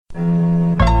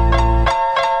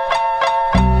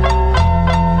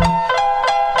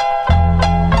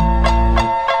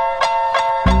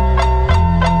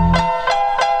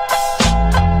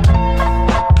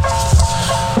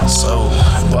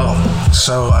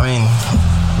I mean,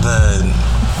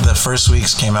 the first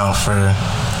weeks came out for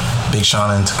Big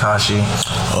Sean and Tekashi.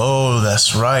 Oh,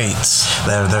 that's right.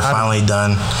 They're finally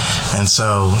done, and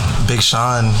so Big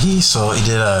Sean he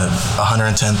did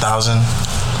 110,000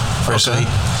 first week.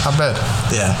 Not bad.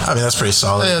 Yeah, I mean that's pretty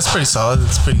solid. Yeah, it's pretty solid.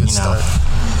 It's a pretty good start.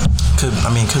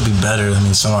 Could be better. I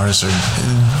mean, some artists are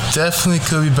definitely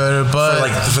could be better, but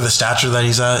for the stature that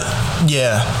he's at.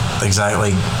 Yeah,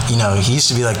 exactly. He used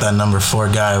to be like that number 4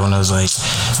 guy when it was like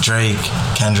Drake,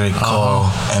 Kendrick, Cole,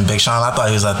 and Big Sean. I thought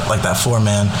he was like that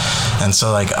 4-man, and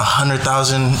so like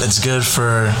 100,000. It's good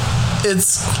for.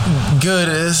 It's good.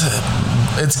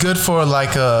 It's good for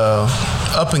like a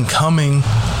up and coming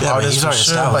artist for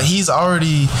sure. But he's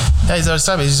already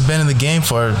established. He's been in the game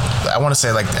for I want to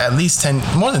say like at least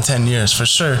more than 10 years for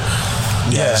sure.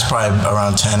 Yeah, it's probably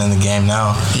around 10 in the game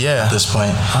now. Yeah, at this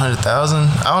point, 100,000.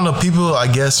 I don't know. People, I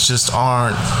guess, just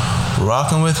aren't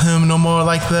rocking with him no more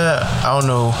like that. I don't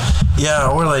know. Yeah,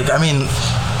 or like I mean,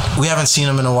 we haven't seen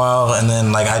him in a while, and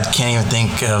then like I can't even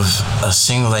think of a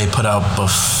single they put out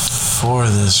before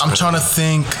this. I'm trying to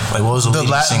think. Like what was the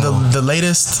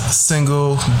latest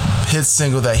hit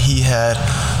single that he had?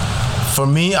 For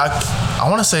me, I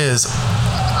want to say is.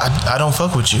 I don't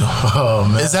fuck with you. Oh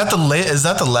man, is that the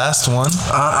last one?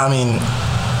 I mean,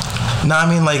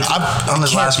 like on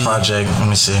his last project. Let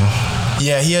me see.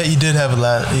 Yeah, he did have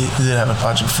a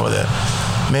project before that.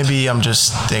 Maybe I'm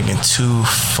just thinking too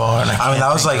far. And I mean,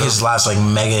 that was like his last like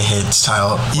mega hit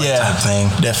style type thing.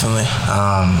 Definitely.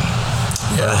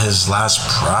 But his last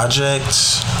project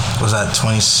was that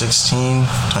 2016,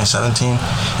 2017.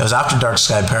 It was after Dark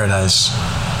Sky Paradise.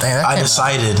 Dang, I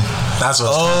decided. That's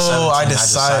what. I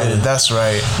decided. That's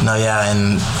right. No, yeah,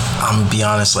 and I'm gonna be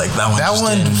honest, like that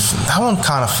one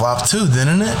kind of flopped too,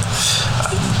 didn't it?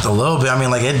 A little bit. I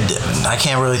mean, like I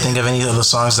can't really think of any of the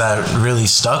songs that really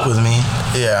stuck with me.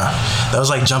 Yeah, that was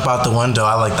like Jump Out the Window.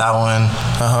 I like that one.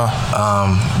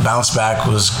 Bounce Back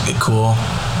was cool.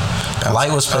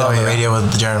 Light was played on the radio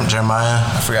with Jeremiah.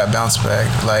 I forgot Bounce Back.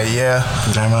 Like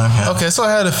Jeremiah. Yeah. Okay, so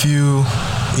I had a few.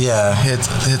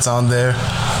 Hits on there.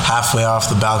 Halfway Off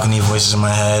the Balcony, Voices in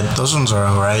My Head. Those ones are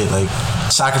alright. Like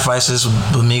Sacrifices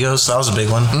with Migos, that was a big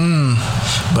one.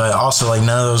 But also like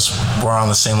none of those were on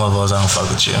the same level as I Don't Fuck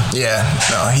With You. Yeah,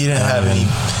 no, he didn't have any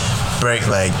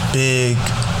big,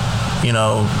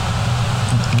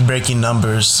 breaking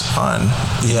numbers on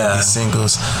these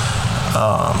singles.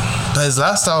 But his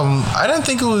last album, I didn't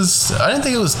think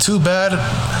it was too bad.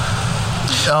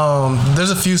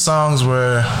 There's a few songs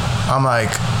where I'm like,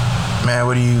 man,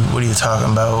 what are you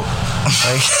talking about?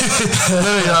 Like,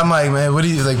 literally, I'm like, man, what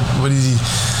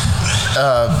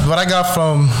I got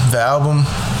from the album,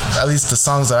 at least the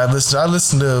songs that I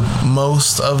listened to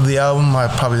most of the album. I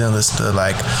probably didn't listen to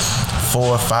like 4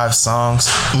 or 5 songs,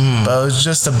 but it was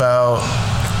just about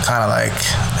kind of like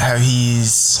how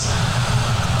he's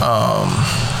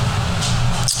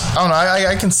I don't know.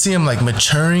 I can see him like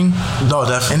maturing. No,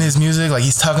 definitely. In his music, like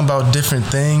he's talking about different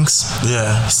things.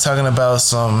 Yeah. He's talking about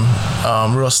some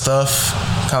real stuff,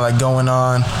 kind of like going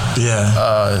on.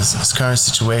 Yeah. His current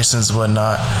situations and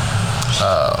whatnot.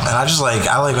 And I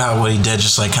like how what he did,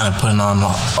 just like kind of putting on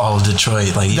all of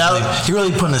Detroit. Like he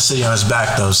really putting the city on his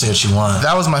back though. Say what you want.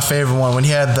 That was my favorite one when he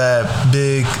had that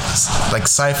big like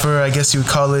cipher, I guess you would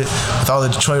call it, with all the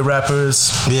Detroit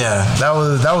rappers. Yeah, that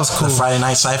was cool. The Friday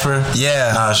Night Cipher.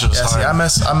 Yeah, nah, shit was hard. See, I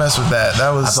mess with that.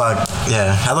 That was.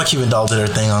 I like Cuban Doll did her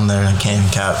thing on there and Kane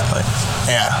Cap. Like,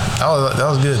 yeah, that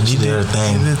was good. She did her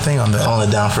thing. She did a thing on that. Holding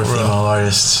it down for female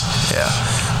artists. Yeah.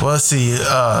 Well, let's see.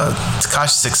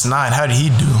 Tekashi 6ix9ine, how did he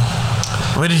do?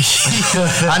 What did he?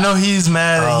 I know he's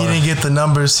mad that he didn't get the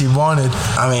numbers he wanted.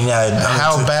 I mean,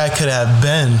 how bad could it have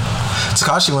been?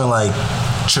 Tekashi went like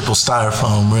triple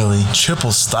styrofoam, really. Triple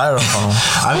styrofoam.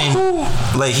 I mean,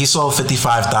 like he sold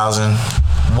 55,000.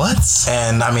 What?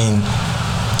 And I mean,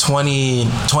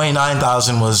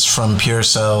 29,000 was from pure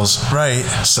sales. Right.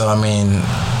 So I mean,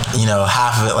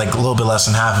 half of it, like a little bit less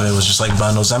than half of it was just like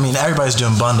bundles. I mean, everybody's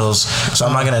doing bundles, so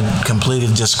I'm not gonna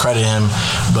completely discredit him,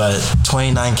 but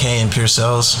 29K in pure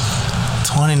sales.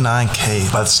 29K.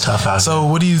 That's tough out here. So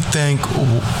what do you think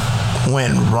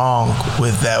went wrong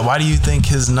with that? Why do you think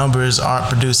his numbers aren't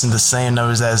producing the same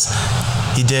numbers as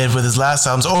he did with his last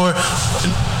albums? Or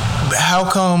how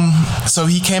come? So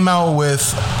he came out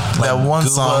with that one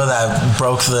song that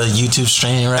broke the YouTube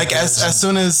streaming record. Like as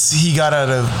soon as he got out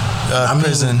of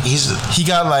prison, he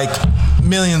got like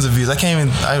millions of views. I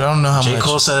don't know how much. J.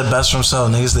 Cole said it best for himself.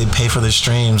 Niggas, they pay for their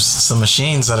streams. It's the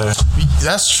machines that are.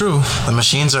 That's true. The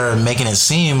machines are making it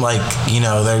seem like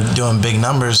they're doing big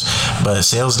numbers, but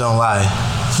sales don't lie.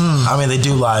 I mean, they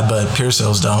do lie, but pure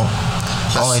sales don't.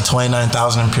 only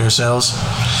 29,000 in pure sales.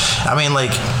 I mean,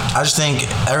 like, I just think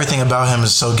everything about him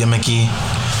is so gimmicky.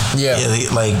 Yeah.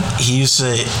 Like, he used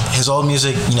to, his old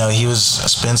music, you know, he was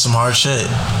spinning some hard shit.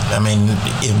 I mean,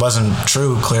 it wasn't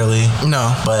true, clearly.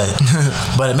 No. But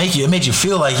it made you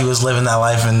feel like he was living that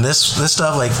life. And this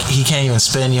stuff, like, he can't even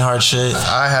spin any hard shit.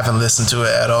 I haven't listened to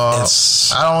it at all.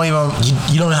 I don't even.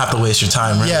 You don't have to waste your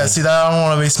time, really. Yeah, see, I don't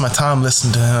want to waste my time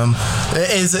listening to him.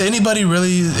 Is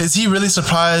he really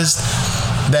surprised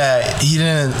that he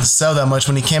didn't sell that much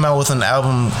when he came out with an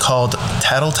album called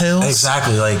Tattletales?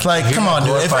 Exactly. Like come on,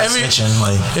 dude.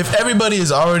 If everybody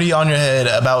is already on your head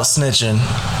about snitching,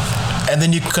 and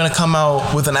then you're gonna come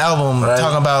out with an album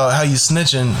talking about how you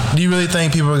snitching, do you really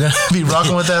think people are gonna be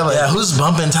rocking with that? Like, yeah, who's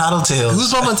bumping Tattletales?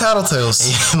 Who's bumping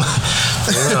Tattletales?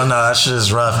 I don't know. That shit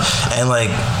is rough. And like,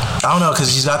 I don't know,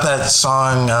 because he's got that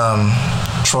song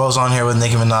Trolls on here with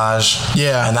Nicki Minaj.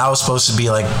 Yeah. And that was supposed to be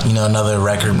like, you know, another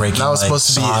record breaking. That was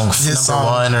supposed to be his number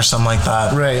one or something like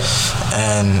that. Right.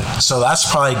 And so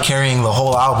that's probably carrying the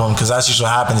whole album, because that's usually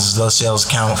what happens, is those sales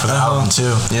count for the album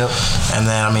too. Yep. And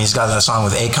then, I mean, he's got that song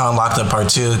with Akon, Locked Up Part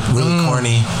 2, really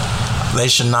corny. They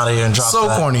should not even drop that. So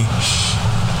corny.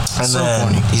 And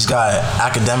then he's got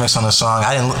Academics on the song.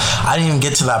 I didn't even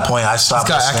get to that point. I stopped.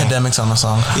 He's got listening. Academics on the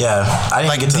song. Yeah, I didn't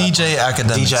like get to DJ that.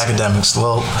 Academics. DJ Academics,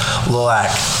 Lil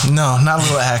Ack. No, not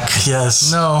Lil Ack.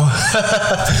 Yes. No.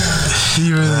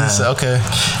 He really okay.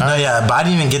 No, yeah, but I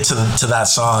didn't even get to that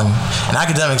song. And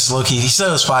Academics, low key, he said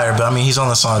it was fire, but I mean, he's on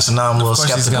the song, so now I'm a little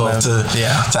skeptical to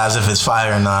as if it's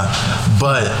fire or not.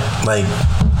 But like,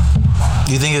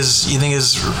 you think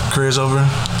his career's over?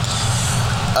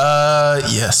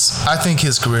 Yes, I think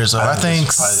his career's over. I think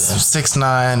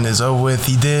 6ix9ine is over with.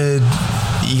 He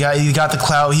got the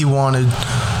clout he wanted,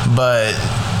 but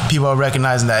people are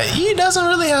recognizing that he doesn't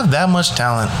really have that much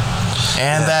talent,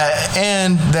 and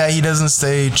that he doesn't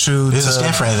stay true. He doesn't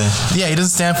stand for anything. Yeah, he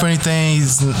doesn't stand for anything.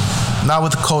 He's not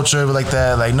with the culture like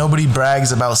that. Like, nobody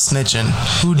brags about snitching.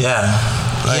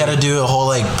 He had to do a whole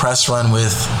like press run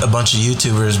with a bunch of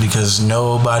YouTubers because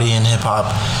nobody in hip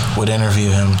hop would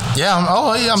interview him. Yeah,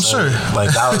 I'm sure.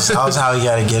 Like, that was how he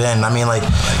got to get in. I mean, like,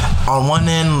 on one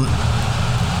end,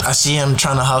 I see him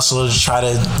trying to hustle to try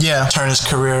to turn his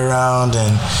career around,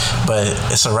 but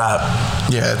it's a wrap.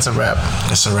 Yeah, it's a wrap.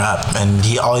 It's a wrap, and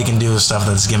all he can do is stuff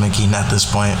that's gimmicky at this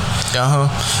point.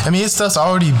 I mean, his stuff's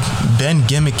already been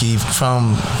gimmicky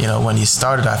from when he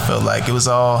started. I feel like it was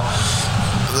all.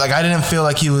 Like, I didn't feel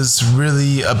like he was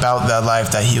really about that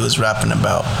life that he was rapping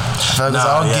about. I felt like it was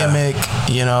all gimmick,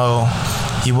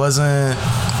 he wasn't.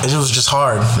 It was just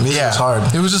hard. Music was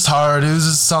hard. It was just hard. It was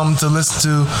just something to listen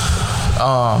to,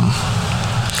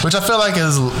 which I feel like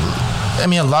is. I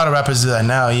mean, a lot of rappers do that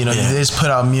now. They just put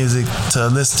out music to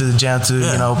listen to the jam to,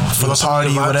 for the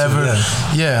party, whatever.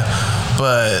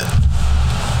 But.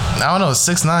 I don't know,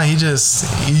 6ix9ine,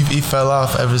 he fell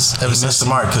off ever since. He missed the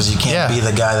mark because you can't be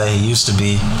the guy that he used to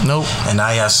be. Nope. And now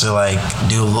he has to like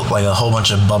do like a whole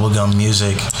bunch of bubblegum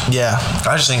music. Yeah.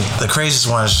 I just think the craziest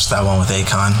one is just that one with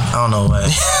Akon. I don't know why.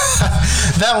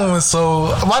 That one was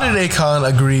so. Why did Akon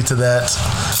agree to that?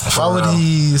 Why would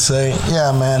he say,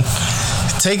 "Yeah, man,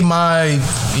 take my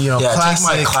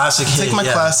classic, take my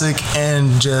classic,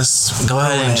 and just go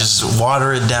ahead and just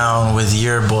water it down with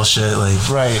your bullshit"? Like,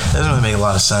 right? It doesn't really make a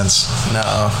lot of sense.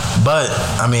 No. But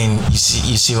I mean, you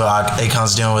see what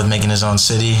Akon's doing with making his own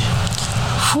city.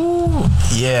 Whew.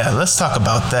 Yeah, let's talk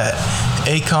about that.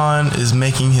 Akon is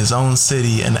making his own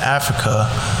city in Africa.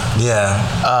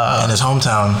 Yeah. In his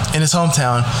hometown.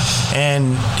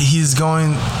 And he's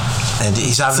going. And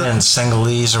he's having it in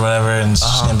Senegalese or whatever, and it's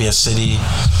just going to be a city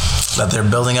that they're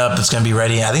building up. It's going to be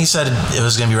ready. I think he said it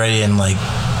was going to be ready in like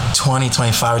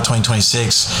 2025 or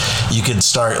 2026. You could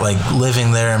start like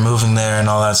living there and moving there and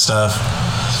all that stuff.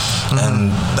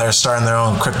 And they're starting their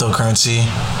own cryptocurrency.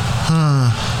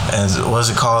 And what is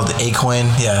it called? Akon?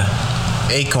 Yeah.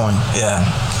 Akon. Yeah.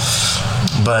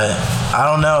 But I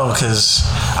don't know, because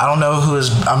I don't know who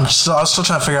his. I'm still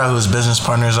trying to figure out who his business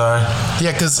partners are.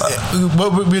 Yeah, because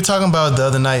what we were talking about the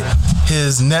other night,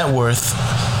 his net worth.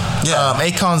 Yeah.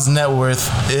 Akon's net worth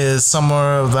is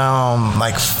somewhere around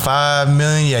like $5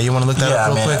 million. Yeah, you want to look that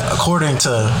up real quick? According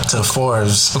to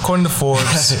Forbes. According to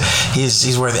Forbes,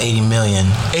 he's worth $80 million.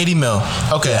 80 mil.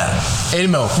 Okay. Yeah. 80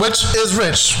 mil, which is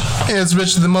rich. It's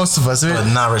richer than most of us. But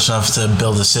not rich enough to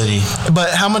build a city.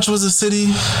 But how much was the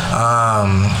city?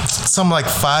 Something like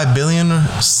 $5 billion.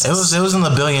 It was in the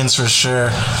billions for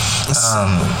sure.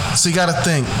 So you got to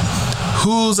think.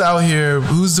 Who's out here?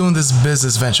 Who's doing this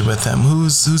business venture with him?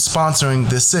 Who's sponsoring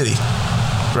this city,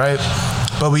 right?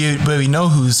 But we know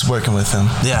who's working with him.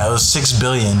 Yeah, it was $6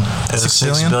 billion. It was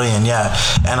 $6 billion. Yeah,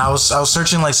 and I was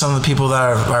searching like some of the people that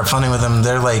are funding with him.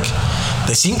 They're like,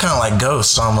 they seem kind of like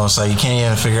ghosts almost. Like you can't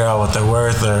even figure out what they're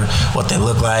worth or what they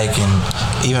look like, and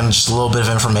even just a little bit of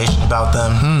information about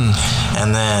them.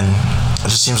 And then it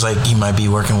just seems like he might be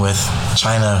working with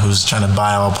China, who's trying to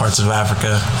buy all parts of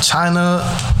Africa. China,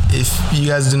 if you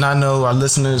guys do not know, our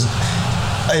listeners,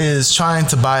 is trying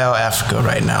to buy out Africa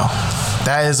right now.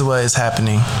 That is what is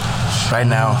happening right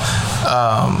now.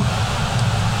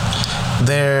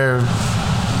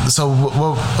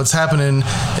 What's happening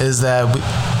is that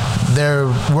they're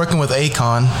working with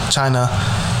Akon, China,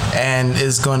 and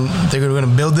they're going to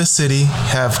build this city,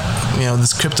 have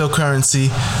this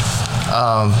cryptocurrency,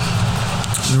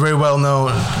 very well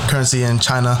known currency in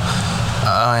China,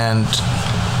 and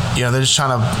they're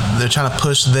trying to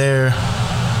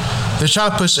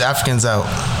push Africans out.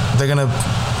 They're gonna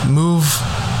move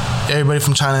everybody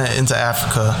from China into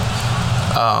Africa.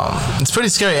 It's pretty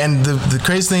scary, and the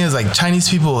crazy thing is, like, Chinese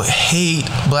people hate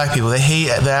black people. They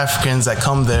hate the Africans that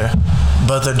come there.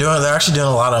 But they're actually doing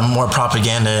a lot of more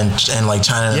propaganda in like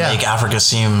China to make Africa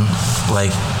seem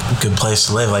like a good place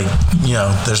to live. Like,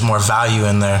 there's more value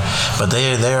in there. But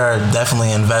they are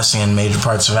definitely investing in major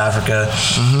parts of Africa.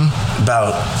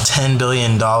 About $10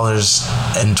 billion in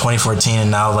 2014, and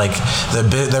now like their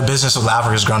business with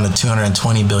Africa has grown to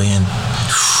 $220 billion.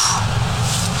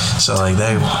 So like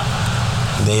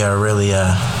they are really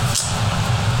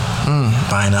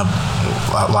buying up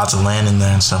lots of land in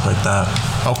there and stuff like that.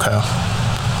 Okay.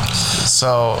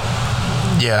 So,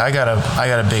 yeah, I got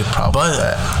a big problem with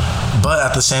that. But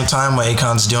at the same time, what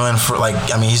Akon's doing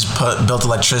he's built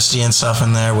electricity and stuff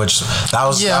in there, which that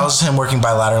was him working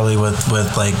bilaterally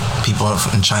with like people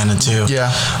in China too.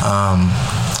 Yeah.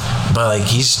 But like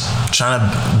he's trying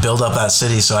to build up that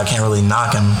city, so I can't really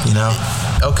knock him.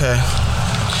 Okay.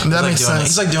 That makes sense.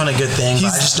 He's like doing a good thing, but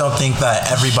I just don't think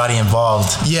that everybody involved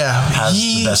has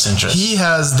the best interest. He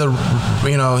has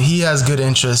he has good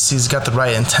interests. He's got the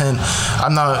right intent.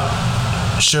 I'm not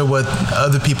sure what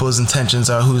other people's intentions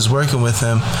are who's working with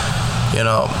him.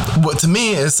 But to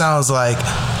me, it sounds like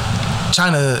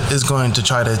China is going to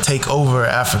try to take over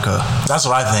Africa. That's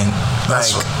what I think.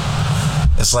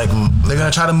 It's like they're going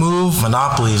to try to move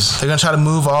monopolies. They're going to try to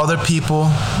move all their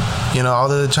people, all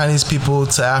the Chinese people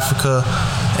to Africa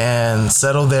and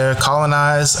settle there,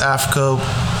 colonize Africa.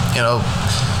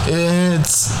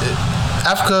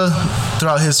 Africa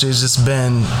throughout history has just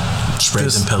been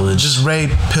raped and pillaged. Just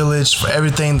rape, pillage for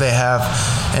everything they have,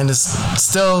 and it's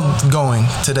still going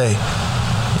today.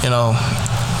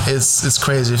 It's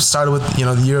crazy. It started with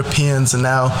the Europeans, and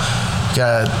now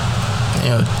got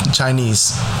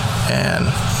Chinese, and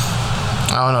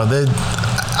I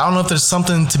don't know if there's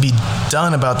something to be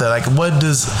done about that. Like,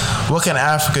 what can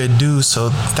Africa do so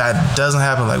that doesn't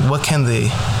happen? Like, what can they?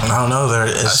 I don't know.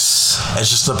 It's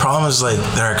just the problem is like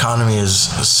their economy is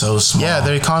so small. Yeah,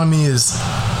 their economy is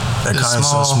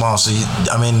so small. So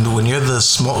when you're the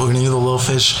little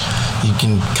fish, you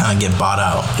can kind of get bought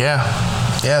out. Yeah,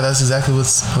 that's exactly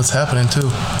what's happening too.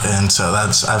 And so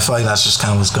I feel like that's just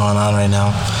kind of what's going on right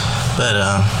now. But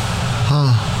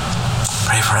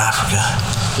pray for Africa.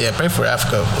 Yeah, pray for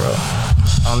Africa, bro.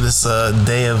 On this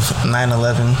day of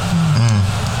 9/11.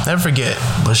 Never forget.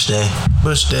 Bush Day.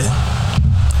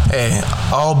 Hey,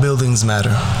 all buildings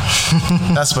matter.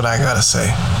 That's what I gotta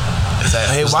say.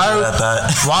 Hey,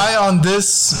 why on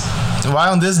this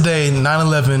day,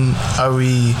 9/11, are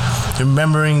we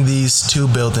remembering these two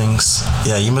buildings?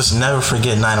 Yeah, you must never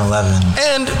forget 9/11.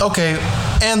 And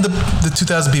the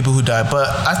 2,000 people who died. But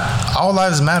all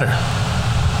lives matter.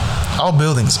 All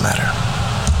buildings matter.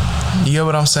 You get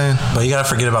what I'm saying? But you gotta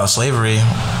forget about slavery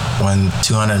when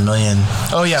 200 million.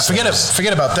 Oh yeah, forget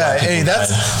about that. Hey,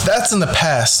 that's in the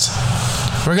past.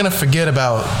 We're gonna forget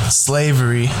about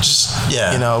slavery.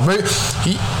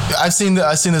 I've seen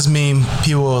this meme.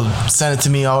 People send it to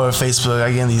me all over Facebook.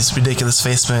 I get these ridiculous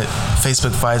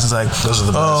Facebook fights. It's like, those are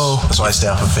the best. That's why I stay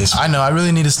off of Facebook. I know. I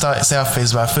really need to stay off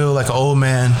Facebook. I feel like an old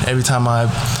man every time I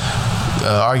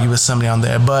argue with somebody on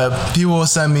there. But people will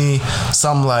send me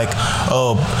something like,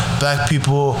 black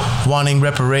people wanting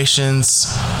reparations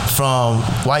from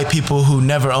white people who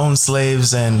never owned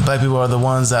slaves, and black people are the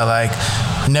ones that like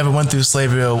never went through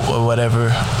slavery or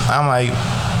whatever. I'm like,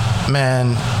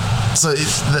 man, so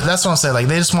that's what I'm saying. Like,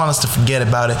 they just want us to forget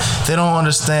about it. They don't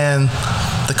understand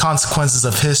the consequences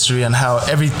of history and how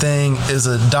everything is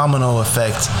a domino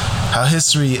effect, how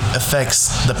history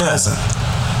affects the present.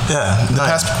 Yeah, the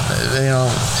past,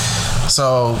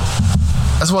 So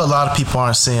that's what a lot of people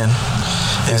aren't seeing.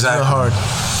 Exactly. It's real hard.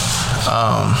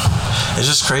 It's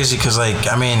just crazy because,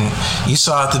 like, I mean, you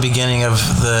saw at the beginning of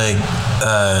the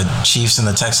Chiefs and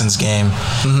the Texans game,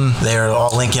 they were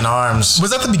all linking arms.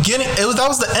 Was that the beginning? That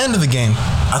was the end of the game.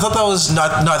 I thought that was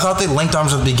not. No, I thought they linked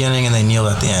arms at the beginning and they kneeled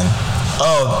at the end.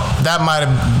 Oh, that might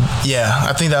have. Yeah,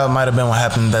 I think that might have been what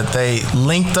happened. That they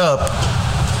linked up.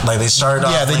 Like they started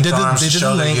off linked arms to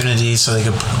show their unity, so they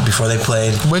could before they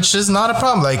played, which is not a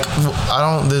problem. Like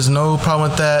there's no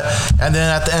problem with that. And then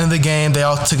at the end of the game, they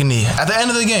all took a knee. At the end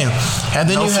of the game, and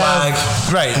then no you flag,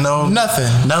 have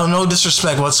nothing, no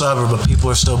disrespect whatsoever, but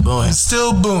people are still booing.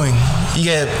 Still booing. You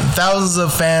get thousands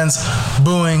of fans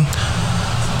booing.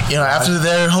 You know, after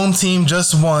their home team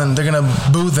just won, they're gonna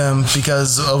boo them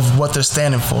because of what they're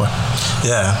standing for.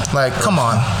 Yeah, like come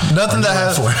on, nothing that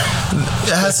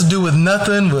has to do with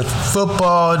nothing with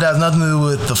football. It has nothing to do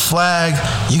with the flag.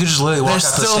 You can just literally walk out the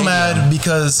stadium. They're still mad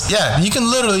because you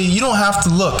can literally. You don't have to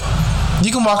look.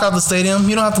 You can walk out the stadium.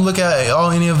 You don't have to look at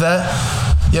any of that.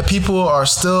 Yet people are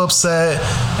still upset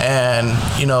and,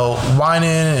 you know, whining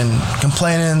and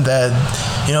complaining that,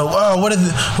 you know, oh, what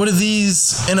are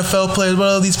these NFL players, what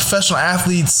are these professional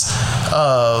athletes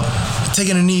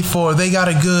taking a knee for? They got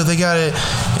it good. They got it.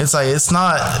 It's like, it's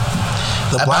not.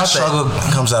 The black struggle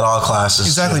comes at all classes.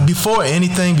 Exactly. Too. Before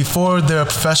anything, before they're a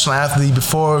professional athlete,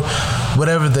 before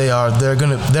whatever they are, they're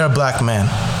a black man.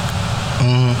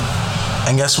 Mm-hmm.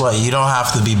 And guess what? You don't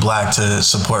have to be black to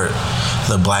support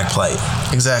the black plight.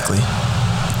 Exactly.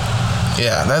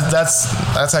 Yeah,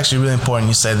 that's actually really important.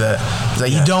 You say that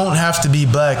you don't have to be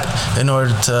black in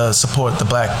order to support the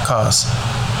black cause.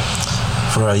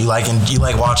 For real, you like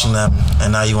watching them,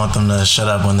 and now you want them to shut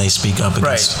up when they speak up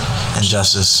against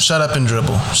injustice. Shut up and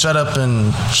dribble. Shut up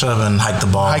and hike the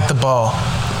ball. Hike the ball.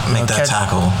 Make that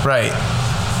tackle. Right.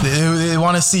 They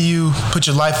want to see you put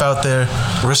your life out there.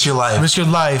 Risk your life. Risk your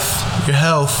life, your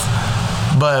health.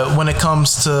 But when it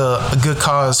comes to a good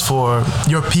cause for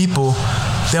your people,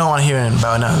 they don't want to hear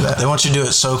about none of that. They want you to do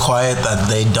it so quiet that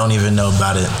they don't even know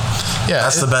about it. Yeah,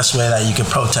 that's the best way that you can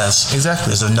protest.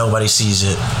 Exactly. Is if nobody sees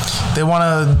it. They want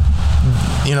to,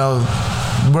 you know,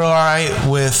 we're all right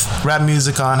with rap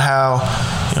music on how,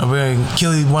 you know, we're going to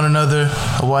kill one another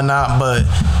or whatnot, but,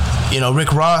 you know,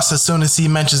 Rick Ross, as soon as he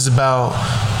mentions about,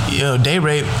 you know, day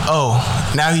rape,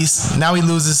 now he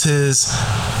loses his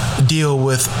deal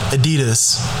with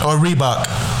Adidas or Reebok.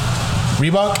 He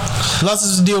lost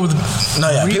his deal with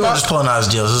Reebok? People are just pulling out his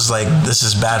deals. It's like, this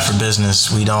is bad for business.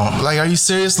 We don't. Like, are you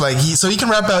serious? Like, so he can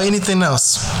rap about anything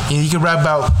else. You know, he can rap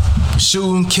about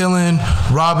shooting, killing,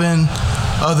 robbing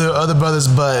other brothers,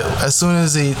 but as soon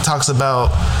as he talks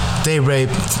about day rape,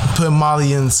 putting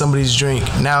Molly in somebody's drink,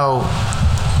 now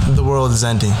the world is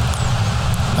ending.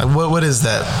 Like, what is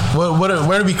that?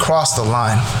 Where do we cross the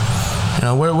line? You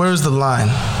know, where's the line?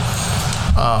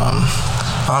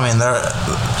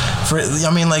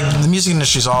 Like the music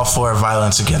industry is all for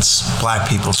violence against black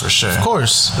people for sure. Of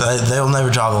course, they'll never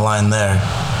draw the line there.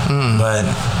 But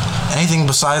anything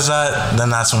besides that, then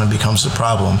that's when it becomes a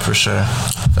problem for sure.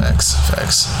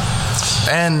 Facts.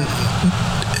 And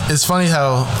it's funny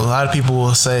how a lot of people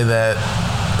will say that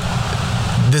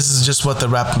this is just what they're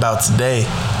rapping about today,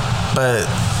 but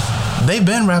they've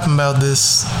been rapping about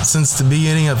this since the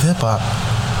beginning of hip hop.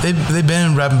 They've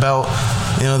been rapping about,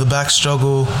 you know, the black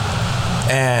struggle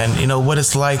and, you know, what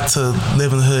it's like to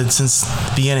live in the hood since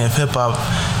the beginning of hip hop.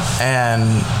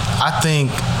 And I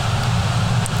think,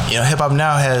 you know, hip hop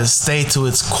now has stayed to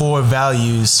its core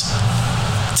values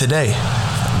today.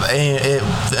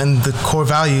 And the core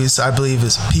values, I believe,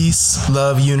 is peace,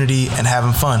 love, unity, and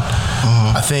having fun.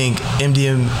 Mm-hmm. I think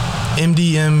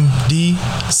MDMD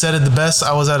said it the best.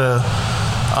 I was at a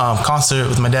concert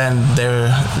with my dad, and they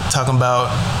were talking about,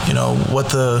 you know, what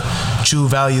the true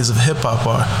values of hip hop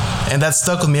are, and that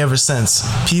stuck with me ever since.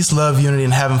 Peace, love, unity,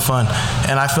 and having fun.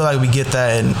 And I feel like we get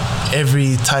that in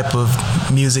every type of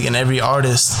music and every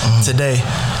artist today.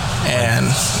 And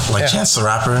like Chance the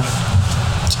Rapper.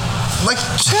 Like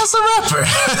Chance the Rapper.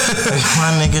 Like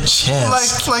my nigga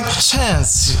Chance. Like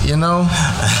Chance, you know?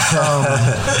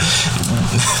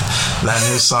 That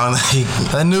new song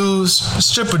that new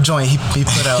stripper joint he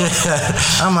put out.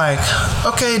 I'm like,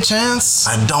 okay, Chance.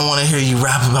 I don't want to hear you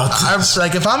rap about this.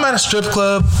 Like, if I'm at a strip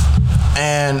club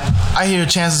and I hear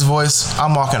Chance's voice,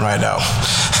 I'm walking right out.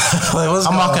 Like,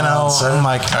 I'm walking out. Sir? I'm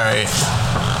like, all right.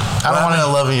 I don't want to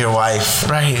loving your wife.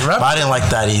 Right. But I didn't like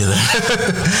that either.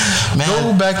 Man,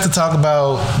 go back to talk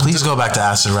about. Please go back to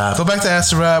acid rap. Go back to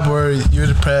acid rap where you're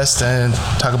depressed and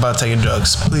talk about taking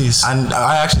drugs, please.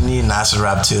 I actually need an acid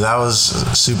rap too. That was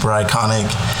super iconic.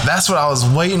 That's what I was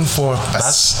waiting for.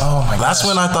 Oh my god. That's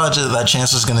when I thought that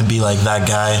Chance was gonna be like that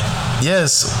guy.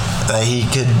 Yes. That he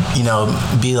could,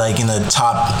 be like in the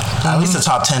top, at least the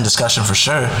top 10 discussion for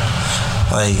sure.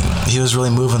 Like he was really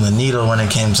moving the needle when it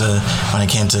came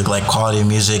to like quality of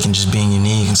music and just being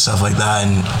unique and stuff like that,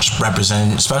 and just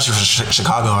representing, especially for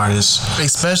Chicago artists.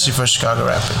 Especially for Chicago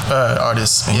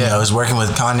artists. And, I was working with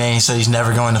Kanye. And he said he's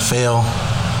never going to fail.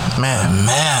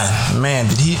 Man,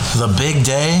 did he? The Big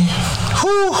Day.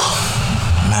 Whew.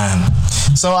 Man.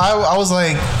 So I was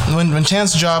like, when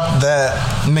Chance dropped that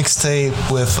mixtape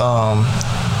with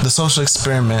The Social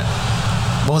Experiment.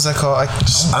 What was that called? I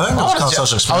think it was called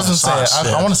Social Experiment. I was gonna say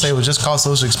I want to say it was just called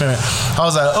Social Experiment. I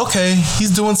was like, okay,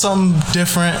 he's doing something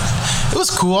different. It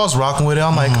was cool. I was rocking with it.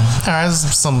 I'm like, all right, this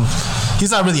is some. He's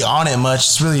not really on it much.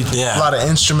 It's really a lot of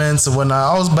instruments and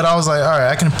whatnot. I was like, all right,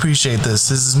 I can appreciate this.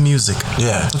 This is music.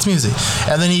 Yeah, it's music.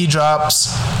 And then he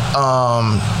drops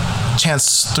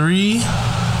Chance 3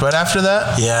 right after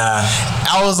that. Yeah,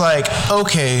 I was like,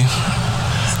 okay,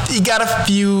 he got a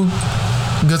few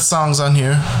good songs on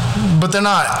here, but they're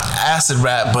not acid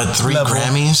rap. But 3 level.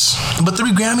 Grammys. But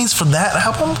 3 Grammys for that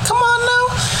album? Come on now.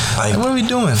 Like, what are we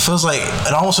doing?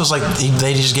 It almost feels like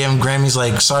they just gave him Grammys.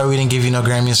 Like, sorry, we didn't give you no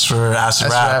Grammys for acid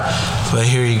rap. But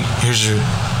here's your.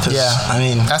 Yeah, I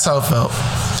mean, that's how it felt.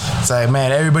 It's like,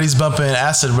 man, everybody's bumping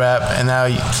acid rap, and now.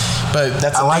 But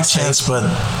that's. I like Chance, but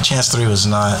Chance 3 was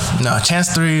not. No,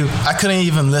 Chance 3, I couldn't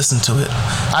even listen to it.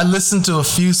 I listened to a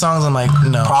few songs. I'm like,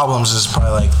 no. Problems is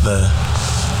probably like the.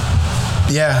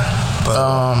 Yeah, but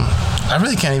I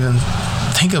really can't even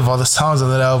think of all the songs on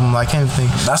that album. I can't think.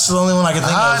 That's the only one I can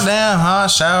think of. Hot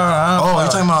shower.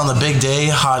 You're talking about On the Big Day,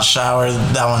 Hot Shower.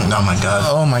 That one. Oh my god.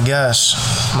 Oh my gosh.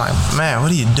 I'm like, man,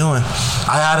 what are you doing?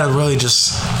 I had to really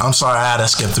I'm sorry. I had to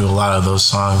skip through a lot of those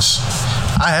songs.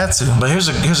 I had to. But here's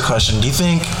a question. Do you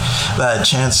think that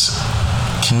Chance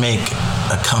can make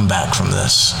a comeback from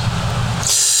this?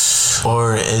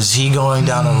 Or is he going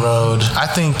down a road? I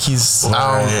think he's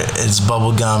out. It's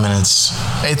bubblegum and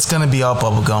it's gonna be all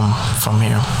bubblegum from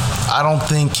here. I don't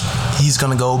think he's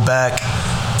gonna go back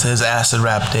to his acid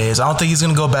rap days. I don't think he's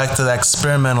gonna go back to that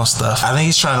experimental stuff. I think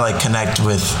he's trying to like connect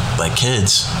with like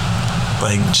kids.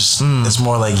 Like just it's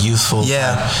more like youthful.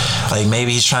 Yeah. Like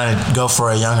maybe he's trying to go for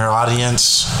a younger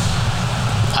audience.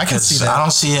 I can see that. I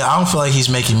don't see it. I don't feel like he's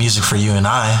making music for you and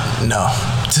I. No.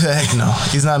 Heck no.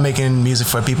 He's not making music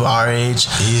for people our age.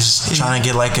 He's trying to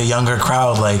get like a younger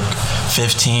crowd, like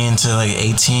 15 to like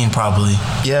 18 probably.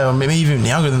 Yeah, or maybe even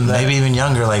younger than that. Maybe even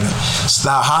younger. Like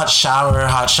that Hot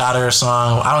Shower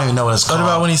song. I don't even know what it's called. What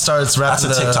about when he starts rapping?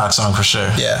 That's a TikTok song for sure.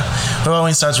 Yeah. What about when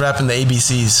he starts rapping the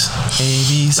ABCs?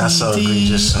 ABCs. That's so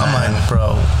egregious. I'm like,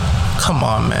 bro. Come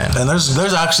on, man. And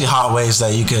there's actually hot ways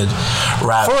that you could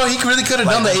rap. Bro, he really could have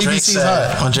done the ABCs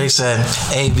hot. When Drake said,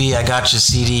 "AB, I got your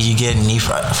CD, you get an E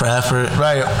for effort."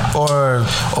 Right. Or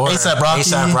ASAP Rocky.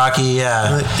 ASAP Rocky,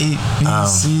 yeah.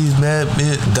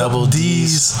 ABCs, double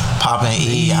D's, popping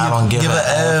E, I don't give a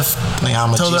F. Like,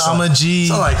 I'm a G.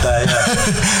 Something like that,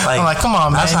 yeah. I'm like, come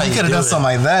on, man. You could have done something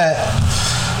like that.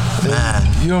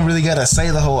 Man, you don't really gotta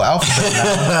say the whole alphabet now.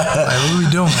 Like, what are we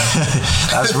doing?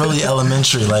 That's really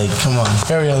elementary. Like, come on.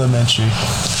 Very elementary.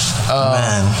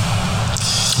 Man.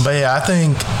 But yeah, I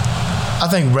think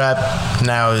rap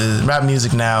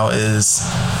music now is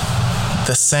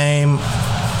the same,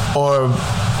 or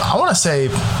I want to say,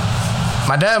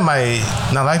 my dad might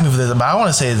not like me for this, but I want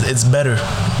to say it's better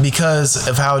because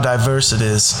of how diverse it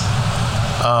is.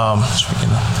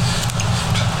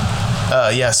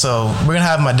 Yeah, so we're gonna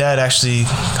have my dad actually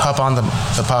hop on the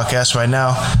podcast right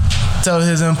now, tell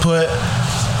his input.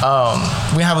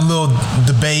 We have a little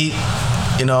debate,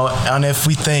 on if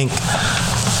we think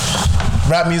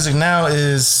rap music now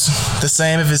is the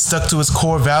same, if it's stuck to its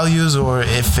core values, or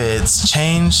if it's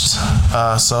changed.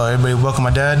 So everybody, welcome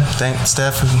my dad. Thanks,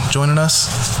 Steph, for joining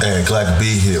us. Hey, glad to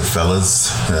be here,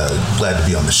 fellas. Glad to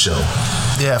be on the show.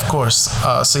 Yeah, of course.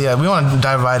 So yeah, we want to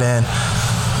dive right in.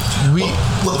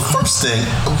 Well, the first thing,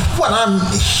 what I'm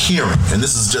hearing, and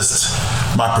this is just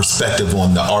my perspective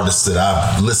on the artists that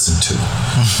I've listened to,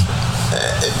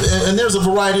 and there's a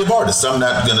variety of artists. I'm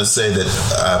not going to say that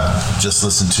I've just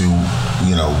listened to,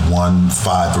 1,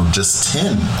 5, or just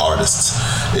 10 artists.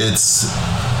 It's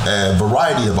a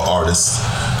variety of artists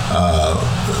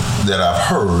that I've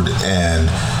heard, and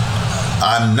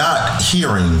I'm not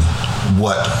hearing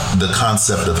what the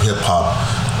concept of hip-hop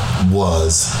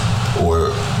was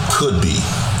or could be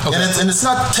Okay. And it's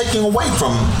not taking away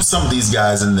from some of these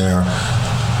guys in their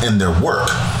work,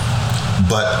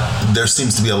 but there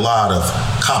seems to be a lot of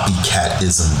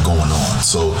copycatism going on.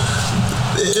 So,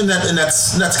 and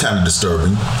that's kind of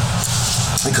disturbing,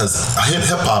 because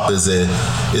hip hop is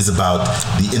about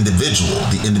the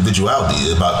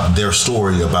individuality, about their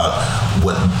story, about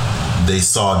what they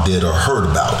saw, did, or heard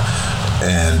about,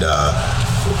 and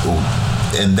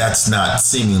that's not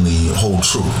seemingly hold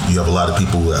true. You have a lot of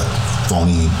people who have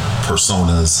phony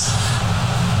personas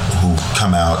who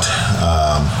come out,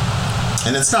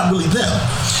 and it's not really them.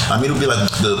 I mean, it would be like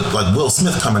Will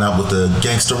Smith coming out with the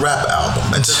gangster rap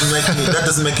album. That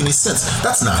doesn't make any sense.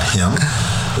 That's not him.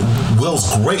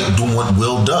 Will's great doing what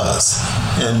Will does,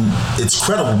 and it's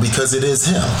credible because it is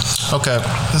him. Okay,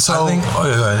 so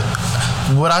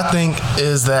what I think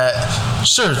is that,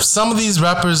 sure, some of these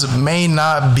rappers may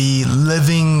not be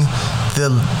living the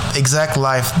exact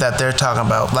life that they're talking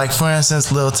about. Like, for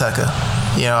instance, Lil Tecca.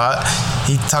 You know,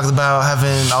 he talks about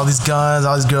having all these guns,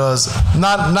 all these girls.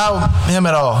 Not him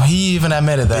at all. He even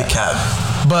admitted that. Big cap.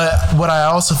 But what I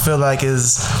also feel like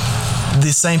is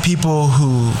the same people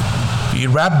who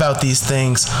rap about these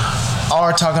things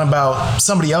are talking about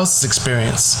somebody else's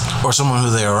experience, or someone who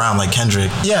they're around, like Kendrick.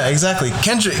 Yeah, exactly.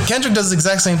 Kendrick does the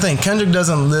exact same thing. Kendrick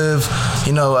doesn't live,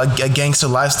 a gangster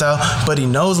lifestyle, but he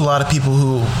knows a lot of people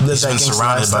who live that gangster lifestyle. He's been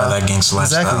surrounded by that gangster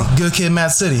lifestyle. Exactly. Good Kid,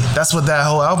 Mad City. That's what that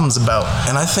whole album's about.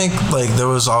 And I think there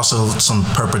was also some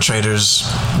perpetrators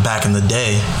back in the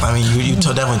day. I mean, you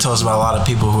definitely told us about a lot of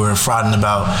people who were frauding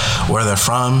about where they're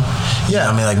from. Yeah.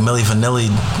 I mean, like Milli Vanilli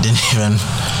didn't even.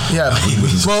 Yeah.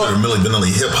 He's Milli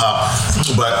Vanilli hip hop.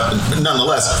 But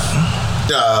nonetheless,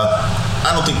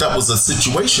 I don't think that was a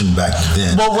situation back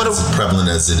then as prevalent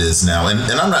as it is now. And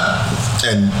I'm not.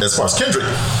 And as far as Kendrick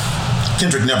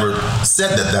never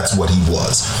said that that's what he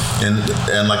was. And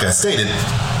like I stated,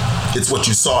 it's what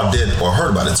you saw, did, or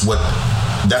heard about.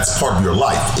 That's part of your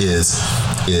life is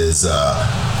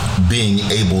being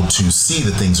able to see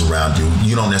the things around you.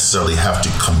 You don't necessarily have to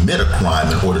commit a crime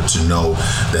in order to know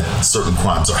that certain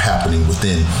crimes are happening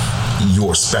within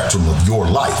your spectrum of your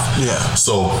life. Yeah.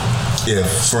 So if,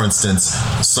 for instance,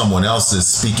 someone else is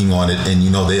speaking on it and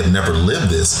they have never lived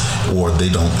this, or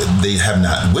they have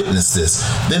not witnessed this,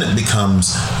 then it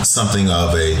becomes something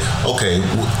of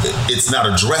it's not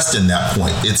addressed in that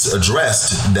point. It's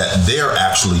addressed that they're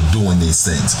actually doing these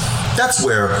things. That's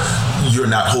where you're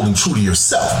not holding true to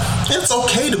yourself. And it's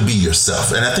okay to be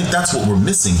yourself. And I think that's what we're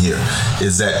missing here,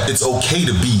 is that it's okay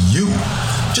to be you.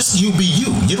 Just you be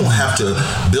you. You don't have to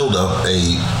build up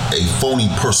a phony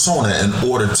persona in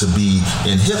order to be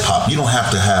in hip hop. You don't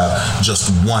have to have just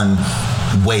one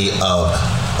way of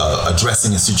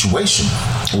addressing a situation,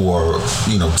 or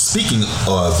speaking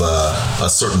of a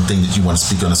certain thing that you want to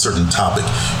speak on, a certain topic.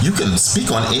 You can speak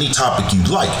on any topic you'd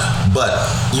like, but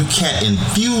you can't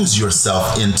infuse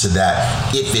yourself into that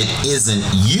if it isn't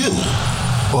you.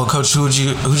 Well, Coach, who'd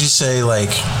you say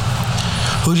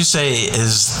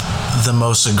is the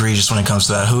most egregious when it comes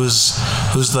to that?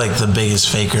 Who's like the biggest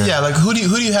faker? Yeah, like who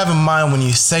do you have in mind when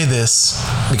you say this?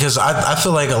 Because I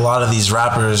feel like a lot of these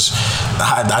rappers,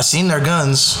 I've seen their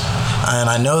guns, and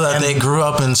I know that they grew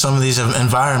up in some of these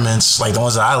environments, like the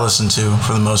ones that I listen to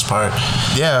for the most part.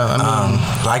 Yeah, I mean,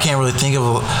 I can't really think of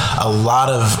a lot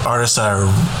of artists that are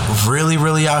really,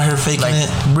 really out here faking it.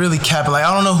 Really capping. Like,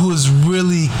 I don't know who's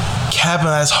really capping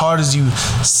as hard as you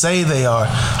say they are.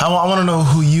 I want to know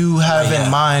who you have in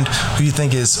mind, who you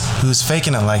think who's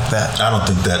faking it like that. I don't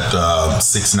think that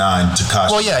 6ix9ine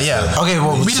Tekashi. Well, yeah. Okay,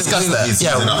 well, we discussed that.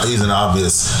 He's an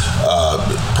obvious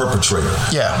perpetrator.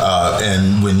 Yeah.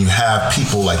 And when you have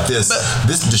people like this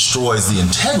destroys the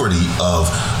integrity of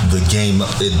the game,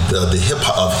 the hip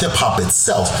hop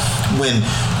itself. When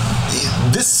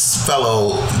this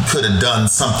fellow could have done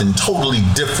something totally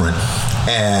different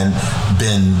and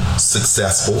been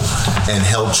successful and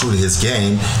held true to his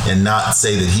game, and not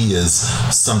say that he is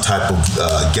some type of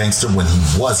gangster when he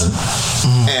wasn't,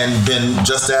 and been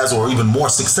just as or even more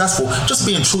successful just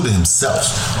being true to himself.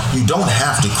 You don't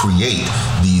have to create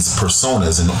these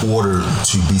personas in order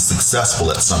to be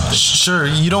successful at something. Sure,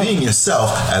 you don't. Being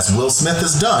yourself, as Will Smith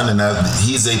has done, and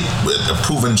he's a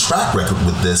proven track record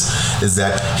with this, is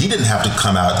that he didn't have to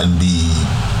come out and be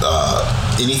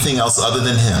anything else other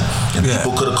than him. And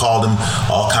people could have called him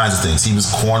all kinds of things. He was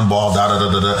cornball, da da da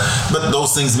da da. But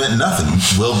those things meant nothing.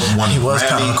 Will won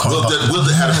Grammy. Will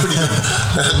had a pretty good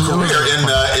career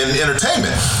in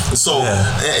entertainment. So,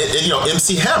 and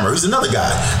MC Hammer, he's another guy.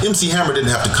 MC Hammer didn't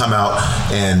have to come out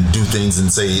and do things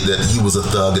and say that he was a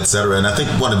thug, etc. And I think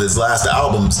one of his last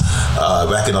albums,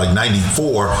 back in like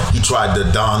 '94, he tried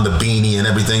to don the beanie and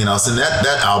everything else, and that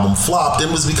album flopped. It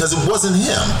was because it wasn't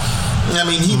him. I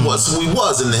mean, he was who he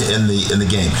was in the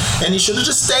game, and he should have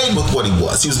just stayed with what he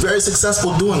was. He was very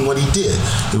successful doing what he did.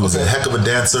 He was a heck of a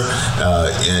dancer,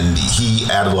 and he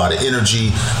added a lot of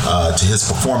energy to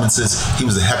his performances. He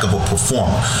was a heck of a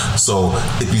performer. So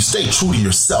if you stay true to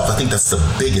yourself, I think that's the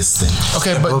biggest thing.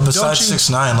 Okay, but besides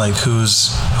 6ix9ine, like who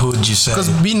would you say?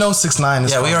 Because we know 6ix9ine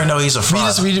is we already know he's a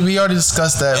fraud. We already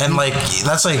discussed that, and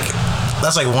that's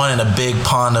like one in a big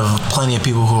pond of plenty of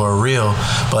people who are real.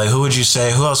 But like, who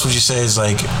else would you say is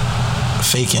like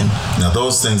faking? Now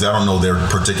those things, I don't know their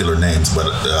particular names, but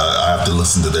I have to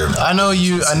listen to their. I know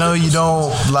you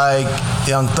don't like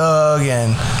Young Thug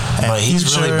and but he's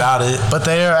Future, really about it. But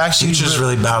they are actually Future's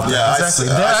really about that. Yeah, exactly.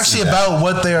 They're actually about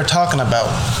what they are talking about.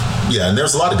 Yeah, and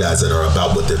there's a lot of guys that are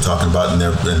about what they're talking about, and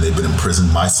they've been in prison.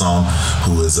 My son,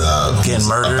 who is getting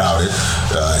murdered about it,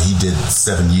 he did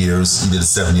 7 years. He did a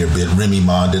 7-year bid. Remy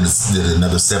Ma did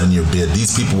another 7-year bid.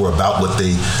 These people were about what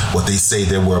they say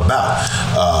they were about.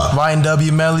 Ryan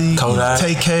W. Melly, Kodak,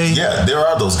 TK. Yeah, there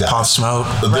are those guys. Pop Smoke.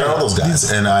 There are those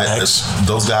guys, and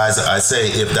those guys. I say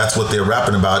if that's what they're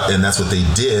rapping about and that's what they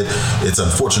did, it's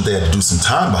unfortunate they had to do some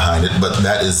time behind it, but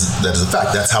that is a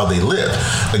fact. That's how they lived.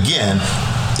 Again,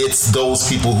 it's those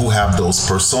people who have those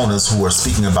personas who are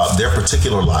speaking about their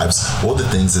particular lives or the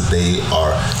things that they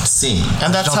are seeing.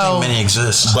 And that's how many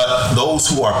exist. But those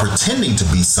who are pretending to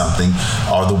be something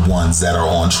are the ones that are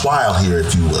on trial here,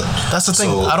 if you would. That's the thing.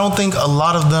 I don't think a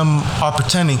lot of them are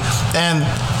pretending. And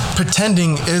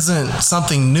pretending isn't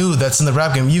something new that's in the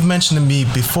rap game. You've mentioned to me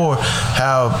before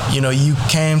how, you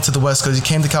came to the West Coast, you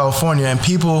came to California, and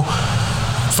people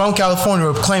from California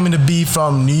were claiming to be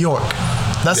from New York.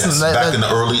 Back in the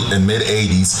early and mid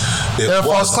 '80s, they're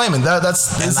false claiming.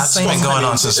 That's been going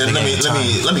on since the beginning.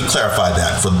 Let me clarify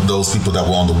that for those people that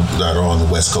are on the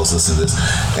West Coast listening to this.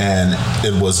 And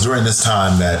it was during this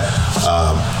time that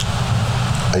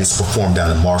I used to perform down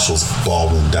in Marshall's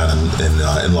Ballroom down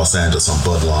in Los Angeles on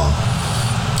Bud Long,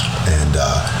 and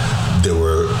there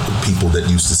were people that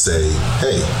used to say,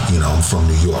 "Hey, I'm from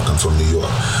New York. I'm from New York."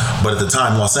 But at the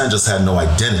time, Los Angeles had no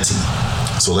identity.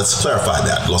 So let's clarify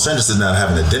that. Los Angeles did not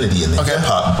have an identity in the hip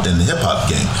hop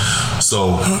game.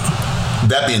 So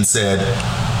that being said,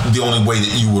 the only way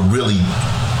that you would really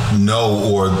know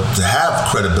or to have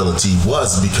credibility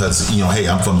was because, hey,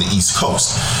 I'm from the East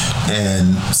Coast.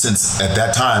 And since at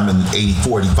that time in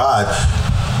 84,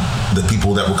 85, the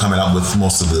people that were coming out with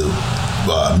most of the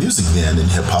music then in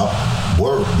hip hop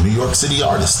were New York City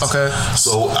artists. Okay.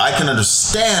 So I can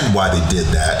understand why they did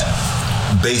that,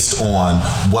 based on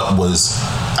what was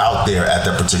out there at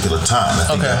that particular time. I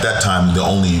think at that time the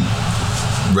only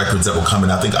records that were coming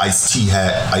out, I think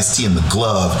Ice-T and the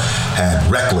Glove had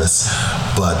Reckless,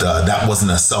 but that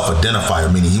wasn't a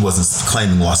self-identifier, meaning he wasn't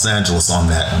claiming Los Angeles on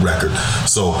that record.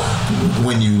 So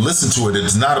when you listen to it,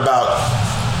 it's not about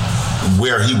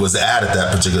where he was at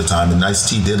that particular time, and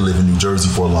Ice-T did live in New Jersey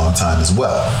for a long time as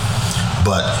well.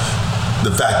 But the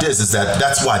fact is that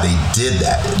that's why they did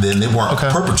that. Then they weren't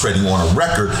perpetrating on a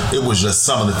record. It was just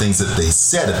some of the things that they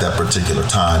said at that particular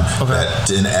time that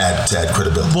didn't add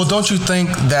credibility. Well, don't you think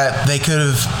that they could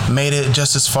have made it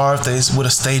just as far if they would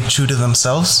have stayed true to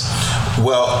themselves?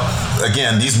 Well,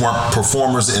 again, these weren't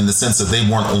performers in the sense that they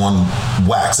weren't on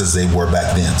wax as they were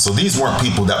back then. So these weren't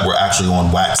people that were actually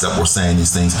on wax that were saying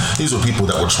these things. These were people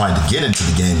that were trying to get into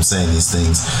the game saying these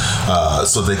things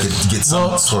so they could get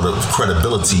some sort of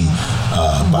credibility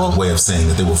by way of saying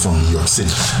that they were from New York City.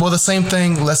 Well, the same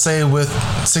thing, let's say, with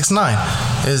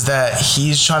 6ix9ine, is that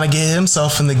he's trying to get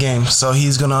himself in the game, so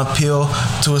he's going to appeal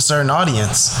to a certain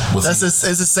audience. It's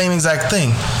the same exact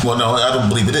thing. Well, no, I don't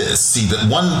believe it is. See, that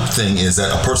one thing is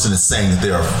that a person is saying that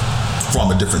they're from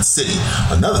a different city.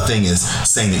 Another thing is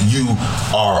saying that you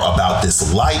are about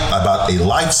a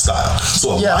lifestyle.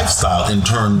 So a lifestyle in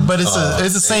turn. But it's the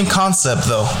same concept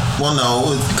though. Well,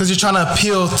 no, because you're trying to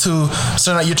appeal to.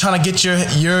 So you're trying to get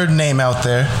your name out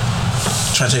there.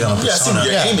 Trying to take on a persona.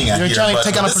 You're trying to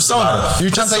take on a persona. You're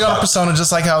trying to take on a persona,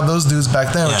 just like how those dudes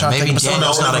back then were trying to take a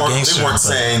persona. They weren't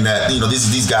saying that.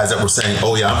 These guys that were saying,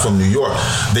 "Oh yeah, I'm from New York."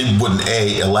 They wouldn't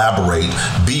elaborate.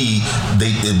 B,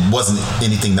 it wasn't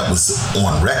anything that was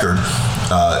on record.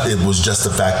 It was just the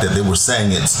fact that they were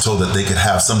saying it so that they could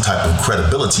have some type of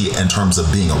credibility in terms of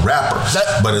being a rapper.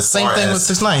 But as same thing with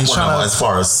 6ix9ine. As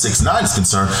far as 6ix9ine is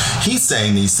concerned, he's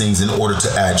saying these things in order to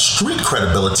add street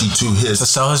credibility to his to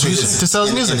sell his music. To sell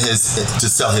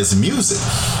his music.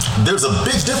 There's a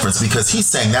big difference because he's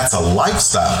saying that's a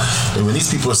lifestyle. And when these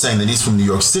people are saying that he's from New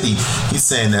York City, he's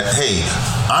saying that, hey,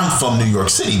 I'm from New York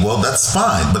City. Well, that's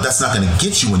fine, but that's not going to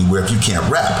get you anywhere if you can't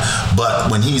rap. But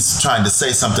when he's trying to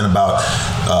say something about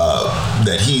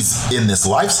that he's in this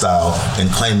lifestyle and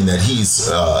claiming that he's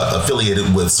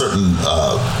affiliated with certain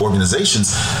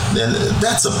organizations, then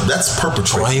that's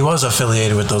perpetrating. Well, he was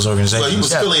affiliated with those organizations. Well, he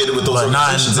was affiliated with those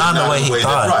organizations, not in the way he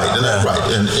thought. Right.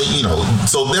 And you know,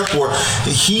 so therefore,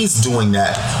 he's doing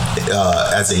that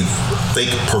as a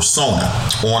fake persona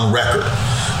on record.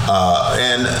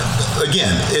 And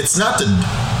again, it's not to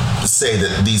say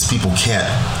that these people can't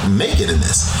make it in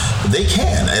this. They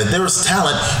can. There's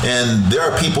talent, and there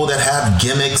are people that have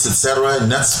gimmicks, etc.,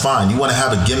 and that's fine. You want to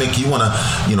have a gimmick. You want to,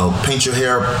 paint your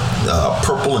hair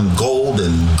purple and gold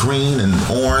and green and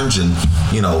orange, and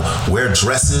wear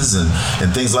dresses and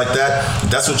things like that.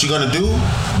 That's what you're going to do.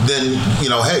 Then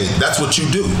hey, that's what you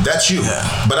do. That's you. Yeah.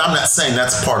 But I'm not saying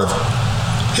that's part of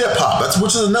hip hop,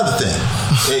 which is another thing.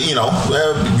 You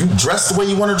dress the way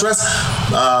you want to dress,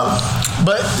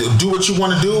 but do what you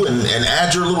want to do and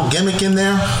add your little gimmick in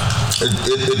there.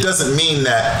 It doesn't mean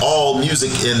that all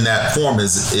music in that form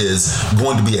is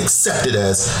going to be accepted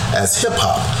as hip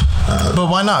hop. But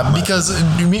why not? Because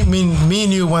me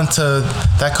and you went to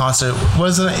that concert. What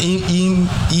is it?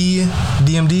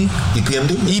 EPMD?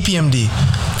 EPMD.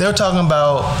 They were talking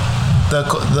about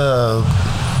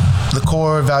the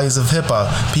core values of hip-hop: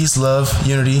 peace, love,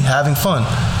 unity, having fun.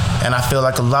 And I feel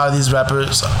like a lot of these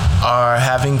rappers are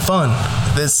having fun.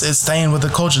 It's staying with the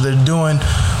culture. They're doing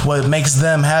what makes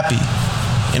them happy.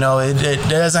 It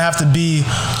doesn't have to be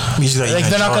music. Like,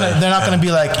 they're not gonna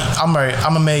be like, I'm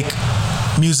gonna make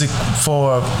music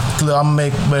for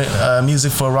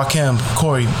Rakim,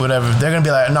 Corey, whatever. They're gonna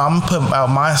be like, no, I'm gonna put out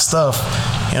my stuff,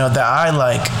 that I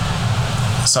like.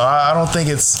 So I don't think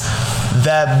it's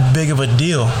that big of a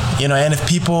deal, and if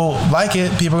people like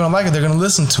it, people are gonna like it. They're gonna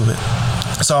listen to it.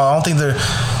 So I don't think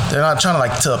they're not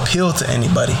trying to appeal to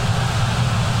anybody.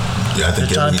 Yeah, I think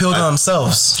they're trying to appeal to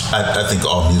themselves. I think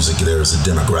all music, there is a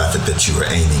demographic that you are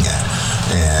aiming at,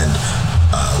 and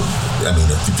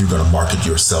if you're going to market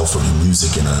yourself or your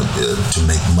music to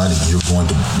make money, you're going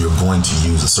to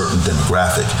use a certain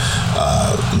demographic.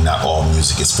 Not all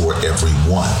music is for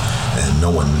everyone, and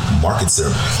no one markets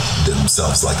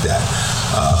themselves like that.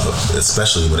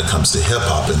 Especially when it comes to hip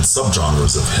hop and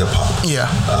subgenres of hip hop. Yeah.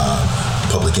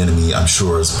 Public Enemy, I'm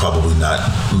sure, is probably not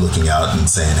looking out and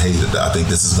saying, hey, I think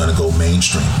this is going to go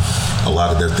mainstream. A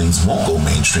lot of their things won't go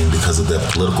mainstream because of their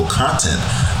political content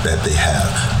that they have,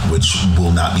 which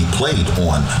will not be played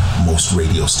on most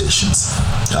radio stations,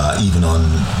 even on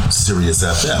Sirius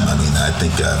FM. I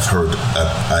think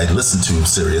I listened to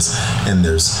Sirius, and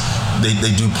they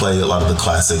do play a lot of the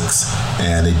classics,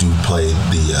 and they do play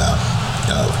the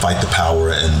Fight the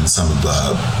Power and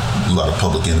a lot of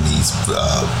Public Enemy's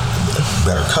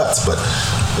better cuts, but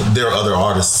there are other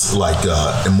artists like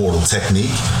Immortal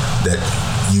Technique that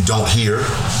you don't hear,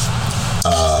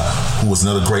 who was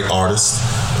another great artist,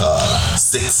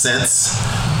 Sixth Sense,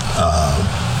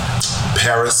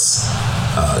 Paris.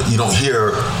 You don't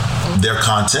hear their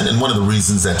content, and one of the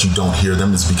reasons that you don't hear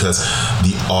them is because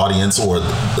the audience or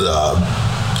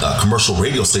commercial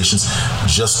radio stations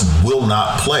just will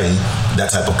not play that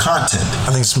type of content.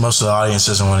 I think most of the audience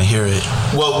doesn't want to hear it.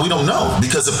 Well, we don't know,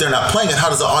 because if they're not playing it, how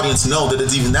does the audience know that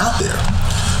it's even out there?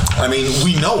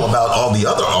 We know about all the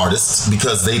other artists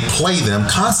because they play them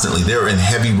constantly. They're in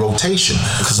heavy rotation.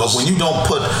 But when you don't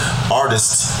put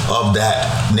artists of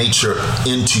that nature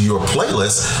into your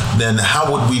playlist, then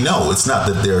how would we know? It's not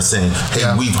that they're saying, hey,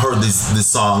 we've heard this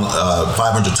song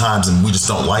 500 times and we just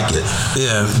don't like it.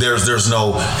 Yeah. There's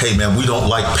no, hey man, we don't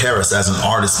like Paris as an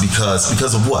artist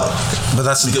because of what? But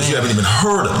that's because you haven't even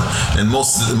heard him. And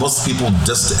most people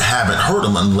just haven't heard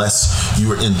him unless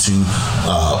you're into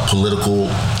political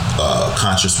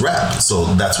conscious rap. So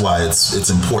that's why it's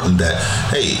important that,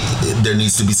 hey, there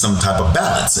needs to be some type of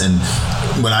balance. And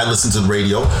when I listen to the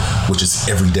radio, which is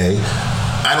every day,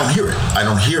 I don't hear it. I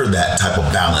don't hear that type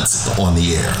of balance on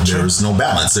the air. Sure. There is no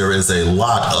balance. There is a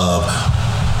lot of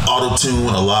auto-tune,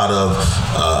 a lot of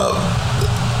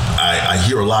I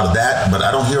hear a lot of that, but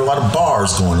I don't hear a lot of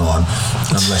bars going on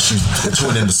unless you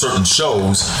tune into certain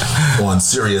shows on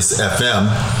Sirius FM.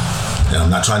 and I'm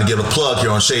not trying to give a plug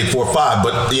here on Shade 4-5,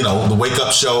 but you know, the Wake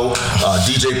Up Show,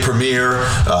 DJ Premier,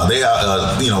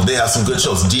 they have some good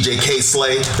shows. DJ K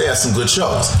Slay, they have some good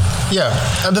shows. Yeah,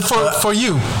 and for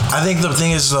you, I think the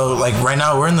thing is though, like right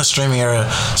now we're in the streaming era,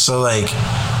 so like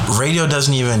radio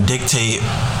doesn't even dictate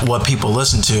what people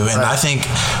listen to, and I think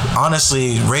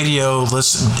honestly radio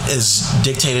is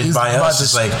dictated by us.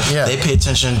 It's like they pay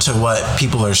attention to what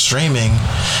people are streaming,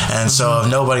 and so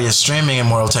if nobody is streaming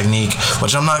Immortal Technique,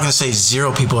 which I'm not going to say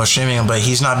zero people are streaming him, but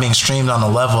he's not being streamed on the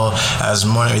level as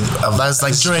more of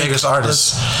like the biggest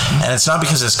artists, and it's not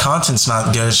because his content's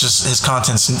not good, it's just his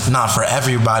content's not for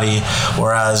everybody,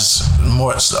 whereas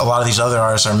a lot of these other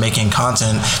artists are making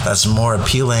content that's more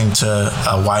appealing to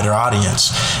a wider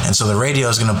audience, and so the radio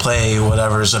is going to play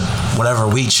whatever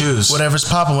we choose, whatever's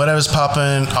popping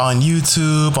on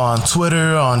YouTube, on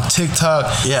Twitter, on TikTok.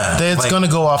 It's going to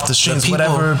go off the streams. People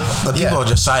are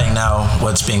deciding now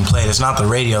what's being played. It's not the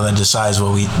radio that decides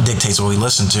dictates what we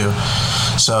listen to.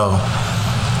 So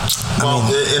well,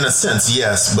 in a sense,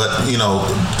 yes, but you know,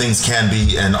 things can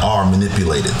be and are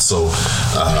manipulated. So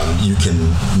you can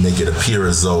make it appear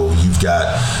as though you've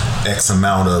got X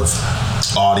amount of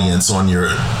audience on your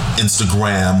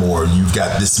Instagram, or you've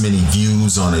got this many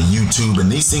views on a YouTube,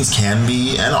 and these things can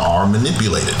be and are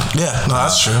manipulated. Yeah, no,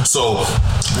 that's true. So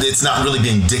it's not really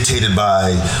being dictated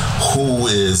by who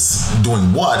is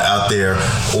doing what out there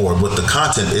or what the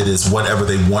content it is, whatever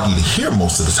they want you to hear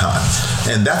most of the time.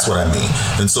 And that's what I mean.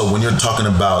 And so when you're talking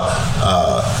about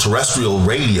terrestrial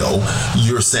radio,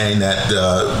 you're saying that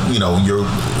your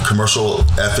commercial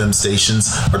FM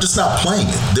stations are just not playing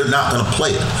it. They're not going to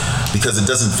play it because it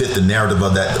doesn't fit the narrative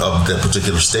of that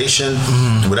particular station.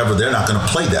 Whatever, they're not going to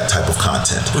play that type of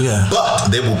content. But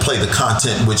they will play the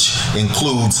content which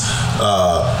includes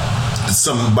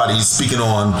somebody speaking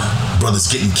on brothers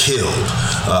getting killed.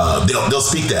 They'll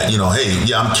speak that,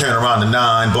 hey, I'm carrying around a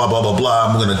 9, blah blah blah blah,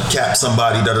 I'm going to cap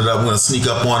somebody, da da da, I'm going to sneak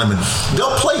up on him, and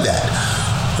they'll play that.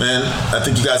 And I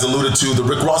think you guys alluded to the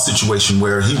Rick Ross situation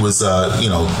where he was,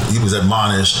 he was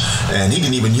admonished, and he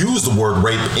didn't even use the word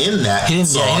rape in that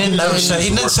song. He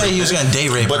didn't say he was going to date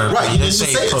rape her. But he didn't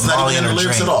say it's not even in the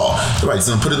lyrics at all. Right, he's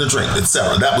going to put it in the drink,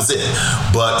 etc. That was it.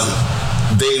 But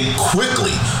they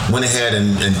quickly went ahead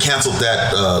and canceled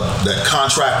that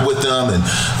contract with them, and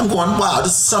I'm going, wow,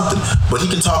 this is something. But he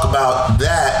can talk about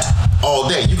that all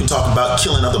day. You can talk about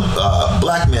killing other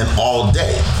black men all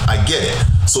day. I get it.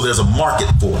 So there's a market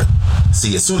for it.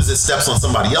 See, as soon as it steps on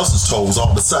somebody else's toes,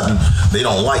 all of a sudden they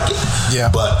don't like it. Yeah.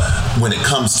 But when it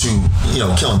comes to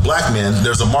killing black men,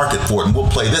 there's a market for it, and we'll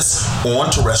play this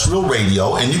on terrestrial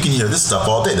radio, and you can hear this stuff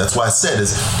all day. That's why I said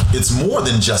it's more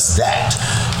than just that.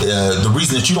 The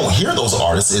reason that you don't hear those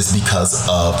artists is because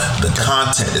of the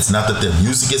content. It's not that their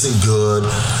music isn't good.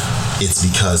 It's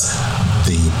because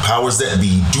the powers that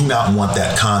be do not want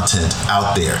that content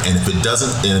out there. And if it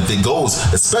doesn't, and if it goes,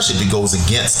 especially if it goes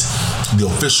against the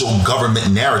official government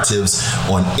narratives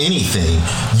on anything,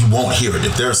 you won't hear it.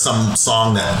 If there's some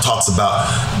song that talks about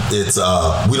it's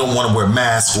we don't want to wear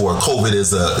masks, or COVID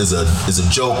is a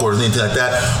joke, or anything like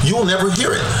that, you'll never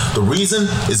hear it. The reason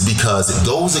is because it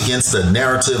goes against the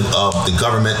narrative of the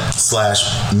government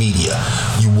 / media.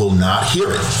 You will not hear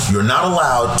it. You're not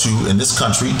allowed to, in this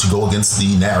country, to go against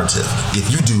the narrative.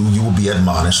 If you do, you will be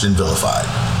admonished and vilified.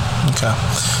 Okay.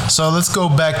 So let's go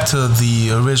back to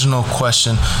the original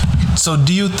question. So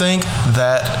do you think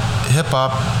that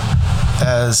hip-hop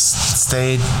has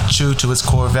stayed true to its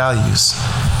core values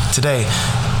today?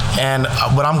 And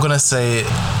what I'm going to say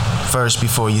first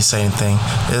before you say anything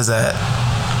is that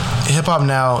hip-hop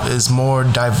now is more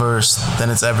diverse than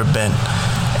it's ever been.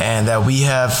 And that we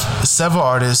have several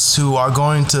artists who are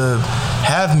going to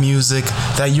have music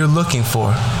that you're looking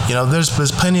for.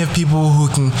 There's plenty of people who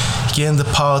can get into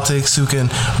politics, who can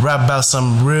rap about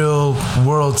some real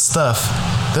world stuff.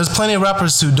 There's plenty of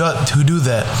rappers who do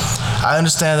that. I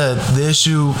understand that the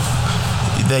issue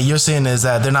that you're saying is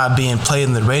that they're not being played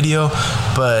in the radio,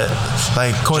 but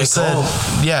like Corey said,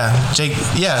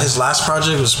 his last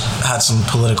project had some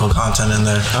political content in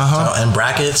there, and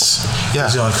brackets.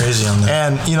 He's going crazy on there.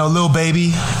 And Lil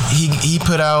Baby, he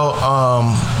put out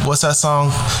what's that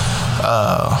song?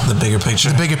 The Bigger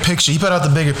Picture. The Bigger Picture. He put out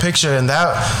The Bigger Picture, and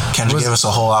that Kendrick gave us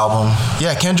a whole album.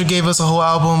 Yeah, Kendrick gave us a whole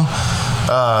album.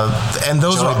 And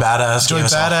those Joey Badass. Joey gave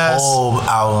us Badass. a whole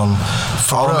album.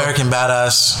 All American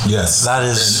Badass. Yes. That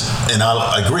is. And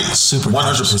I agree. Super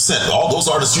 100%. All those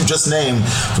artists you just named,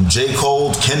 from J.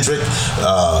 Cole, Kendrick,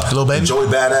 Lil Baby, Joey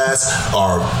Badass,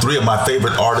 are three of my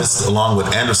favorite artists, along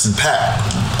with Anderson .Paak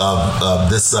of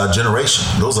this generation.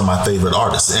 Those are my favorite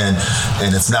artists. And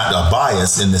it's not a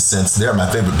bias in this sense. They're my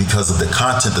favorite because of the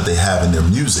content that they have in their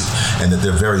music, and that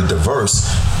they're very diverse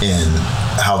in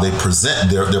how they present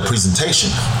their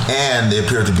presentation, and they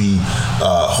appear to be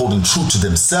holding true to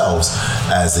themselves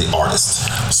as the artist.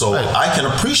 So I can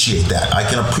appreciate that. I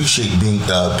can appreciate being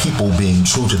people being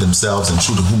true to themselves and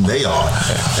true to whom they are,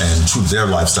 and true to their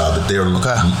lifestyle that they're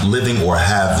living or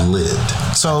have lived.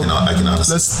 So I can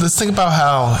honestly. Let's think about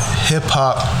how hip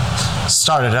hop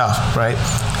started off, right?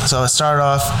 So it started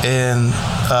off in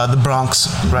the Bronx,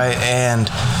 right? And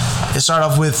it started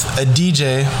off with a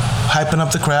DJ hyping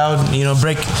up the crowd,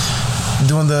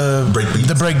 doing the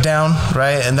breakdown,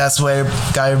 right? And that's where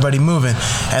got everybody moving.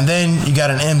 And then you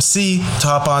got an MC to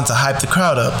hop on to hype the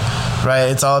crowd up, right?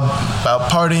 It's all about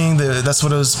partying. That's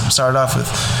what it was started off with.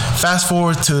 Fast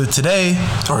forward to today,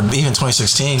 or even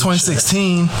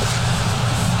 2016.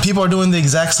 People are doing the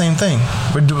exact same thing.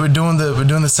 We're doing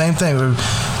the same thing. You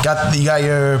got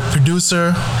your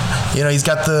producer. He's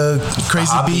got the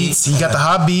crazy beats. He got the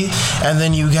hot beat, and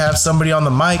then you have somebody on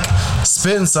the mic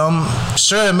spitting some.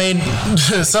 Sure, it made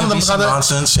some of them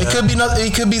nonsense. It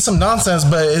could be some nonsense,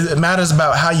 but it matters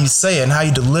about how you say it and how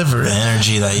you deliver it. The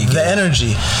energy that you get. The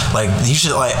energy.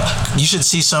 You should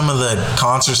see some of the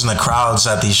concerts and the crowds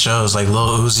at these shows, like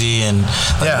Lil Uzi and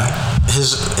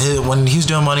his when he was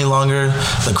doing Money Longer,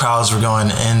 the crowds were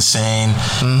going insane,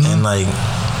 and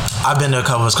I've been to a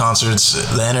couple of his concerts.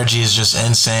 The energy is just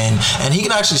insane, and he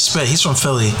can actually spit. He's from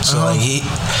Philly, so he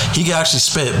can actually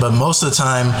spit. But most of the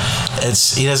time,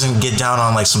 he doesn't get down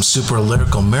on some super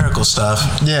lyrical miracle stuff.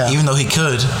 Yeah. Even though he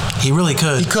really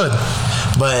could. He could.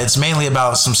 But it's mainly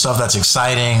about some stuff that's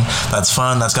exciting, that's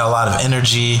fun, that's got a lot of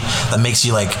energy, that makes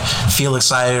you feel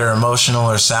excited or emotional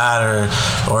or sad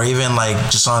or even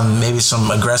just on maybe some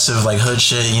aggressive hood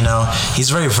shit. He's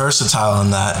very versatile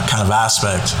in that kind of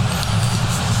aspect.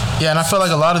 Yeah, and I feel like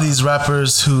a lot of these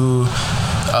rappers who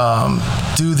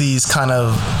do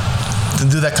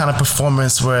that kind of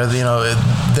performance where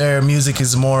their music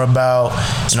is more about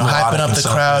hyping up the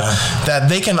crowd, that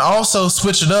they can also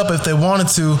switch it up if they wanted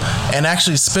to and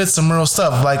actually spit some real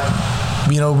stuff.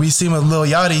 We see him with Lil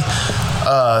Yachty.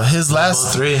 His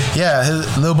last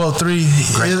Lil Bo 3.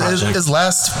 His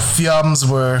last few albums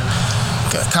were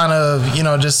kind of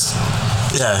just.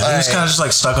 Yeah, he was kind of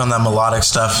just stuck on that melodic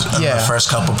stuff in the first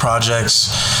couple projects,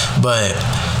 but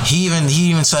he even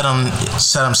said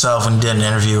himself when he did an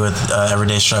interview with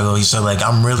Everyday Struggle. He said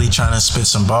I'm really trying to spit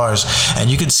some bars, and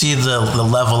you could see the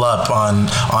level up on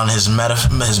his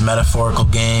metaphorical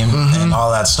game and all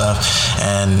that stuff.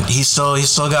 And he's still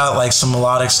got some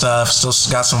melodic stuff, still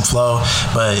got some flow,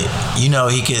 but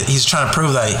he's trying to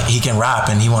prove that he can rap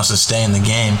and he wants to stay in the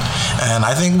game. And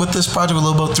I think with this project with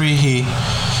Lil Bo 3, he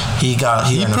proved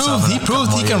he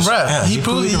can rap. Yeah, he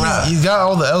proved he can rap. He's got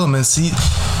all the elements.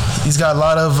 He's got a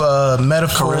lot of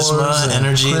metaphors, charisma, and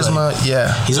energy.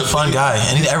 He's a fun guy,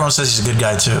 and everyone says he's a good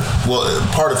guy too. Well,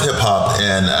 part of hip hop,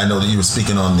 and I know that you were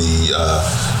speaking on the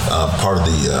part of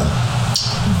the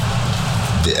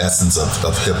essence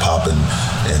of hip hop and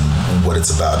what it's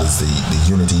about is the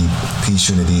unity, peace,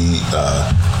 unity,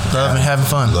 love and having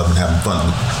fun.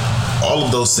 All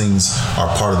of those things are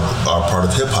part of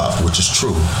hip hop, which is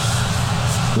true.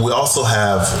 We also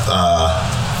have,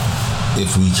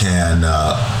 if we can,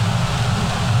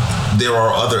 there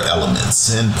are other elements,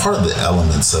 and part of the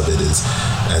elements of it is,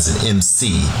 as an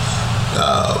MC,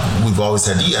 we've always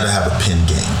had, you got to have a pen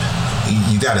game.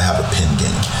 You got to have a pen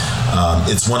game.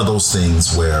 It's one of those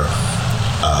things where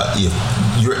if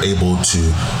you're able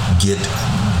to get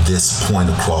this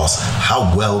point across,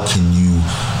 how well can you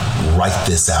write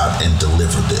this out and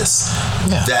deliver this?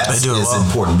 That is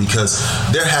important, because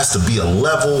there has to be a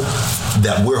level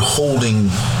that we're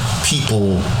holding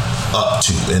people up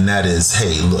to, and that is,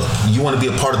 hey, look, you want to be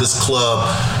a part of this club,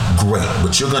 great,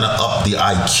 but you're going to up the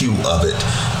IQ of it.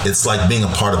 It's like being a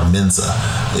part of Mensa.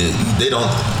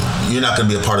 You're not going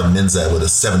to be a part of Mensa with a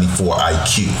 74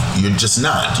 IQ. You're just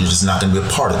not going to be a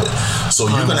part of it. So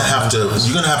you're going to have to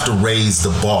raise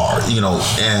the bar,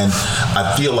 and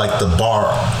I feel like the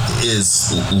bar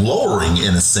is lowering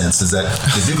in a sense, is that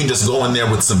if you can just go in there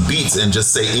with some beats and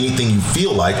just say anything you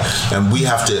feel like, and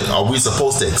are we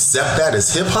supposed to accept that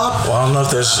as hip hop? Well, I don't know if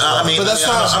there's. I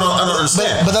don't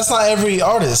understand. But that's not every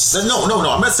artist. No.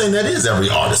 I'm not saying that is every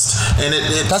artist, and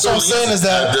that's what I'm saying is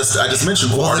that I just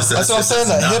mentioned artists. That's what I'm saying,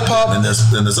 that hip hip-hop. And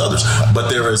there's others. But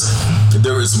there is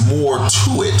more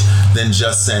to it than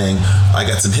just saying, I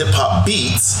got some hip-hop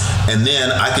beats, and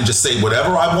then I can just say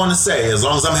whatever I want to say, as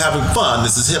long as I'm having fun,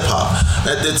 this is hip-hop.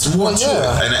 It's more to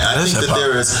it. And I think that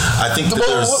there is,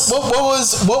 what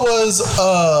was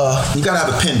you gotta have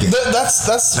a pen game.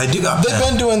 They've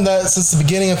been doing that since the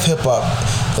beginning of hip-hop,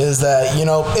 is that, you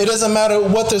know, it doesn't matter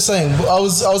what they're saying. I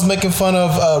was making fun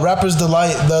of Rapper's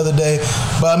Delight the other day,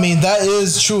 but I mean, that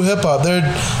is true hip-hop.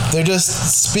 They're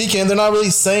just speaking. They're not really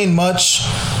saying much,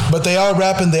 but they are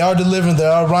rapping, they are delivering, they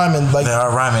are rhyming. Like, they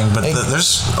are rhyming, but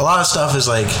there's a lot of stuff is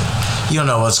like, you don't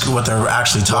know what they're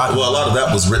actually talking. Well, a lot of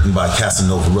that was written by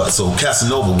Casanova Rutt. So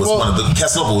Casanova was one.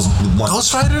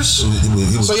 Ghostwriters.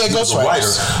 He was a writer.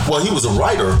 Well, he was a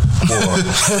writer for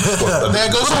they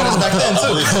had ghostwriters back then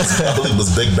too. I believe it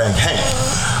was Big Bang Hank.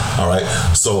 All right.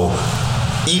 So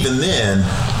even then,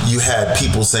 you had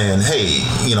people saying, "Hey,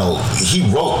 you know, he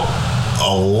wrote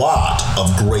a lot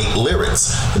of great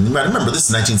lyrics." And you might remember, this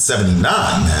is 1979,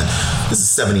 man. This is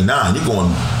 79. You're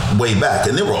going way back.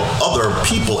 And there were other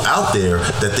people out there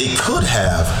that they could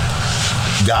have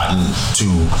gotten to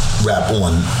rap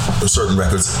on certain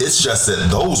records. It's just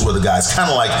that those were the guys, kind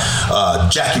of like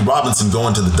Jackie Robinson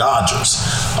going to the Dodgers.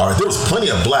 All right, there was plenty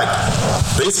of black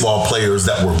baseball players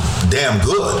that were damn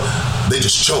good. They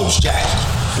just chose Jackie.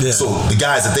 Yeah. So the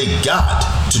guys that they got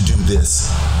to do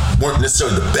this weren't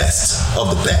necessarily the best of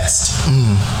the best.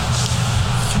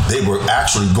 They were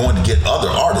actually going to get other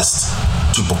artists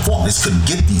to perform. They just couldn't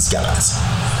get these guys.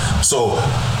 So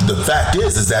the fact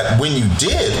is that when you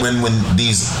did, when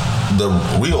the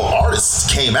real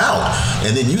artists came out,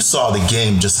 and then you saw the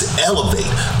game just elevate,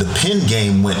 the pen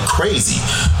game went crazy.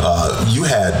 You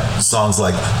had songs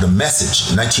like The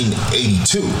Message in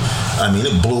 1982. I mean,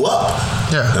 it blew up.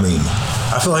 Yeah. I mean,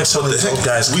 I feel like some of these old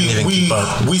guys couldn't even keep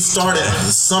up. We started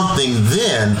something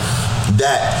then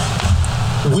that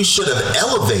we should have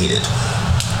elevated.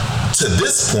 To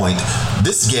this point,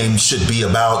 this game should be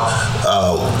about,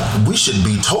 we should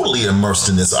be totally immersed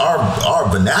in this. Our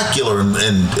vernacular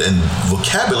and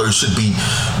vocabulary should be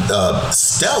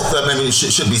stealth. I mean, it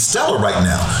should be stellar right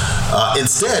now.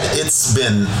 Instead, it's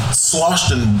been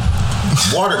sloshed and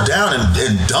watered down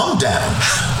and dumbed down.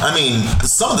 I mean,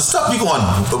 some of the stuff you're going,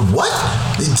 what?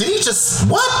 Did he just,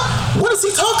 what? What is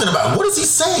he talking about? What is he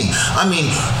saying? I mean,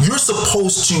 you're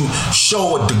supposed to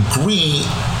show a degree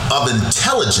of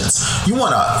intelligence. You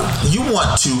want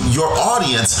your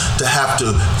audience to have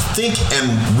to think and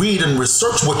read and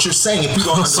research what you're saying. If you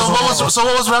don't understand, so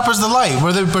what was Rapper's Delight?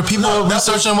 Were people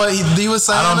researching what he was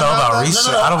saying? I don't know about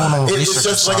research. I don't know research. It's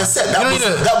just like I said.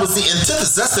 That was the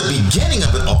antithesis. That's the beginning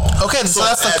of it all. Okay, so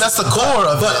that's the core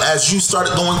of it. But as you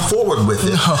started going forward with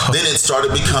it, then it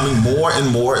started becoming more and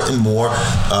more and more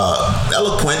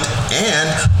eloquent, and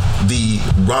the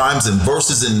rhymes and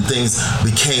verses and things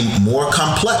became more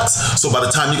complex. So by the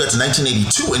time you got to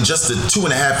 1982, in just the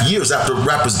 2.5 years after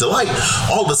Rapper's Delight,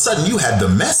 all of a sudden you had The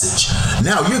Message.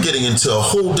 Now you're getting into a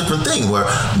whole different thing where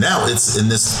now it's in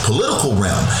this political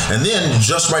realm. And then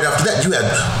just right after that, you had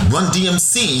Run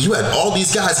DMC, you had all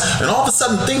these guys, and all of a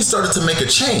sudden things started to make a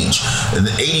change. In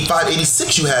 85,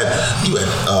 86, you had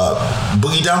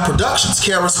Boogie Down Productions,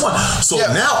 KRS-One. So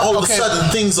now all of a sudden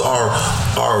things are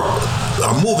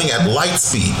moving at light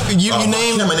speed. You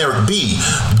named him and Eric B.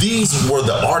 These were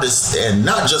the artists, and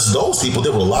not just those people.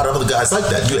 There were a lot of other guys like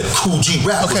that. You had Cool G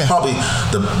Rap, was probably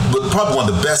one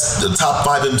of the best, the top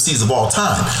 5 MCs of all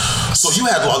time. So you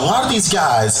had a lot of these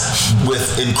guys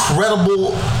with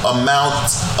incredible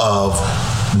amounts of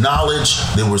knowledge.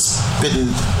 They were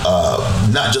spitting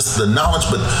not just the knowledge,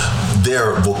 but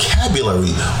their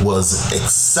vocabulary was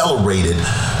accelerated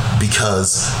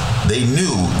because they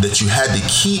knew that you had to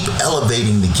keep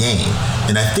elevating the game.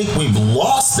 And I think we've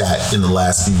lost that in the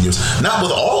last few years. Not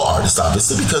with all artists,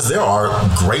 obviously, because there are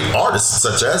great artists,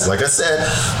 such as, like I said,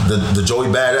 the Joey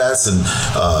Badass,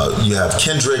 and you have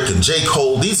Kendrick and J.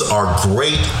 Cole. These are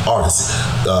great artists.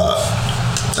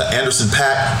 Anderson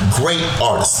 .Paak, great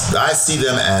artists. I see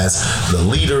them as the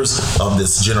leaders of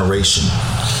this generation.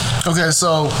 Okay,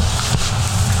 so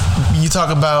you talk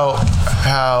about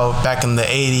how back in the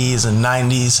 80s and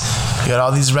 90s, you had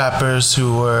all these rappers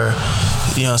who were,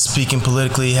 speaking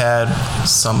politically, had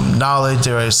some knowledge.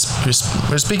 They were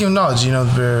speaking of knowledge,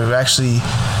 they're actually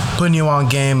putting you on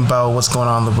game about what's going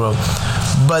on in the world.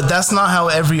 But that's not how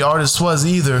every artist was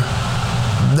either.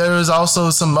 there was also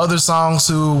some other songs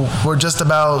who were just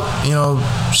about, you know,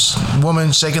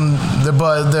 women shaking their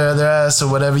butt, their ass or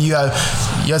whatever. You had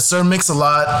Sir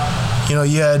Mix-a-Lot. You know,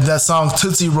 you had that song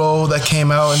Tootsie Roll that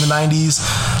came out in the 90s.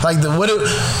 Like,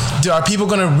 are people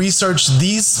going to research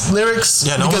these lyrics?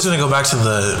 Yeah, no one's going to go back to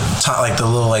the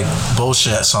little like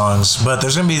bullshit songs. But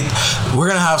we're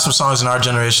going to have some songs in our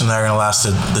generation that are going to last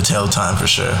the tail of time for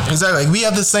sure. Exactly. Like, we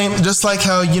have the same, just like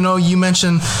how, you know, you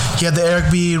mentioned you had the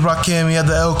Eric B, Rakim, you had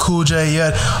the L Cool J, you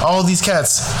had all these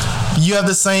cats. You have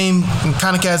the same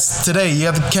kind of cats today. You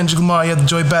have the Kendrick Lamar, you have the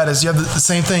Joy Badass, you have the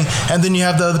same thing, and then you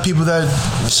have the other people that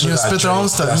spit their own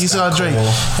stuff. You still got Drake,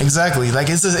 exactly. Like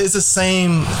it's the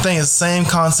same thing. It's the same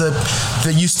concept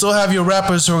that you still have your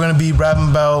rappers who are going to be rapping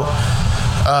about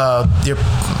your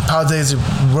politics, your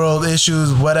world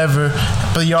issues, whatever.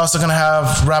 But you're also going to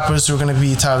have rappers who are going to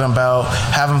be talking about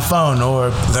having fun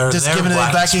or just giving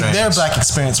their black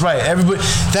experience. Right. Everybody.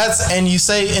 And you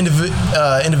say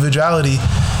individuality.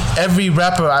 Every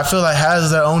rapper, I feel like,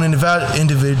 has their own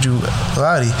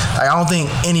individuality. I don't think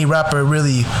any rapper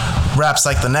really raps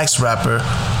like the next rapper.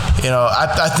 You know,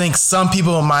 I think some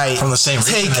people might from the same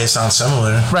region, they sound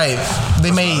similar. Right.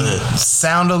 They may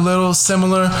sound a little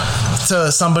similar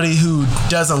to somebody who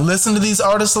doesn't listen to these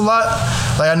artists a lot.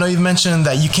 Like, I know you've mentioned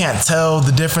that you can't tell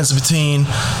the difference between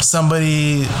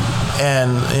somebody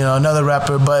and, you know, another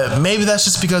rapper, but maybe that's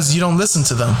just because you don't listen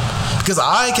to them. Because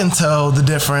I can tell the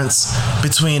difference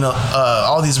between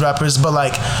all these rappers, but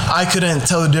like I couldn't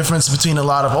tell the difference between a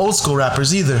lot of old school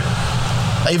rappers either.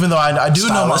 Even though I do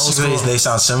know my old school, they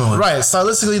sound similar. Right,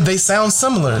 stylistically they sound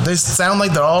similar. They sound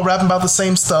like they're all rapping about the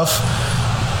same stuff,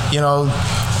 you know.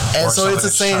 And so it's the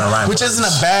same, which isn't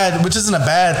a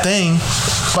bad thing.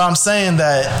 But I'm saying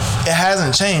that it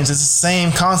hasn't changed. It's the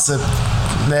same concept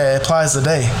that applies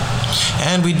today.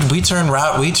 And we turn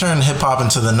hip hop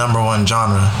into the #1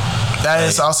 genre. That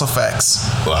is also facts.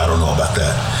 Well, I don't know about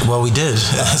that. Well, we did.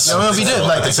 We did.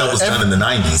 Like, I think that was done in the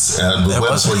 90s.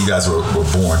 Before you guys were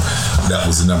born, that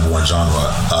was the #1 genre.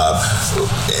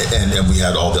 And we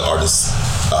had all the artists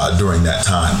during that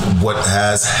time. What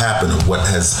has happened,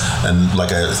 and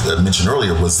like I mentioned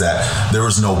earlier, was that there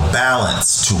is no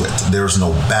balance to it. There's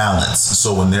no balance.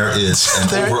 So when there is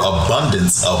an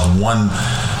overabundance of one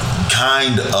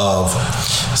kind of...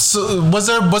 So was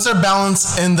there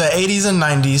balance in the 80s and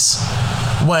 90s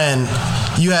when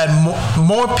you had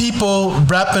more people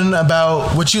rapping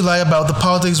about what you like about the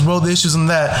politics, world issues, and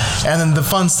that, and then the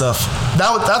fun stuff?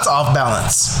 That's off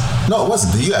balance. No, it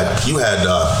wasn't. You had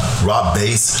Rob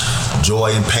Bass,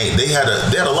 Joy and Pain. They had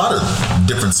a lot of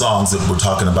different songs that were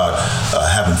talking about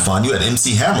having fun. You had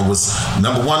MC Hammer was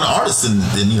 #1 artist in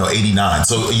 89.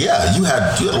 So yeah, you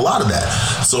had a lot of that.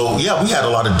 So yeah, we had a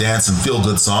lot of dance and feel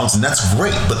good songs, and that's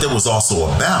great. But there was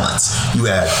also a balance. You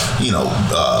had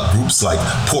groups like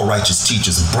Poor Righteous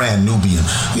Teachers and Brand Nubian.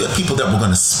 You had people that were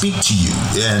going to speak to you,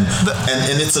 and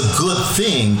it's a good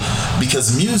thing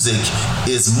because music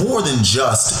is more than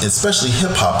just, especially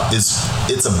hip hop,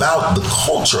 it's about the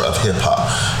culture of hip hop.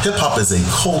 Hip hop is a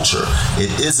culture. It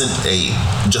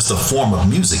isn't just a form of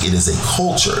music. It is a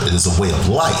culture. It is a way of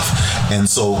life. And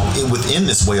so within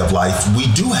this way of life, we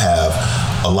do have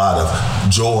a lot of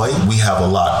joy. We have a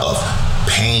lot of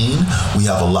pain. We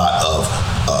have a lot of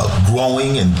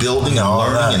growing and building and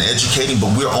learning and educating,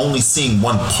 but we're only seeing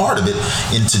one part of it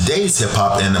in today's hip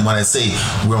hop. And when I say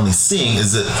we're only seeing,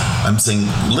 is that I'm saying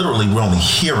literally we're only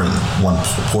hearing one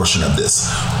portion of this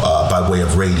by way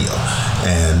of radio.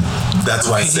 And that's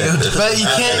why I said that. But you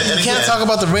can't talk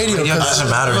about the radio. Radio doesn't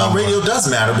matter. Well, radio does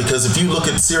matter because if you look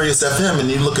at Sirius FM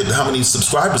and you look at how many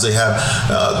subscribers they have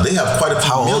quite a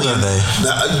few million. How old are they?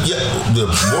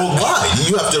 Worldwide.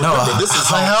 You have to remember this is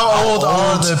how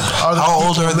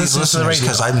old are these listeners?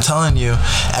 Because I'm telling you,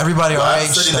 everybody our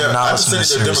age is not listening to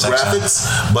Sirius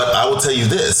demographics. But I will tell you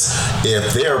this: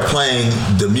 if they're playing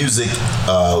the music,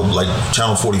 like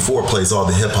Channel 44 plays all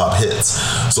the hip hop hits.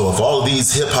 So if all of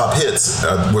these hip hop hits,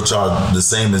 which are the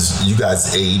same as you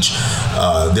guys' age,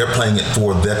 they're playing it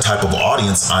for that type of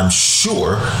audience, I'm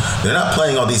sure they're not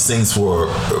playing all these things for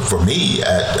me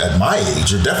at my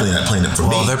age. They're definitely not playing it for me.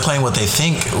 Well, they're playing what they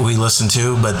think we listen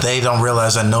to, but they don't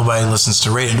realize that nobody listens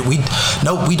to radio. We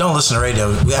don't listen to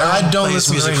radio. I don't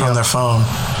listen music to radio from their phone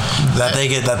that they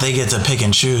get to pick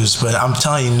and choose. But I'm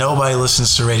telling you, nobody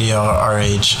listens to radio our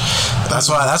age. That's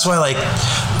why like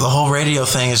the whole radio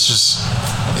thing is just.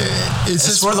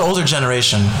 It's for the older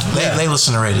generation. They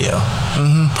listen to radio.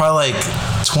 Mm-hmm. Probably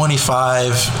like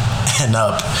 25 and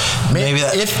up. Maybe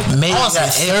that. Maybe I was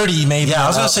that, 30. Maybe. Yeah, I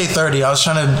was gonna say 30. I was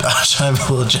trying to be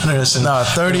a little generous. And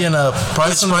 30 and up.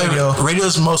 Probably some radio. Radio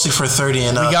is mostly for 30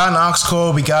 and up. We got an aux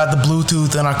cord. We got the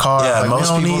Bluetooth in our car. Yeah,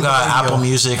 most people got Apple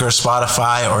Music or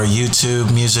Spotify or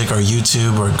YouTube Music or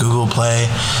YouTube or Google Play.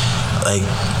 Like,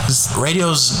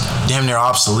 radio's damn near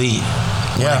obsolete.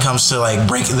 When it comes to like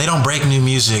they don't break new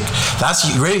music.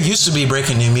 Radio used to be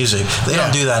breaking new music. They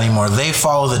don't do that anymore. They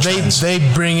follow the trends. They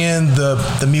bring in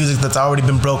the music that's already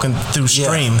been broken through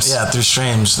streams. Yeah, through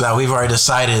streams that we've already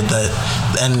decided that,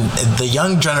 and the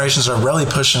young generations are really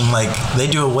pushing. Like they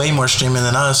do way more streaming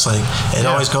than us. Like it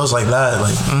always goes like that.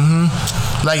 Like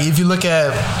like if you look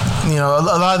at a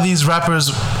lot of these rappers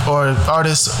or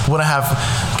artists wouldn't have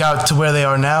got to where they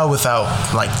are now without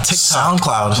like TikTok,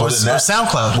 SoundCloud, or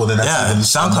SoundCloud. Well, then that's even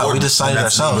SoundCloud. We decided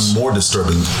ourselves. Even more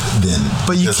disturbing then,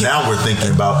 because now we're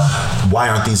thinking about why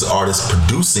aren't these artists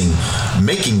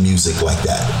making music like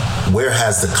that? Where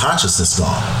has the consciousness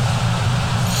gone?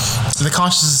 The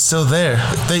consciousness is still there.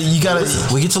 We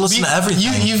get to listen to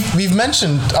everything. We've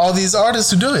mentioned all these artists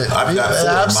who do it. I've got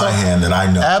 4 in my hand that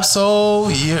I know.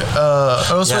 Absol,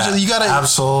 Earl Sweatshirt. You got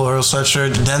Absol, Earl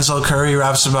Sweatshirt. Denzel Curry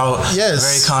raps about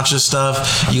very conscious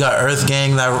stuff. You got Earth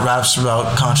Gang that raps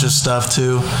about conscious stuff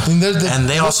too. And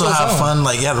they also have fun.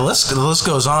 Like the list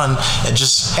goes on.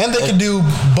 And they can do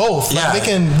both. Yeah, like they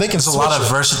can. There's a lot of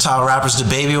versatile rappers.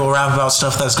 DaBaby will rap about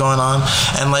stuff that's going on,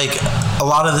 and like a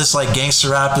lot of this like gangster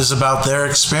rap is about their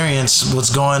experience, what's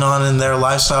going on in their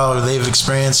lifestyle or they've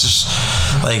experienced.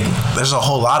 Like there's a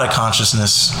whole lot of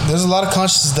consciousness. There's a lot of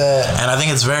consciousness and I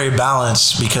think it's very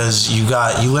balanced because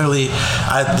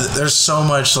there's so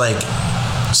much like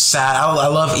sad. I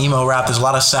love emo rap. There's a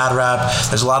lot of sad rap.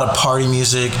 There's a lot of party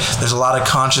music. There's a lot of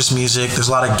conscious music. There's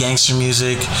a lot of gangster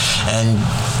music, and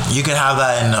you could have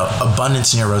that in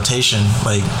abundance in your rotation.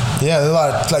 Like there's a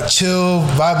lot of like chill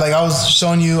vibe. Like I was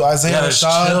showing you Isaiah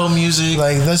Rashad. Chill music.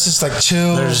 Like that's just like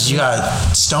chill. You got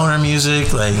stoner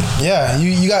music. Like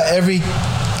you got every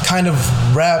kind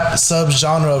of rap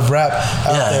sub-genre of rap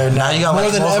out there now. You got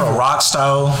more than ever. A rock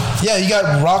style. Yeah, you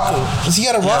got rock. You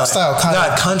got a rock style kind of. You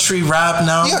got country rap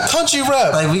now. You got country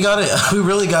rap. Like we got it. We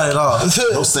really got it all.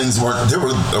 Those things they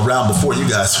were around before you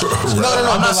guys were around. No.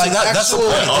 I'm not saying that. That's the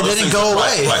point. It didn't go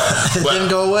away. It didn't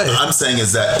go away. What I'm saying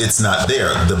is that it's not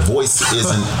there. The voice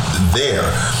isn't there.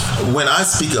 When I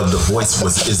speak of the voice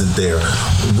isn't there,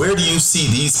 where do you see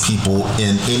these people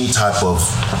in any type of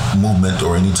movement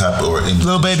or any type or in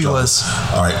Lil Baby was.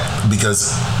 All right,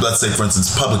 because let's say for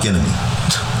instance Public Enemy.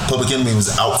 Public Enemy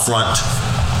was out front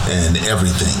and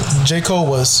everything. J. Cole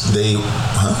was.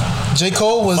 J.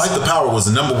 Cole was. Fight the Power was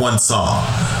the #1 song.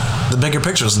 The Bigger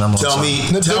Picture was the #1 song.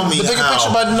 Tell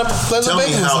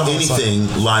me how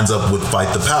anything lines up with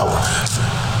Fight the Power.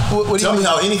 Tell me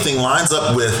how anything lines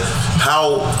up with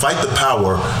how Fight the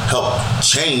Power helped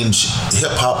change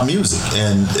hip hop music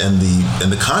and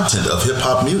the content of hip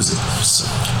hop music.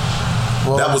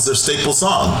 Well, that was their staple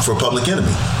song for Public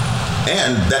Enemy.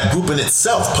 And that group in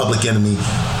itself, Public Enemy,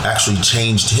 actually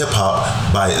changed hip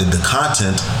hop by the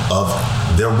content of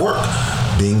their work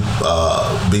being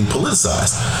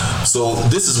politicized. So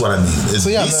this is what I mean.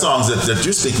 These songs that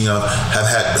you're speaking of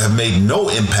have made no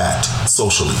impact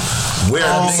socially. Where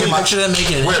Bigger Picture didn't make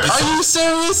it. Are you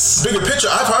serious? Bigger Picture,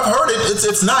 I've heard it.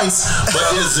 It's nice, but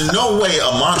it is in no way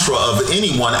a mantra of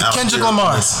anyone out Kendrick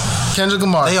there. Kendrick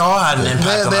Lamar. They all had an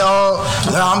impact.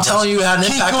 I'm telling you, it had an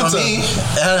impact on me.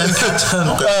 It had an impact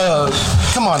on.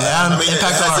 Come on, man.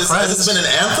 Impact on our friends. Has this been an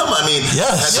anthem? I mean,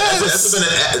 yes.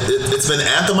 It's been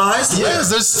anthemized.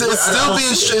 Yes,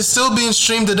 it's still being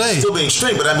streamed today. It's still being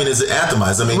streamed, but I mean, is it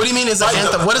anthemized? I mean, what do you mean? Is it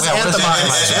anthem? What is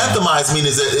anthemized? Anthemized mean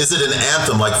is it an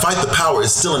anthem? Like Fight the Power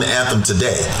is still an anthem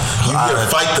today. You hear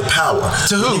Fight the Power.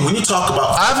 To who? When you talk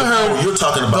about, I haven't heard. You're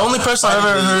talking about the only person I've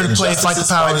ever heard play Fight the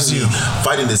Power is you.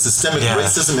 Fighting the systemic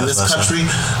racism in this country.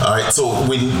 All right. So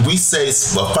when we say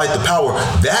Fight the Power,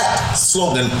 that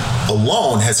slogan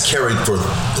alone has carried for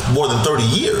more than 30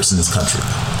 years in this country.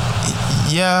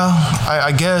 Yeah,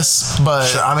 I guess, but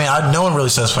sure. I mean, no one really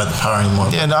says "Fight the Power" anymore.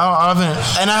 Yeah, no, I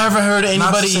haven't heard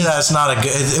anybody. Not to say that it's not a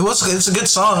good. It's a good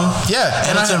song. Yeah,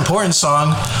 and it's an important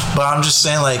song. But I'm just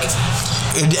saying, like,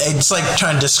 it's like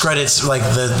trying to discredit like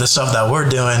the stuff that we're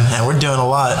doing, and we're doing a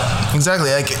lot. Exactly.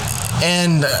 Like,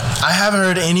 and I haven't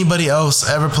heard anybody else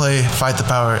ever play "Fight the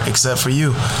Power" except for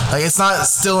you. Like, it's not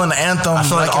still an anthem. I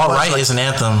feel like "All Right" is an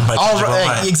anthem by Kendrick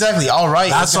Lamar. Exactly, "All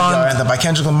Right" that is an anthem by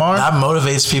Kendrick Lamar. That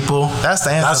motivates people. That's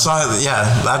the anthem.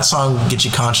 That song gets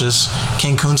you conscious.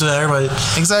 King Kunta, everybody.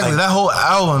 Exactly, that whole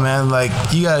album, man. Like,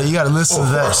 you gotta listen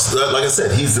to that. Of course, like I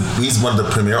said, he's one of the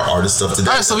premier artists of today.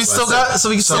 All right, so we still got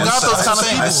those kind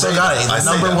saying. I people. still got it. The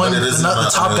number one, the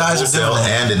top guys are doing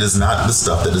it. And it is not the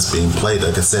stuff that is being played.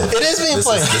 Like I said, it is being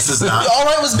played. This is not. All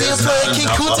Right was being played. King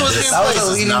Kunta was being played. This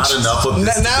is not enough of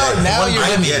this. Now you're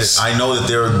get it. I know that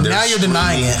they're now you're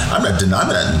denying it. I'm not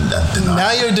denying that.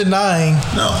 Now you're denying.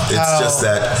 No, it's just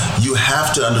that you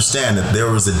have to understand that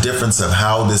there was a difference of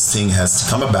how this thing has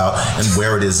come about and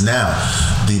where it is now.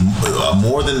 The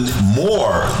more than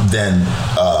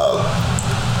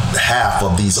half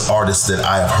of these artists that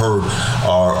I have heard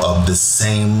are of the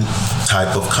same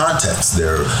type of context.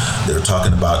 They're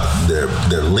talking about they're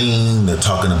lean. They're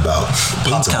talking about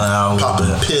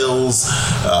popping pills.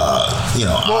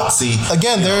 Oxy.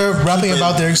 Again, they're rapping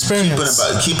about their experience.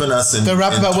 Keeping us in. They're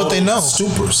rapping about what they know.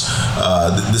 Stupors.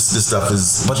 This stuff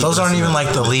is. But those aren't even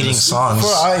like the leading songs.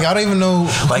 I don't even know.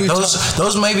 Like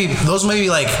those may be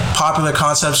like popular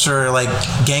concepts for like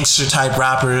gangster type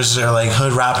rappers or like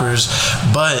hood rappers,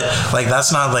 but like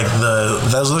that's not like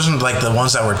those aren't like the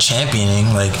ones that we're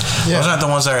championing. Like those aren't the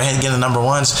ones that are getting the number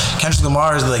ones. Kendrick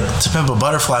Lamar is like To Pimp a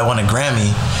Butterfly won a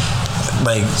Grammy.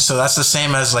 Like, so that's the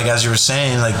same as like as you were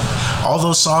saying, like all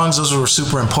those songs, those were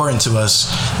super important to us.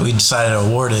 We decided to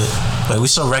award it. Like we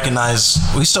still recognize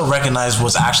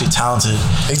what's actually talented.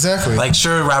 Exactly. Like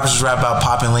sure, rappers rap about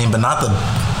pop and lean, but not the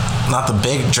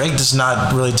big. Drake does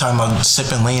not really talk about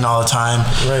sipping lean all the time.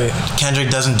 Right. Kendrick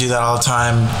doesn't do that all the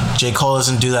time. J. Cole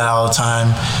doesn't do that all the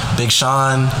time. Big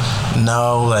Sean,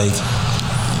 no. Like,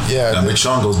 yeah. Now, Big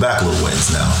Sean goes back a little ways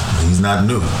now. He's not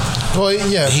new. Well,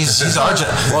 yeah. He's our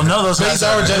well, no, those guys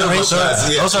are our generation.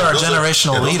 Those are our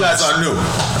generational leaders. Those guys are new.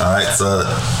 All right. So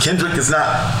Kendrick is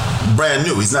not brand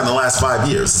new. He's not in the last 5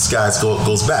 years. This guy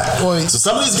goes back. Well, so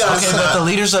some of these guys. Okay, but the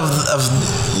leaders of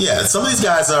some of these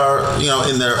guys are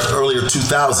in their earlier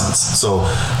 2000s. So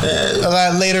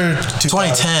later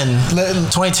 2010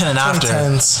 and after.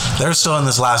 2010s. They're still in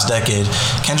this last decade.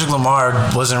 Kendrick Lamar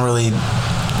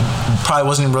probably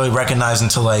wasn't really recognized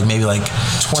until like maybe like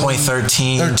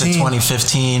 2013 to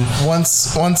 2015.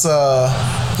 Once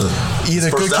either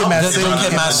Good Kid, Mad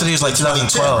City was like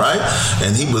 2012, right?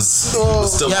 And he was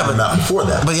still coming out before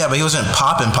that. But he wasn't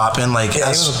popping. Like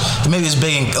maybe he's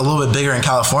a little bit bigger in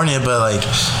California, but like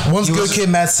once Good Kid,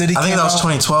 Mad City. I think that was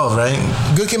 2012, right?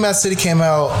 Good Kid, Mad City came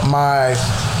out my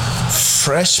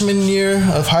freshman year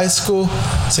of high school.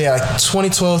 So yeah, like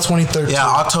 2012, 2013. Yeah,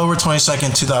 October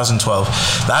 22nd, 2012.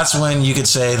 That's when you could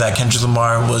say that Kendrick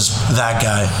Lamar was that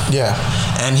guy. Yeah.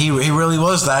 And he really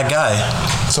was that guy.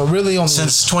 So really only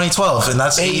since 2012, and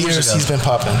that's 8 years ago. He's been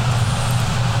popping.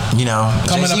 He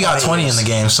got 20 in the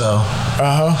game, so.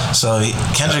 So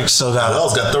Kendrick still got. Well,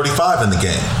 he's got 35 in the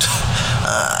game.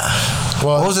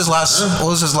 What was his last?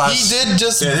 He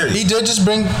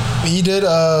did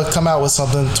come out with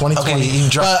something 2020. Okay,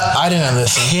 but I didn't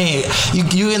listen. You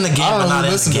in the game, but not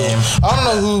in the game. I don't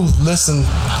know who listened.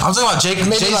 I'm talking about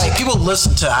Jay-Z. Like, people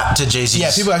listen to Jay-Z. Yeah,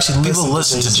 people actually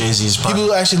listen to Jay-Z's project.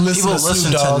 People actually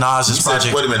listen to Nas's project.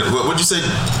 Wait a minute. What did you say?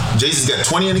 Jay-Z's got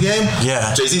 20 in the game?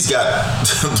 Yeah. Jay-Z's got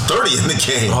 30 in the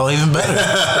game. Well, even better.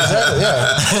 Exactly,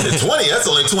 yeah. 20, that's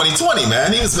only 2020,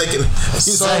 man. He was making...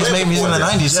 He's making music in the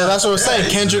 90s. So that's what we're saying.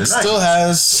 Kendrick still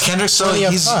has plenty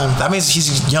of time. That means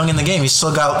he's young in the game. He's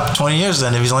still got 20 years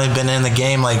then. If he's only been in the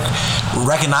game like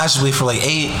recognizably for like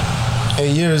 8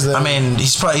 years. Then. I mean,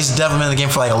 he's definitely been in the game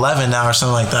for like 11 now or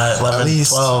something like that. 11,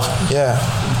 12. Yeah.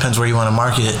 Depends where you want to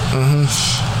market it. Mm-hmm.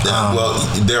 Well,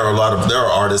 there are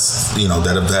artists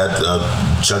that have had.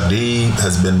 Chuck D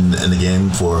has been in the game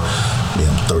for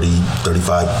 30,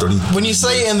 35, 30. When you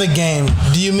say in the game,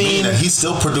 do you mean that he's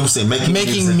still producing, making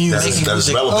music that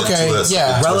is relevant to us?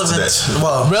 Yeah, relevant.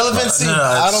 Well, relevancy.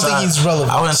 I don't think he's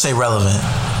relevant. I wouldn't say relevant.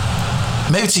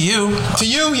 Maybe to you. To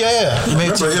you, yeah.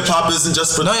 Remember, hip hop isn't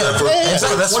just for 20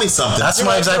 something. That's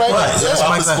my exact point. Hip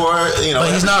hop is for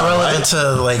but he's not relevant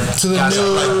to the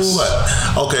news.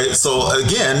 Okay, so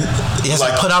again, he has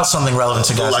to put out something relevant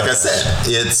to guys. Like I said,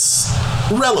 it's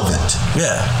relevant.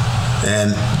 Yeah.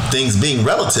 And things being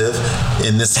relative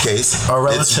in this case, or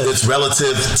relative. It's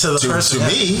relative to the person, to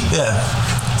me. Yeah.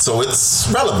 So it's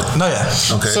relevant. No, yeah.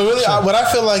 Okay. So really, what I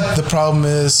feel like the problem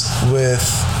is with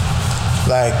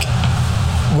like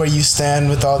where you stand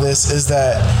with all this is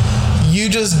that you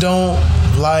just don't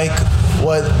like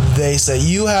what they say.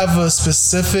 You have a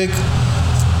specific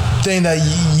thing that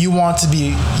you want to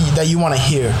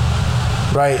hear,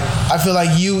 right? I feel like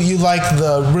you like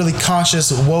the really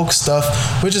conscious woke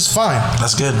stuff, which is fine.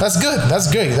 That's good. That's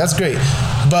great.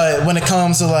 But when it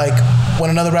comes to like when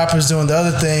another rapper is doing the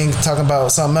other thing, talking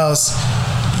about something else,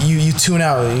 you tune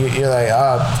out. You're like,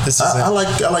 this is. I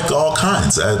like all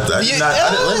kinds. I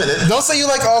didn't limit it. Don't say you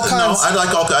like all kinds. No, I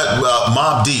like all kinds.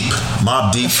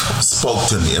 Mobb Deep spoke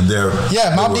to me, and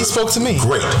Mobb Deep spoke to me.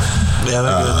 Great. Yeah,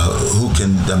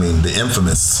 the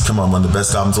infamous, come on, one of the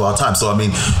best albums of all time. So I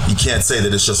mean, you can't say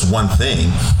that it's just one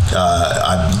thing.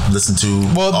 I listened to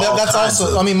that's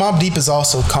also. Mobb Deep is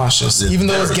also conscious, even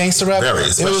though it's gangster rap. Very,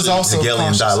 it was also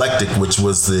Hegelian Dialectic, which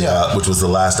was the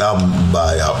last album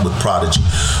with Prodigy.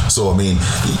 So I mean,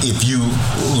 if you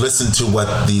listen to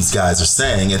what these guys are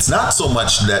saying, it's not so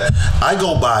much that I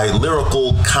go by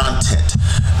lyrical content.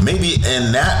 Maybe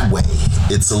in that way,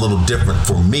 it's a little different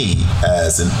for me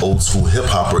as an old school hip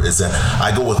hopper, is that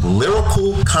I go with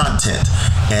lyrical content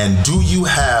and do you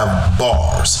have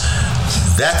bars?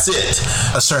 That's it.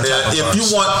 A certain type of if bars.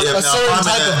 You want, if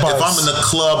I'm in the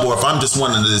club, or if I'm just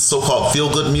wanting the so-called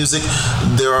feel-good music,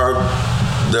 there are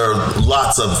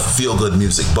lots of feel-good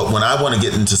music. But when I want to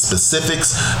get into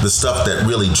specifics, the stuff that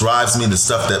really drives me, the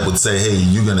stuff that would say, hey,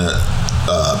 you're gonna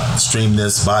stream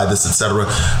this, buy this, etc.,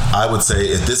 I would say,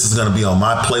 if this is gonna be on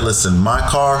my playlist in my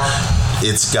car,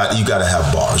 you gotta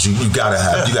have bars. You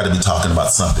gotta be talking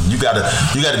about something. You gotta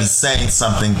be saying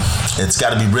something. It's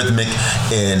gotta be rhythmic,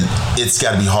 and it's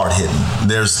gotta be hard hitting.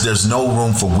 There's no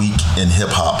room for weak in hip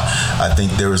hop. I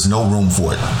think there is no room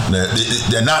for it.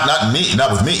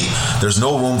 Not with me. There's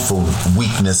no room for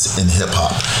weakness in hip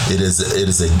hop. It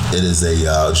is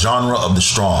a genre of the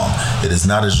strong. It is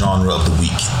not a genre of the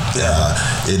weak.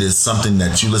 It is something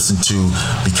that you listen to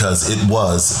because it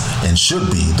was and should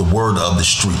be the word of the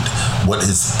street. What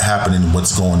is happening,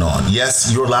 what's going on.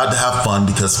 Yes, you're allowed to have fun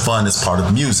because fun is part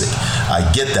of music. I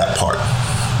get that part.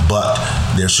 But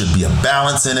there should be a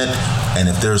balance in it, and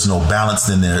if there's no balance,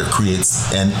 then there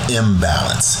creates an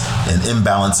imbalance. And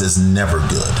imbalance is never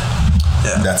good.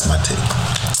 Yeah. That's my take.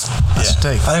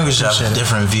 I think we should have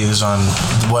different views on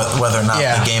whether or not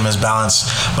the game is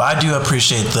balanced. But I do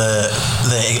appreciate the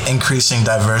increasing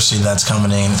diversity that's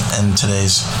coming in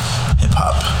today's hip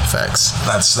hop. Facts.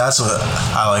 That's what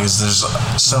I like. Is there's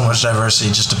so much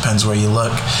diversity. It just depends where you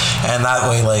look, and that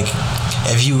way, like,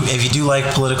 if you do like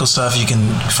political stuff, you can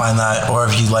find that, or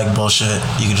if you like bullshit,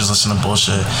 you can just listen to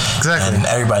bullshit. Exactly. And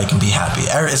everybody can be happy.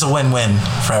 It's a win-win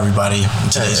for everybody in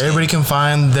today's everybody game. can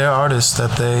find their artist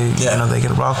that they they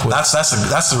can rock with.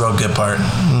 That's the real good part,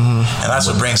 and that's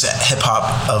what brings hip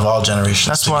hop of all generations.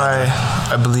 That's together.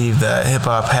 why I believe that hip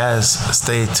hop has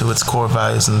stayed to its core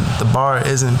values, and the bar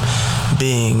isn't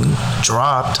being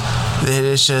dropped.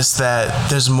 It's just that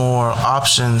there's more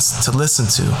options to listen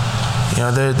to. You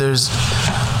know, there's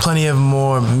plenty of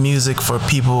more music for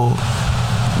people,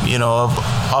 you know, of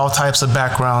all types of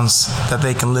backgrounds that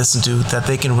they can listen to, that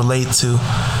they can relate to.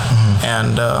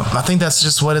 And I think that's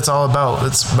just what it's all about.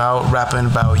 It's about rapping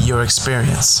about your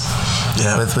experience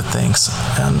with things.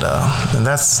 And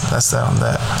that's that on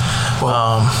that.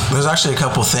 Well, there's actually a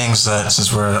couple things that,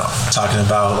 since we're talking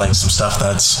about like some stuff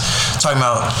that's talking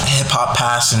about hip hop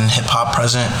past and hip hop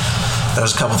present,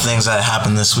 there's a couple things that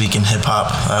happened this week in hip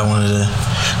hop I wanted to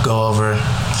go over.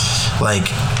 Like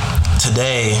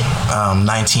today,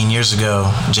 19 years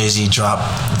ago, Jay-Z dropped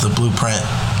The Blueprint.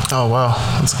 Oh wow,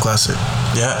 that's a classic.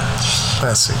 Yeah,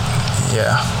 classic.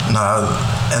 Yeah. No,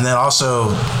 and then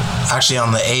also, actually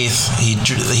on the 8th, he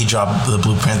dropped The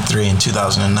Blueprint 3 in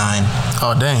 2009.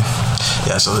 Oh dang.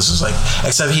 Yeah, so this is like,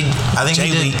 except I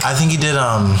think he did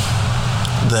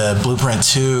the Blueprint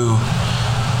 2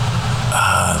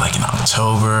 like in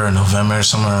October or November,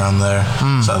 somewhere around there.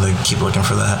 So they keep looking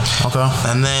for that. Okay.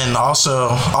 And then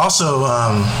also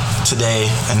today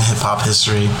in hip hop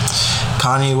history,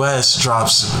 Kanye West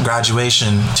drops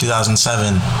Graduation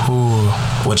 2007.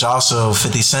 Which also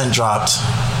 50 Cent dropped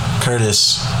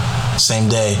Curtis same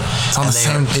day. It's on the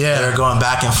same. Yeah. They're going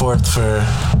back and forth for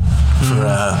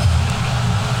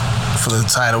the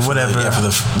title, whatever. For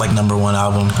the like number one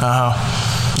album.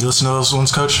 You listen to those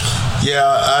ones, Coach? Yeah,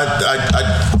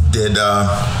 I did.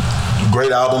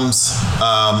 Great albums.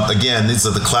 Again, these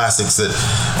are the classics that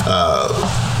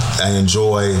I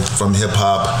enjoy from hip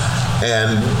hop.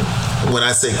 And when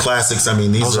I say classics, I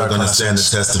mean these are going to stand the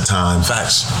test of time.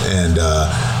 Facts.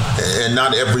 And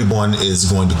not everyone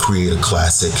is going to create a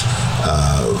classic.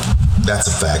 That's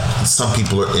a fact. Some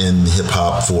people are in hip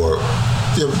hop for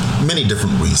many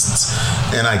different reasons,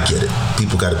 and I get it.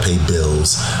 People got to pay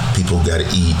bills. People got to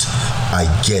eat. I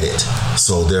get it.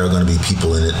 So there are going to be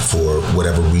people in it for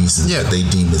whatever reason that they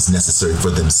deem is necessary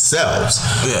for themselves.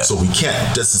 Yeah. So we can't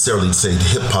necessarily say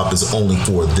hip hop is only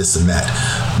for this and that,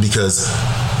 because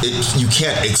you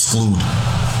can't exclude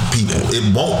people.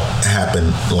 It won't happen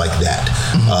like that.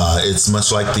 It's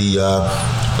much like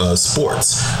the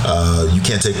sports. You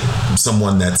can't take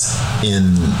someone that's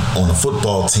on a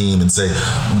football team and say,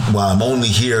 well, I'm only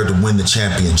here to win the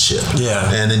championship.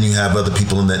 Yeah. And then you have other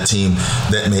people in that team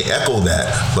that may echo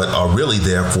that, but are really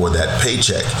there for that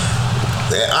paycheck.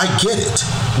 I get it.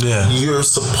 Yeah. You're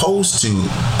supposed to,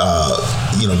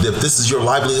 if this is your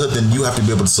livelihood, then you have to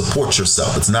be able to support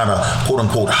yourself. It's not a quote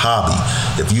unquote hobby.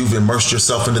 If you've immersed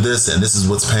yourself into this and this is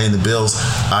what's paying the bills,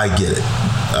 I get it.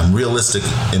 I'm realistic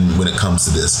when it comes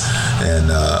to this.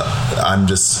 And I'm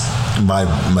just,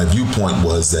 my viewpoint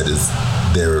was that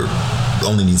there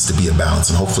only needs to be a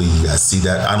balance, and hopefully you guys see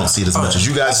that. I don't see it as much as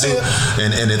you guys do,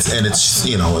 and it's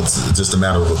it's just a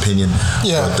matter of opinion.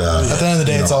 Yeah. But, at the end of the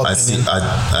day, it's all opinion.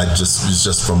 It's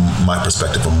just from my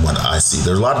perspective, from what I see.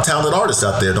 There's a lot of talented artists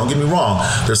out there. Don't get me wrong.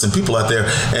 There's some people out there,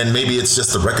 and maybe it's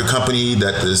just the record company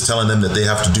that is telling them that they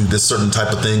have to do this certain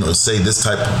type of thing or say this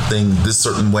type of thing this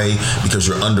certain way because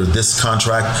you're under this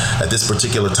contract at this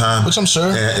particular time. Which I'm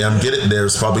sure. And I get it.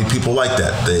 There's probably people like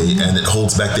that. And it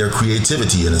holds back their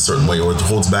creativity in a certain way, or it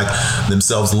holds back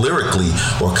themselves lyrically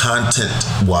or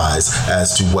content-wise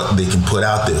as to what they can put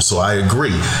out there. So I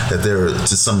agree that there,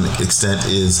 to some extent,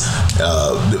 is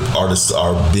artists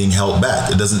are being held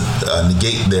back. It doesn't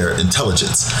negate their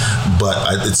intelligence, but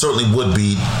it certainly would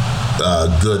be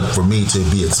good for me to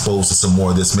be exposed to some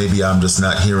more of this. Maybe I'm just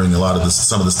not hearing a lot of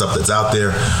some of the stuff that's out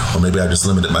there, or maybe I just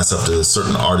limited myself to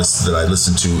certain artists that I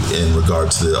listen to in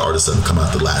regard to the artists that have come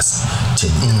out the last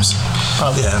 10 years.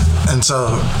 Yeah, and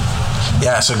so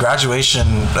Graduation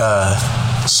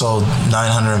sold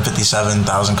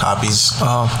 957,000 copies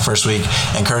first week,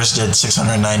 and Curtis did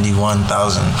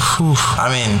 691,000. I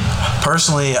mean,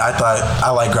 personally, I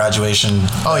like Graduation.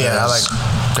 Oh yeah, I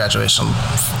like Graduation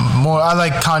more. I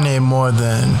like Kanye more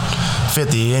than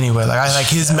 50 anyway. Like I like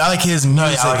his music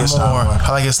more. I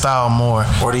like his style more.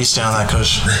 Where do you stand on that,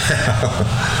 Kush?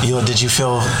 Did you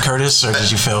feel Curtis or did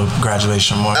you feel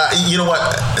Graduation more? You know what?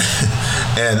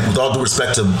 And with all due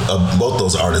respect to both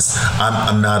those artists,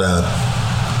 I'm not a.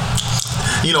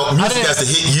 Music has to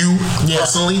hit you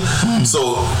personally.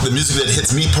 So the music that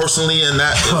hits me personally, and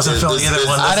that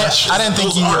I didn't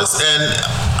think you artists, and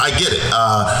I get it.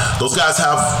 Those guys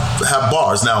have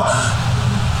bars now.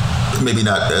 Maybe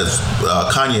not as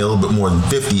Kanye, a little bit more than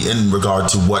 50 in regard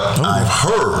to what I've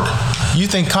heard. You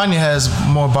think Kanye has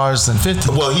more bars than 50?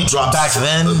 Well, he dropped back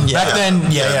then. Back then.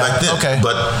 Okay.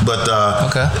 But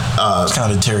okay. It's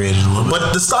kind of deteriorated a little bit.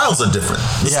 But the styles are different.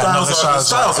 The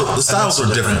styles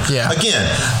are different. Yeah. Again,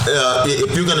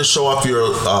 if you're going to show off your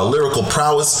lyrical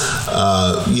prowess,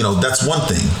 that's one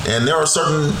thing. And there are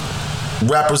certain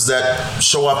rappers that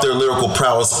show off their lyrical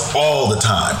prowess all the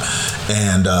time.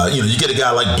 And you get a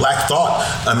guy like Black Thought.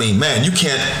 I mean, man, you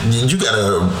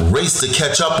gotta race to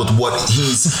catch up with what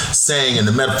he's saying and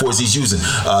the metaphors he's using.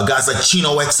 Guys like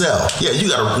Chino XL,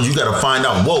 you gotta find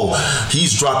out. Whoa,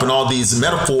 he's dropping all these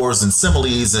metaphors and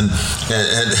similes, and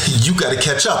you gotta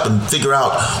catch up and figure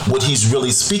out what he's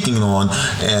really speaking on,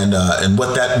 and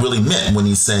what that really meant when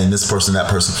he's saying this person, that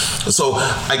person. So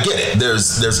I get it.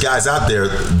 There's guys out there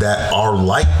that are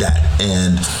like that,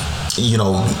 and you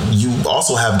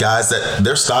also have guys that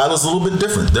their style is a little bit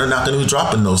different. They're not going to be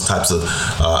dropping those types of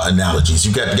analogies.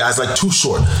 You got guys like Too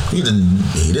Short. He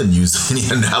didn't use any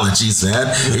analogies,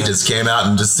 man. He just came out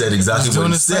and just said exactly what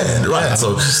he said. Right. Yeah,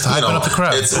 so up the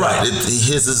crowd. It's right.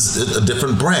 His is a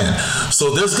different brand.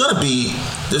 So there's going to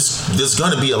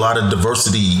be a lot of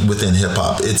diversity within hip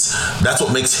hop. That's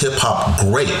what makes hip hop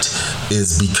great,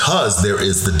 is because there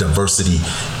is the diversity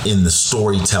in the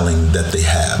storytelling that they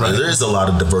have. Right. There is a lot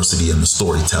of diversity in the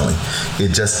storytelling.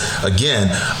 It just, again,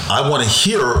 I want to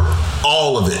hear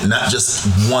all of it, not just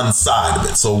one side of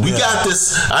it. So we got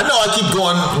this. I know I keep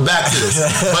going back to this,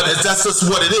 but that's just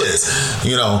what it is.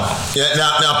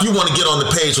 Now if you want to get on the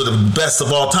page for the best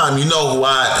of all time, you know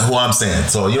who I'm saying.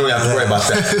 So you don't have to worry about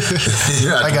that. You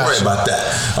don't have to worry about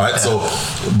that. All right. So,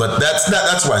 but that's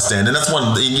where I stand, and that's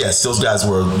one. Yes, those guys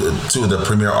were two of the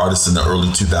premier artists in the early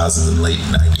 2000s and late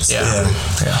 90s.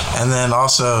 Yeah. And then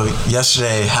also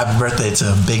yesterday, happy birthday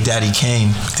to Big Daddy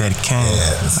Kane. Daddy Kane.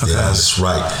 Yeah, that's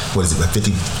right. What is it, like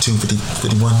 52,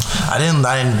 51? I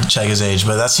didn't check his age,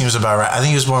 but that seems about right. I think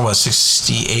he was born,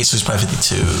 68, so he's probably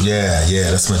 52.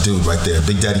 Yeah, that's my dude right there.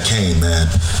 Big Daddy Kane, man.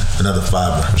 Another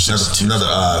fiber.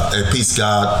 Another peace,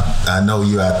 God. I know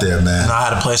you out there, man. And I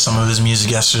had to play some of his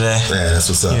music yesterday. Yeah, that's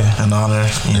what's up. Yeah, an honor,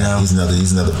 you know. He's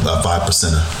another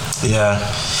 5%er. Yeah.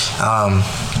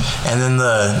 And then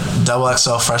the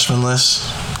XXL Freshman list.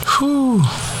 Whew.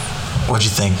 What'd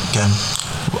you think, Ken?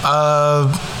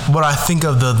 what I think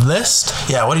of the list.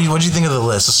 Yeah, what do you think of the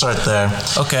list? Let's start there.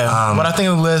 Okay, what I think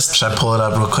of the list. Should I pull it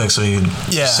up real quick so you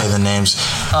say the names?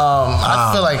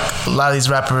 I feel like a lot of these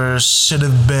rappers should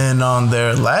have been on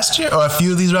there last year, or a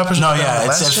few of these rappers. No, yeah,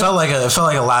 it felt like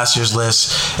a last year's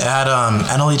list. It had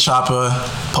NLE Choppa,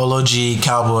 Polo G,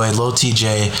 Cowboy, Lil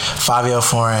TJ, Fabio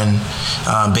Foreign,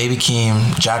 Baby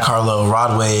Keem, Jack Harlow,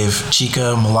 Rod Wave,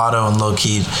 Chica, Mulatto, and Lil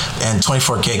Keed, and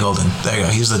 24K Golden. There you go.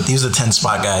 He was the 10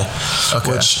 spot guy,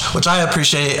 which I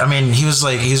appreciate. I mean, he was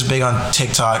big on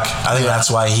TikTok. I think that's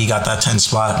why he got that 10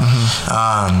 spot.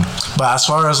 But as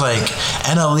far as like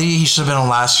NLE, he should have been on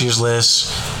last year's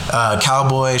list.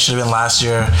 Cowboy should have been last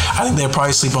year. I think they'd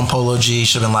probably sleep on Polo G.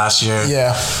 Should have been last year.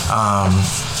 Yeah.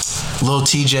 Lil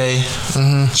TJ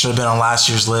should have been on last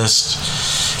year's list.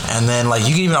 And then, like,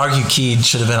 you can even argue Keed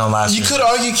should have been on last year's list. You could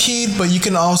argue Keed, but you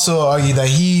can also argue that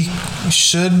he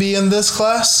should be in this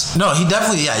class. No, he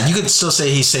definitely, you could still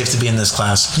say he's safe to be in this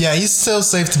class. Yeah, he's still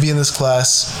safe to be in this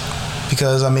class.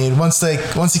 Because, I mean, once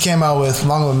he came out with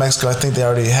Long Live Mexico, I think they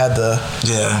already had the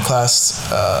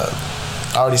class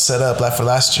already set up, like, for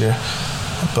last year.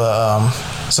 But,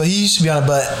 so he should be on it.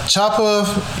 But Choppa,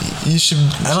 you should.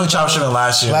 I know Choppa should have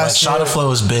last year. Like, Shot of Flow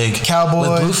was big. Cowboy.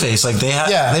 With Blueface. Like,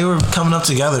 they were coming up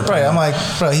together. Right, I'm like,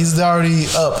 bro, he's already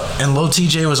up. And Lil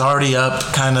TJ was already up,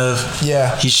 kind of.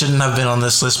 Yeah. He shouldn't have been on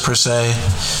this list, per se.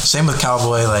 Same with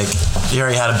Cowboy. Like, he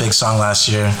already had a big song last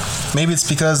year. Maybe it's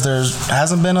because there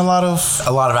hasn't been a lot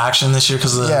of action this year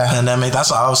because of the pandemic.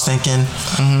 That's what I was thinking.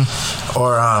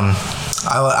 Or,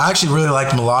 I actually really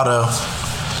liked Mulatto.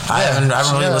 I haven't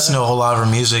really listened to a whole lot of her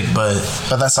music, but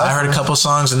that's I heard a couple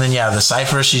songs, and then the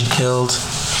Cypher she killed.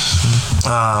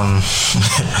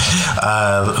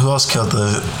 Who else killed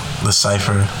the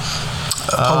Cypher?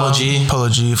 Polo G.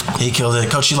 He killed it.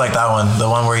 Coach, you like that one? The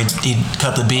one where he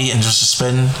cut the beat and just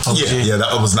spin? Yeah,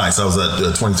 that was nice. That was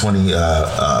a 2020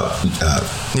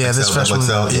 this freshman.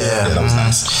 Yeah, that was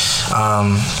nice.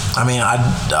 I mean,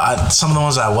 I some of the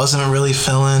ones I wasn't really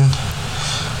feeling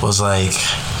was like...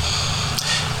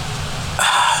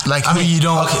 you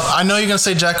don't. Okay. I know you're gonna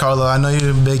say Jack Harlow. I know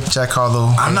you're a big Jack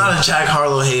Harlow. I'm not a Jack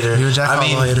Harlow hater. You're a Jack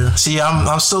Harlow hater. See,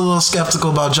 I'm still a little skeptical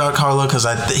about Jack Harlow because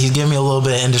he's giving me a little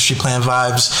bit of industry plan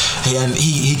vibes, and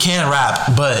he can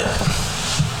rap, but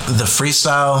the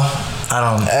freestyle,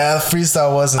 the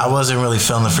freestyle wasn't. I wasn't really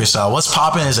feeling the freestyle. What's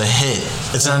Poppin' is a hit.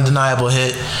 It's an undeniable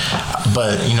hit,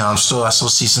 but I still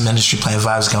see some industry plan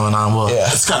vibes going on. Well,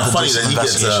 it's kind of funny that he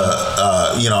gets.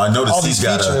 I noticed all these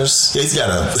features. He's got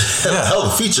a hell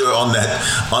of a feature on that.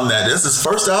 This is his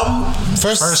first album.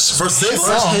 First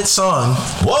hit song.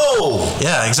 Whoa.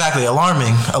 Yeah, exactly.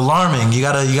 Alarming. You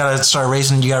gotta start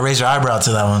raising. You gotta raise your eyebrow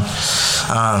to that one.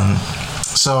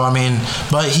 So, I mean,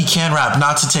 but he can rap,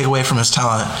 not to take away from his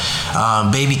talent.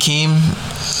 Baby Keem,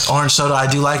 Orange Soda, I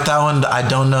do like that one. I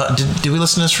don't know. Did we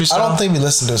listen to this freestyle? I don't think we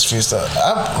listened to this freestyle.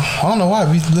 I don't know why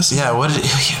we listened. Yeah,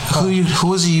 who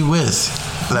was he with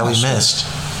that we missed?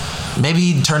 Maybe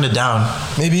he turned it down.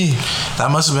 Maybe.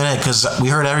 That must have been it, because we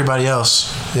heard everybody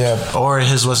else. Yeah. Or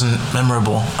his wasn't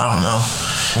memorable. I don't know.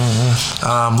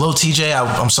 Lil TJ,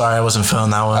 I'm sorry, I wasn't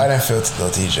feeling that one. I didn't feel Lil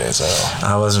TJ at all.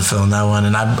 I wasn't feeling that one,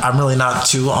 and I'm really not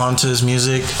too onto his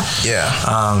music. Yeah.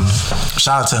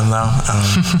 Shout out to him though.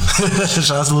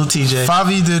 Shout out to Lil TJ.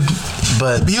 Favi did,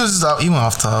 but he went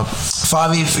off top.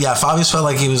 Favi's felt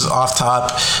like he was off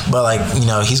top, but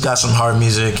he's got some hard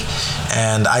music,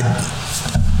 and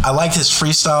I liked his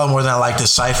freestyle more than I liked his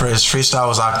cypher. His freestyle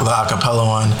was the acapella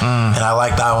one, and I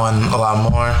like that one a lot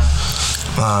more.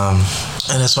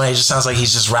 And it's funny, it just sounds like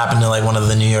he's just rapping to like one of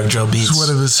the New York drill beats. One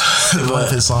of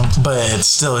his songs. But it's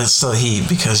still heat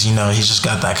because he's just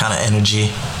got that kind of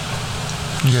energy.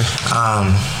 Okay.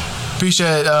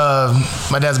 Appreciate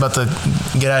my dad's about to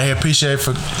get out of here. Appreciate it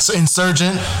for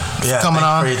Insurgent coming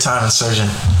on. For your time,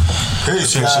 Insurgent.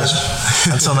 Peace, guys.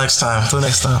 Until next time.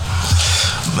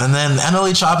 And then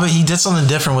NLE Choppa, he did something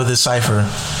different with his cypher.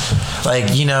 Like,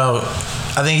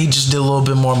 I think he just did a little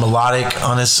bit more melodic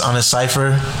on his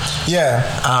cypher.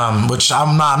 Yeah. Which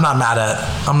I'm not mad at.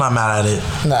 I'm not mad at it.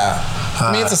 Nah.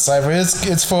 I mean, it's a cypher.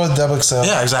 It's for XXL.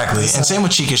 Yeah, exactly. And same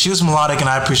with Chica. She was melodic, and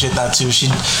I appreciate that too.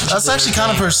 That's actually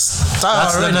kind of her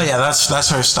style. That's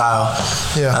her style.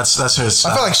 Yeah, that's her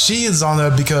style. I feel like she is on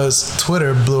there because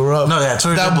Twitter blew her up. No, yeah,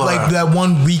 Twitter blew her up. That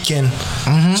one weekend,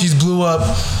 she's blew up.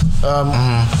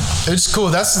 It's cool.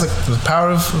 That's the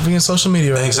power of being social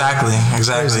media. Right? Exactly.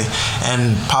 Crazy.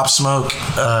 And Pop Smoke,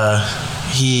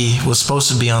 he was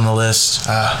supposed to be on the list,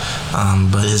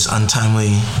 but his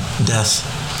untimely death.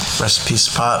 Rest in peace,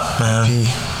 Pop, man.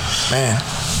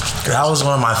 That was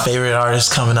one of my favorite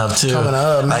artists coming up too.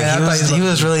 Man. Like he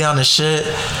was really on the shit.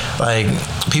 Like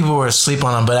people were asleep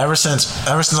on him, but ever since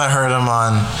I heard him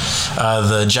on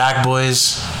the Jack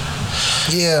Boys,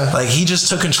 like he just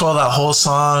took control of that whole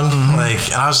song. Like,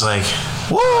 and I was like,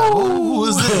 whoa, who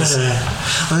is this?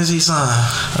 Let me see song.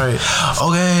 Right.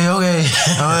 Okay.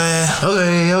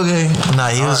 Nah,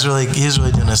 he was really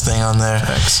doing his thing on there.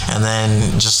 Thanks. And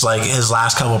then just like his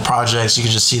last couple of projects, you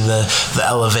could just see the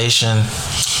elevation.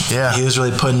 Yeah, he was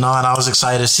really putting on. I was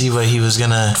excited to see what he was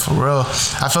gonna. For real,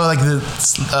 I felt like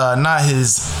not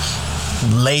his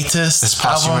latest, his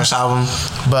posthumous album,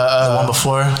 but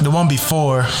the one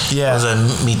before. Yeah, was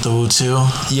it Meet the Woo too?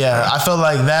 Yeah, I felt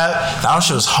like that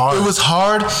shit was hard. It was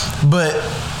hard, but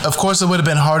of course it would have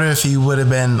been harder if he would have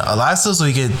been alive still, so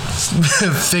he could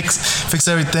fix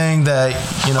everything that,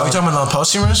 you know. Are you talking about the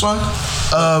posthumous one?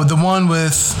 The one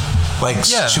with. Like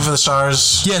Shoot for the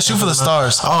Stars. Yeah, Shoot for the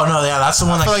Stars. Oh no, yeah, that's the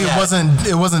one. I feel like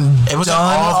it wasn't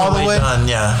done all the way done.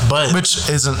 Yeah, but which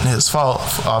isn't his fault,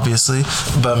 obviously.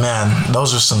 But man,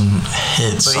 those are some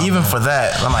hits. But even for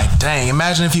that, I'm like, dang!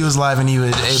 Imagine if he was live and he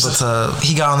was able to.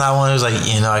 He got on that one. It was like,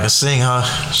 you know, I could sing, huh?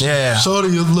 Yeah. Sorry,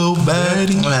 you little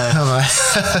baddie, man.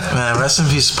 Man, rest in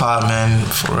peace, Pop, man.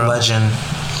 Legend.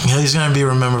 He's gonna be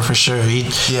remembered for sure. He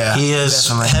is.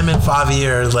 Definitely. Him and Favi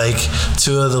are like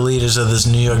two of the leaders of this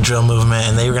New York drill movement,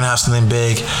 and they were gonna have something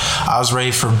big. I was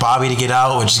ready for Bobby to get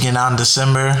out, which is getting out in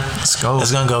December. Let's go.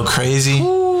 It's gonna go crazy.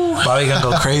 Woo. Bobby gonna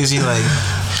go crazy. Like,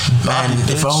 man,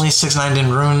 if only 6ix9ine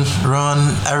didn't ruin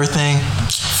everything.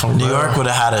 New York would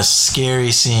have had a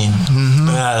scary scene.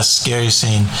 They had a scary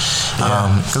scene.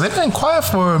 Because they've been quiet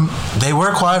for. They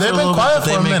were quiet for a little bit.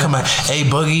 They've been quiet for a minute. Hey,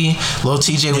 Boogie, Lil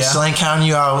TJ, we still ain't counting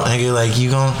you out. And you're like, you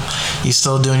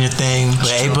still doing your thing. But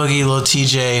Hey, Boogie, Lil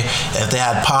TJ, if they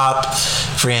had Pop,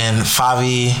 friend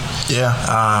Favi,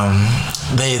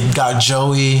 they got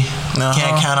Joey.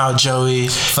 Can't count out Joey.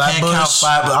 Flatbush.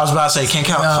 I was about to say, can't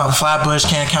count Flatbush.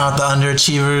 Can't count the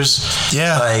underachievers.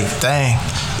 Yeah. Like, dang.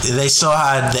 They still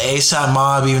had the ASAP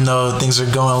Mob, even though things are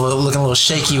looking a little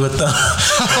shaky with them.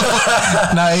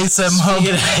 Now ASAP Mob.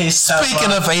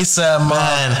 Speaking of ASAP Mob,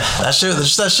 man, that shit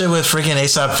with freaking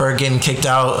ASAP Ferg getting kicked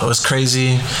out was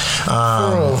crazy. Who's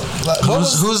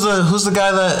the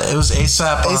guy that it was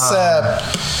ASAP?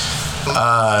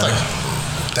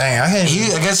 Dang, I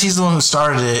guess he's the one who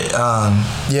started it.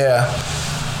 Yeah.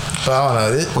 But I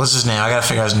don't know. What's his name? I gotta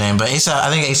figure out his name. But ASAP, I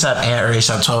think ASAP Ant or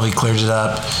ASAP 12, he cleared it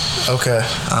up. Okay.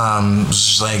 It was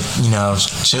just like, you know,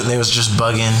 they was just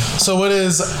bugging. So what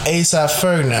is ASAP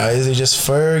Ferg now? Is he just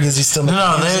Ferg? Is he still making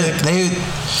music?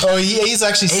 He's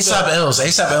actually ASAP Ills.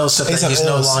 ASAP Ills said that he's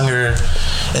no longer,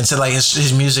 and said like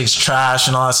his music's trash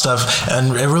and all that stuff. And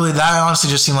that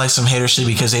honestly just seemed like some hater shit,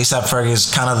 because ASAP Ferg is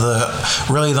kind of the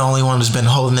only one who's been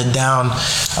holding it down.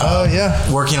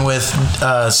 Working with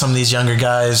some of these younger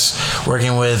guys.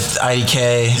 Working with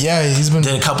IDK. Yeah, he's been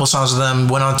did a couple songs with them.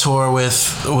 Went on tour with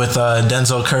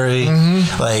Denzel Curry.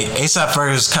 Like ASAP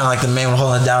Ferg is kind of like the main one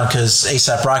holding it down, because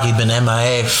ASAP Rocky been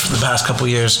MIA for the past couple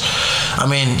years. I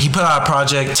mean, he put out a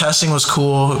project. Testing was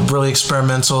cool, really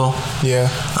experimental. Yeah.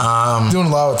 Doing a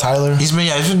lot with Tyler. He's been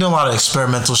doing a lot of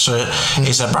experimental shit.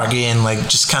 ASAP Rocky, and like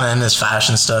just kind of in his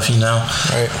fashion stuff, you know.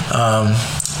 Right.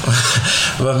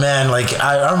 But man, like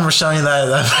I remember showing you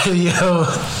that video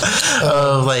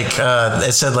of like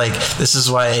it said like, this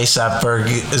is why ASAP Ferg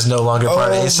is no longer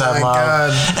part of ASAP Mob.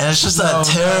 God. And it's just a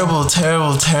terrible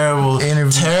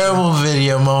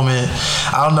video moment.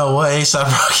 I don't know what ASAP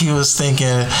Rocky was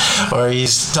thinking, or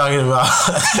he's talking about.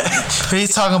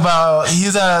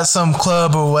 He's at some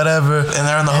club or whatever, and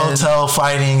they're in the hotel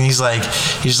fighting. He's like,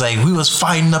 we was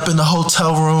fighting up in the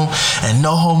hotel room, and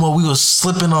no homo, we was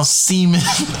slipping on semen.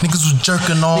 Niggas was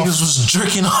jerking off. Niggas was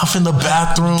jerking off in the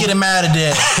bathroom. Get him out of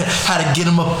there. Had to get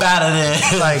him up out of there.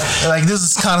 like this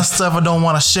is kind of stuff I don't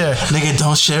want to share. Nigga,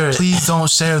 don't share it. Please don't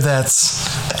share that.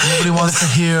 Nobody wants to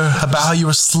hear about how you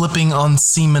were slipping on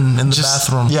semen in the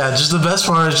bathroom. Yeah, just the best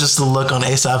part is just the look on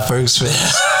ASAP Ferg's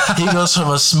face. He goes from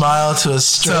a smile to a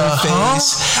straight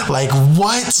face. Like,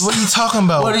 what? What are you talking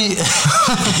about?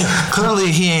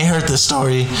 Clearly, he ain't heard the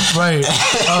story. Right.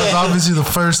 Obviously, the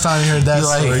first time you heard that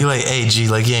story. You're like, hey, G,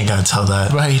 like, you ain't gotta tell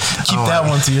that. Right. Keep that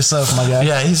one to yourself, my guy.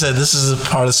 Yeah, he said, this is a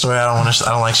part of the story I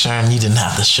don't like sharing. You didn't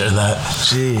have to share that.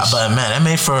 Jeez. But man, it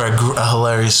made for a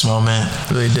hilarious moment.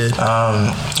 It really did.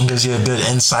 It gives you a good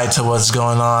insight to what's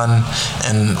going on,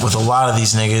 and with a lot of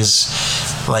these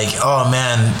niggas, like, oh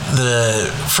man,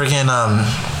 the freaking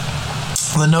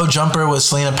the No Jumper with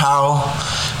Selena Powell,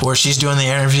 where she's doing the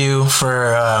interview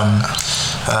for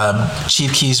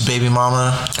Chief Keef's baby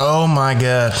mama. Oh my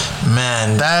god,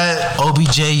 man, that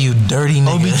OBJ, you dirty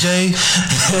nigga.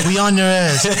 OBJ, we on your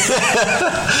ass.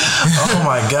 Oh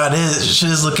my god, shit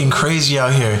is looking crazy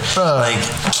out here. Like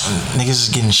niggas is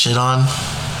getting shit on.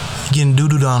 Getting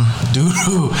doo-dooed on.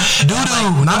 Doo-doo.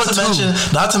 Doo-doo. Not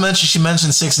to mention, she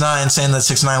mentioned 6ix9ine, saying that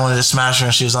 6ix9ine wanted to smash her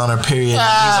and she was on her period.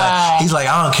 He's like,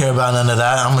 I don't care about none of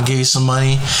that. I'm gonna give you some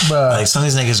money. Bruh. Like, some of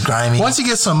these niggas grimy. Once you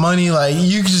get some money, like,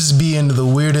 you can just be into the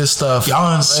weirdest stuff.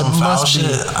 Y'all in some foul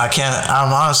shit.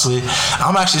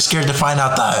 I'm actually scared to find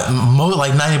out that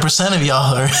like 90% of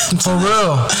y'all are. For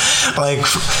real. Like,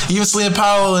 even Selena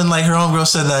Powell and like her homegirl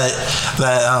said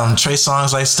that Trey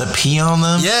Songz likes to pee on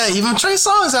them. Yeah, even Trey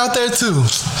Songz out there too.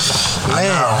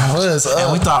 Man, what is up?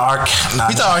 And we thought R.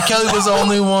 Kelly was the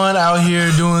only one out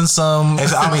here doing some.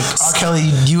 I mean, R.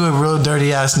 Kelly, you a real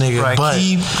dirty ass nigga. Right, but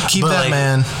keep that, like,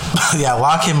 man. Yeah,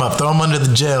 lock him up, throw him under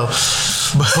the jail.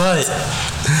 But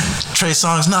Trey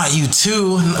Songz, not you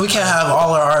too. We can't have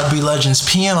all our R&B legends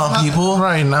peeing on people.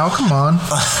 Right now, come on.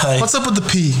 Like, what's up with the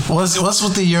pee? What's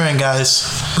with the urine, guys?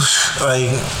 Like,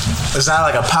 is that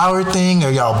like a power thing?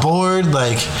 Are y'all bored?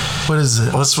 Like, what is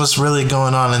it? What's really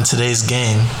going on in today's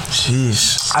game?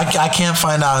 Sheesh. I can't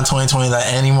find out in 2020 that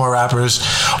any more rappers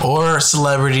or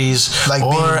celebrities like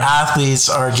or athletes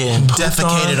are getting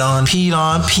defecated on, peed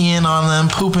on, peeing on them,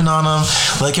 pooping on them.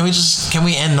 Like, can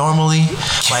we end normally?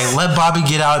 Like, let Bobby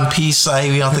get out in peace. Like,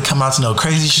 we don't have to come out to no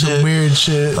crazy shit. Weird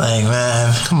shit. Like,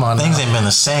 man, come on. Things ain't been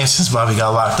the same since Bobby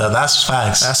got locked up. That's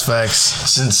facts. That's facts.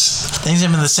 Since things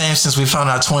ain't been the same since we found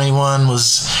out 21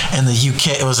 was in the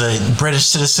UK. It was a British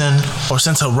citizen. Or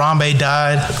since Harambe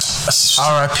died.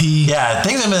 R.I.P. Yeah,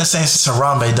 things ain't been the same since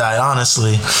Harambe died,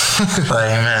 honestly.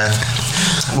 Like, man,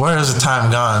 where has the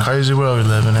time gone? Crazy world we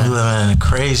living in. We living in a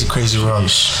crazy, crazy world.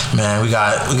 Man, we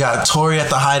got Tory at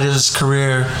the height of his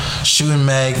career, shooting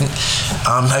Meg.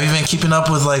 Have you been keeping up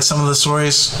with like some of the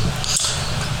stories?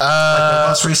 Like the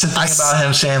most recent thing about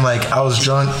him saying like I was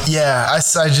drunk. Yeah, I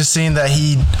just seen that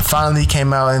he finally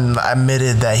came out and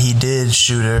admitted that he did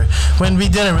shoot her when we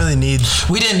didn't really need.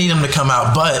 We didn't need him to come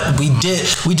out, but we did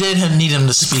need him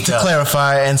to speak up,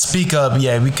 clarify and speak up.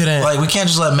 Yeah, we couldn't. Like, we can't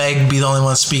just let Meg be the only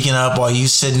one speaking up while you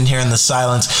sitting here in the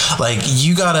silence. Like,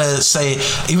 you gotta say,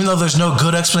 even though there's no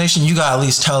good explanation, you gotta at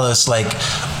least tell us like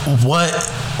what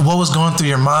was going through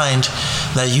your mind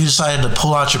that you decided to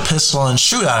pull out your pistol and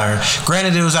shoot at her.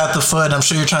 Granted, it was at the foot. I'm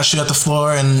sure you're trying to shoot at the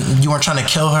floor and you weren't trying to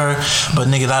kill her, but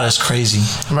nigga, that is crazy.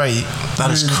 Right. That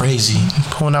is crazy.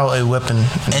 Pulling out a weapon.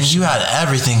 And you had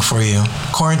everything for you.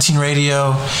 Quarantine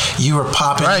radio, you were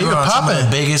popping. Right, you were popping. Some of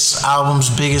the biggest albums,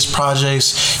 biggest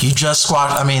projects. You just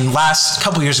squashed, last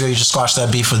couple years ago, you just squashed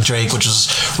that beef with Drake, which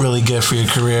was really good for your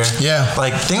career. Yeah.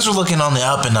 Like, things were looking on the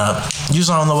up and up. You was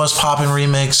on the What's Poppin'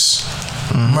 remix.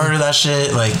 Mm-hmm. Murder that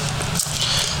shit. Like,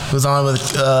 was on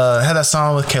with had that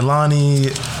song with Kehlani.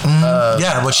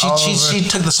 Yeah, but she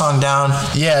took the song down.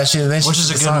 Yeah, which is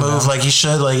a good move. Down. Like, you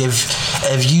should, like,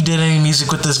 if you did any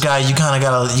music with this guy, you kind of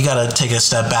gotta take a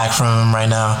step back from him right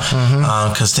now,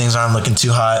 because things aren't looking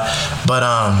too hot. But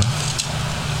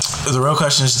the real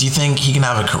question is, do you think he can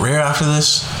have a career after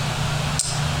this?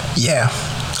 Yeah.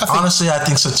 Honestly, I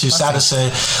think so too. Sad to say,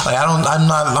 like, I'm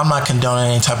not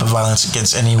condoning any type of violence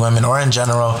against any women or in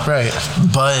general. Right.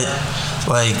 But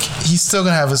like, he's still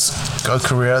gonna have a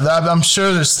career. I'm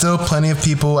sure there's still plenty of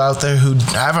people out there who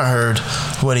haven't heard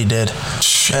what he did.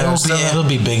 It'll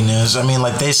be big news. I mean,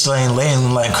 like, they still ain't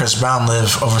letting Chris Brown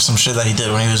live over some shit that he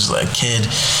did when he was like a kid.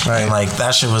 Right. And like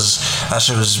that shit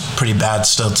was pretty bad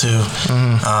still too.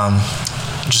 Mm-hmm.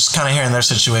 Just kind of hearing their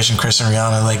situation, Chris and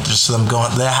Rihanna, like, just them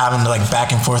they're having like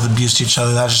back and forth abuse to each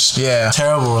other. That's just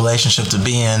terrible relationship to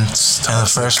be in the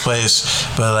first place.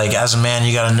 But like, as a man,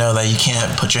 you got to know that you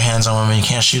can't put your hands on women. You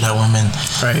can't shoot at women.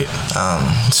 Right.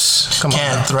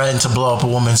 Can't threaten to blow up a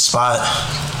woman's spot.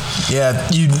 Yeah,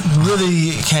 you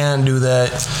really can't do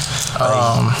that.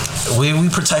 We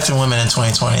protected women in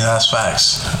 2020. That's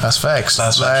facts. That's facts.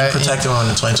 We protected women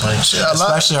in 2020,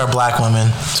 especially our black women.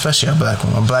 Especially our black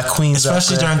women, black queens.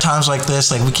 Especially during times like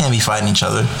this, like, we can't be fighting each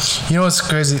other. You know what's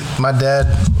crazy? My dad,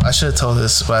 I should have told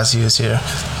this whilst he was here,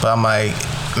 but I'm like,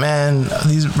 man,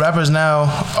 these rappers now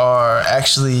are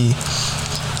actually.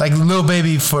 Like Lil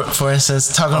Baby, for instance,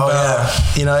 talking about,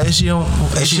 you know, if she don't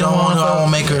want her, I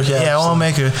won't make her. Yeah, I won't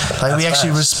make her. Like, we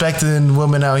actually respecting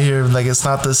women out here. Like, it's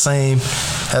not the same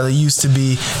as it used to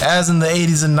be. As in the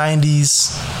 80s and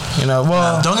 90s, You know,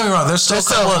 well, don't get me wrong. There's still a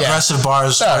couple aggressive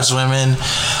bars towards women,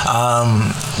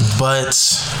 but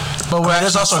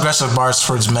there's also aggressive bars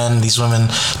towards men. These women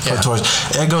put towards.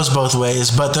 It goes both ways,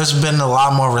 but there's been a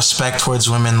lot more respect towards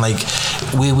women. Like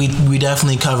we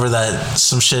definitely cover that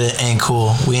some shit ain't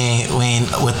cool. We ain't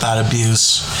with that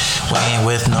abuse. We ain't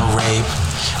with no rape.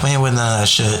 We ain't with none of that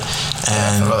shit.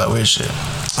 And all that weird shit.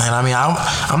 And I mean, I'm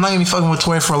not gonna be fucking with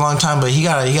Tory for a long time, but he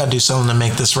gotta do something to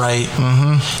make this right.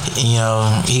 You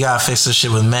know, he gotta fix this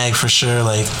shit with Meg for sure.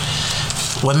 Like,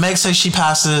 when Meg says she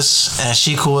passed this and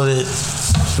she cool with it,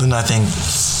 then I think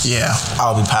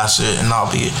I'll be past it and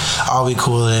I'll be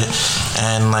cool with it.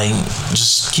 And like,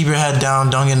 just keep your head down.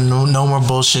 Don't get no more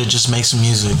bullshit. Just make some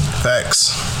music.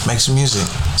 Facts. Make some music.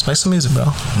 Let's make some music, bro.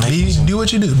 Do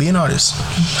what you do. Be an artist.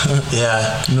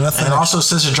 Yeah. And also,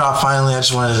 SZA dropped finally. I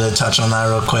just wanted to touch on that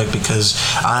real quick because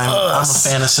I'm a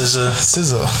fan of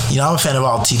SZA. You know, I'm a fan of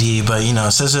all TDE, but you know,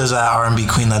 SZA is that R&B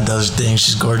queen that does things.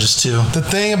 She's gorgeous too. The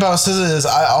thing about SZA is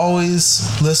I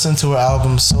always listen to her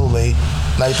album so late.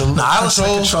 Like I listened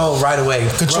to Control right away.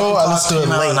 Control, I listened to it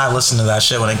late. And I listened to that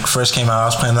shit when it first came out. I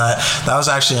was playing that. That was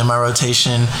actually in my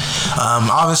rotation.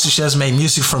 Obviously, she hasn't made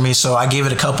music for me, so I gave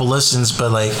it a couple listens.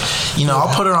 But like, you know,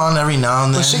 I'll put her on every now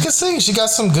and then. But she can sing. She got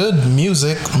some good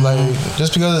music. Like,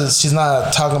 just because she's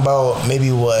not talking about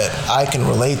maybe what I can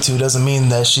relate to doesn't mean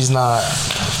that she's not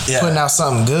putting out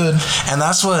something good. And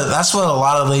that's what a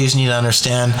lot of ladies need to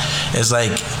understand is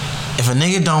like, if a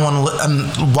nigga don't want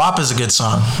to, WAP is a good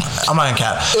song. I'm not gonna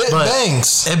cap. It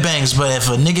bangs. But if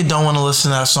a nigga don't want to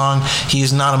listen to that song,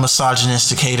 he's not a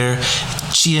misogynistic hater.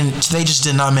 They just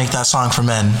did not make that song for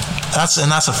men. That's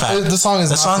a fact. The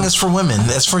song is for women.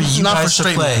 It's for you guys to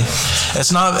play. Men.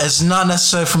 It's not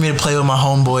necessary for me to play with my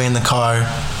homeboy in the car.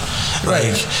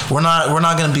 Right. Like, we're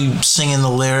not gonna be singing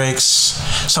the lyrics.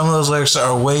 Some of those lyrics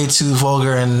are way too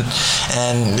vulgar and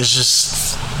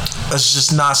it's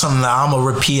just not something that I'm gonna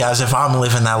repeat as if I'm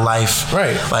living that life.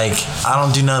 Right. Like, I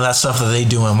don't do none of that stuff that they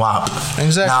do in WAP.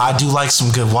 Exactly. Now, I do like some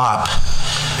good WAP.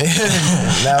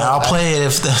 And I'll play it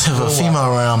if a female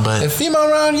around, but if female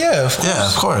around,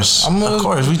 of course. Of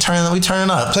course. We turn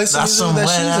up. Play some That's some wet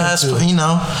ass, into. you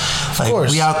know. Like,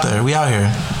 we out there. We out here.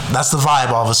 That's the vibe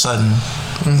all of a sudden.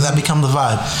 That become the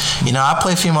vibe. You know, I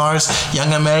play female artists.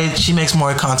 Young and Meg, she makes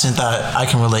more content that I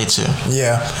can relate to.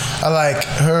 Yeah. I like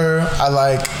her. I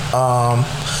like I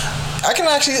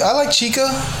like Chica.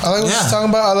 I like what she's talking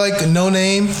about. I like No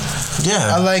Name.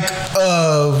 Yeah. I like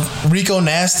Rico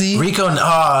Nasty. Rico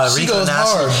Nasty.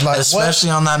 Hard. Like, especially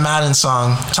on that Madden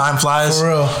song, Time Flies. For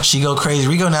real. She go crazy.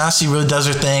 Rico Nasty really does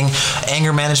her thing.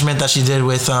 Anger Management that she did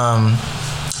with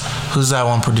who's that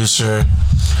one producer?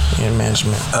 Anger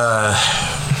Management.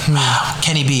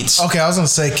 Kenny Beats. Okay, I was gonna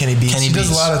say Kenny Beats. She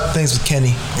does a lot of things with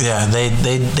Kenny. Yeah, they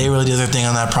really did their thing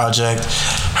on that project.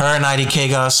 Her and IDK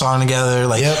got a song together.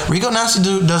 Like, Rico Nasty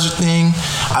does her thing.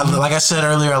 Like I said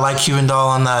earlier, I like Cuban Doll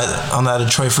on that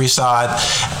Detroit freestyle.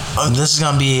 This is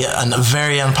gonna be a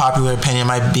very unpopular opinion.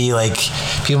 Might be like,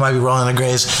 people might be rolling their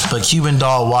graves, but Cuban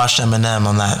Doll washed Eminem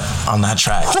on that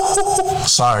track.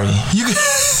 Sorry, you can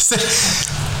say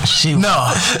she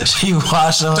washed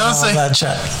Eminem on that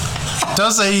track.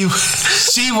 Don't say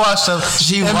she washed up.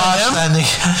 She washed that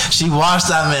nigga. She washed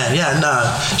that man. Yeah,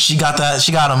 nah. She got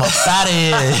him a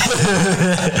fatty.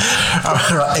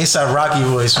 ASAP Rocky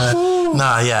voice, man.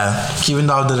 Nah, yeah. Cuban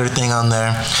Dog did her thing on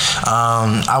there.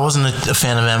 I wasn't a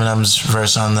fan of Eminem's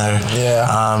verse on there.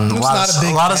 Yeah. A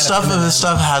lot of stuff of his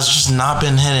stuff has just not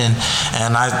been hidden.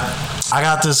 And I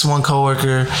got this one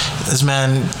coworker. This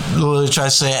man literally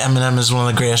tries to say Eminem is one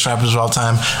of the greatest rappers of all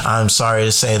time. I'm sorry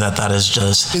to say that is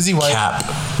just Is he white? Cap.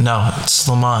 No, it's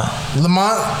Lamont.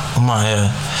 Lamont, yeah.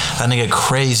 That nigga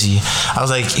crazy. I was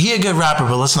like, he a good rapper,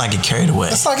 but let's not get carried away.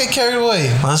 Let's not get carried away.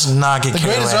 The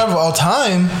greatest rapper of all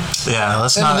time. Yeah,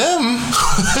 let's Eminem.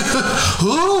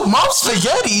 Who? Mom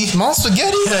Spaghetti?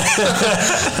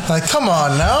 Like, come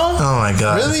on now. Oh my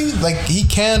God. Really? Like, he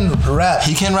can rap.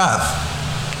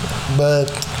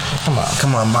 But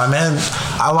come on, my man.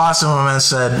 I lost him when my man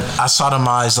said I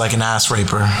sodomized like an ass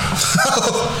raper.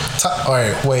 All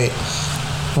right, wait.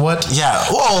 What? Yeah.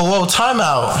 Whoa, time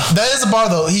out. That is a bar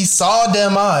though. He saw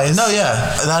them eyes. No,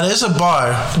 yeah, that is a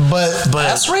bar. But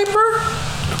ass raper?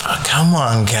 Come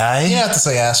on, guy. You have to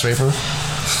say ass raper.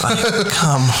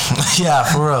 Yeah,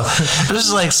 for real. There's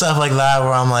just like stuff like that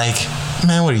where I'm like,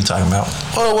 man, what are you talking about?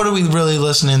 What are we really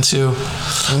listening to?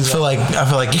 Exactly. I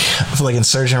feel like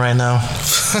Insurgent right now.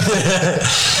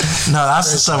 No,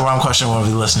 that's the stuff where I'm questioning what are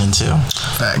we listening to.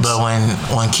 Facts. But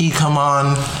when Key come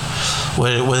on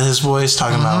with his voice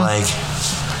talking about like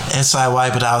inside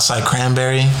white but outside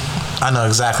cranberry, I know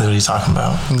exactly what he's talking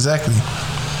about. Exactly.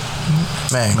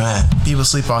 Man. People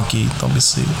sleep on Key. Don't be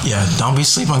sleep. Yeah, don't be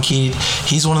sleep on Key.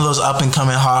 He's one of those up and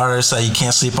coming hard artists that you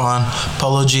can't sleep on.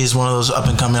 Polo G is one of those up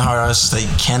and coming hard artists that you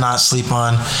cannot sleep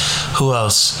on. Who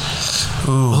else?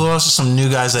 Ooh. Who else are some new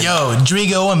guys that? Yo,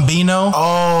 Drigo and Bino.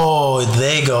 Oh,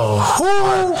 they go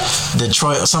hard.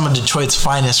 Detroit, some of Detroit's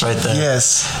finest right there.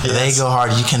 Yes. They go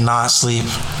hard. You cannot sleep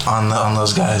on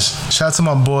those guys. Shout out to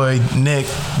my boy Nick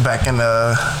back in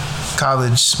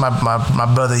college.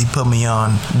 My brother, he put me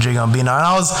on Drigo and Bino, and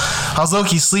I was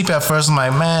low-key asleep at first. I'm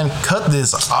like, man, cut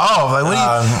this off. Like, what do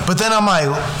you? But then I'm like,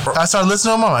 I started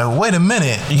listening to him. I'm like, wait a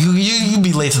minute. You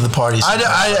be late to the party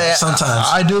sometimes.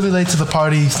 I do be late to the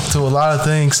party to a lot of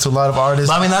things, to a lot of artists.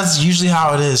 But I mean, that's usually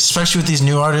how it is, especially with these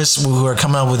new artists who are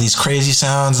coming up with these crazy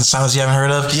sounds and sounds you haven't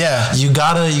heard of. Yeah, you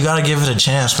gotta give it a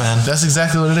chance, man. That's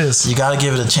exactly what it is. You gotta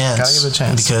give it a chance.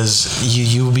 Because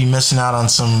you will be missing out on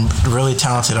some really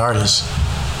talented artists.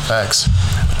 Facts.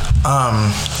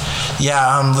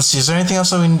 Let's see. Is there anything else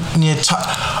that we need to talk?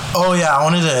 Oh yeah, I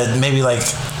wanted to maybe like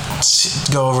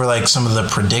go over like some of the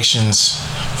predictions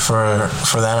for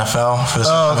the NFL for this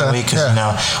upcoming week,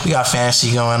 because we got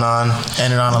fantasy going on.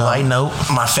 Ending on a light note,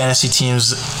 my fantasy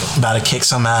team's about to kick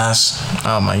some ass.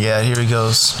 Oh my god, here he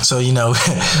goes. So we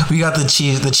got the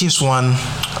Chiefs. The Chiefs won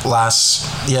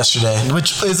yesterday,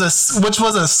 which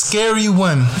was a scary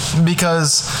win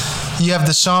because you have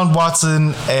Deshaun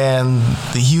Watson and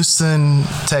the Houston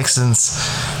Texans,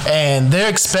 and they're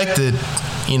expected,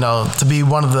 to be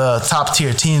one of the top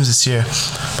tier teams this year,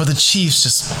 but the Chiefs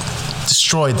just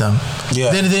destroyed them.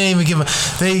 Yeah, they didn't even give them.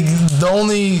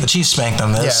 The Chiefs spanked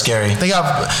them. That's scary. They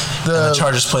got and the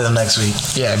Chargers play them next week.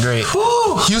 Yeah, great.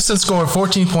 Woo! Houston scored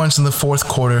 14 points in the fourth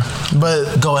quarter,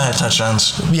 but go ahead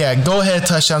touchdowns. Yeah, go ahead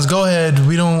touchdowns. Go ahead.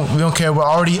 We don't care. We're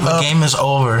already up. The game is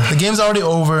over. The game's already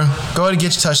over. Go ahead and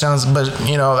get your touchdowns. But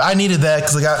I needed that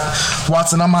because I got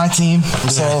Watson on my team.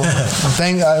 So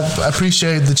I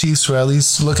appreciate the Chiefs for at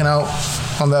least looking out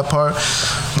on that part.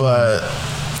 But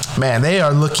man, they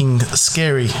are looking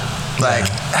scary. Like,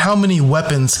 how many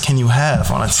weapons can you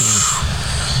have on a team?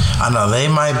 I know they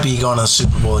might be going to the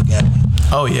Super Bowl again.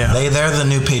 Oh yeah, they're the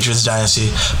new Patriots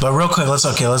dynasty. But real quick, let's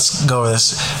go over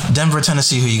this. Denver,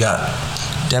 Tennessee. Who you got?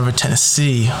 Denver,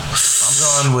 Tennessee.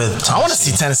 I'm going with Tennessee. I want to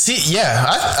see Tennessee. Yeah,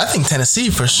 I think Tennessee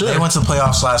for sure. They went to the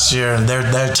playoffs last year, and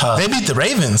they're tough. They beat the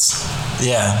Ravens.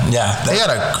 Yeah. They got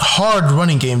a hard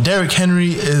running game. Derrick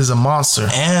Henry is a monster,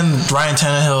 and Ryan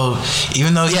Tannehill,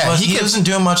 even though he wasn't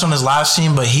doing much on his last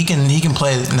team, but he can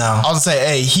play now. I was gonna say,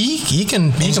 hey, he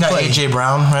can got play. AJ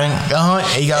Brown, right?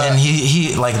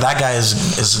 He like that guy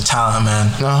is a talent,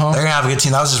 man. They're gonna have a good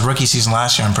team. That was his rookie season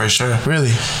last year, I'm pretty sure.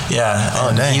 Really? Yeah.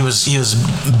 Oh, dang.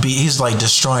 He's like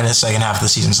destroying his second half of the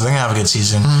season, so they're gonna have a good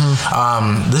season.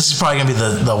 Mm-hmm. This is probably gonna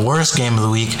be the worst game of the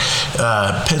week.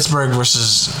 Pittsburgh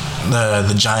versus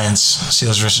the Giants.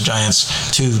 Steelers versus Giants.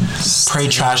 Two pretty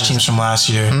trash teams from last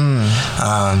year.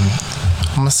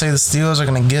 I'm gonna say the Steelers are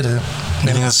gonna get it.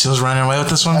 You think the Steelers running away with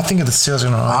this one? I think the Steelers are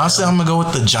gonna run. Honestly, I'm gonna go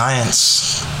with the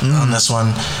Giants on this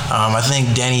one. I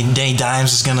think Danny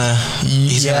Dimes is gonna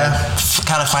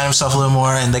kind of find himself a little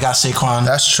more, and they got Saquon.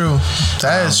 That's true.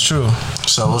 That is true.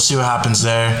 So we'll see what happens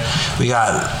there. We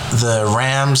got the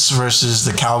Rams versus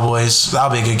the Cowboys. That'll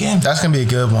be a good game. That's gonna be a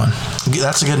good one.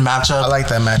 That's a good matchup. I like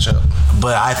that matchup.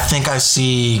 But I think I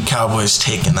see Cowboys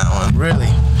taking that one. Really?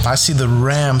 I see the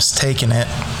Rams taking it.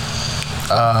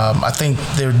 I think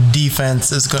their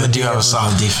defense is going to have a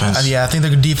solid defense. I think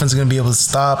their defense is going to be able to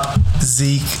stop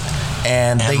Zeke,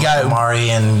 and they got Amari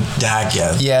and Dak.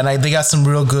 And they got some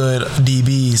real good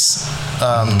DBs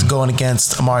going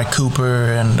against Amari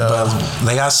Cooper, and but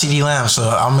they got CeeDee Lamb, so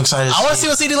I'm excited. I want to see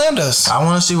what CeeDee Lamb does. I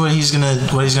want to see what he's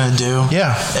gonna do.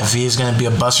 Yeah, if he's gonna be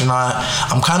a bust or not.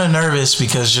 I'm kind of nervous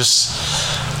because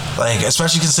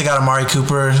especially because they got Amari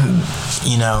Cooper,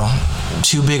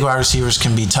 two big wide receivers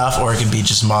can be tough, or it could be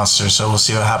just monsters. So we'll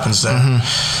see what happens there.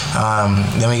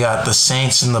 Mm-hmm. Then we got the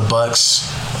Saints and the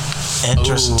Bucks.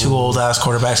 Interesting, two old ass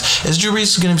quarterbacks. Is Drew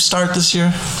Brees going to start this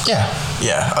year?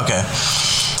 Yeah. Okay.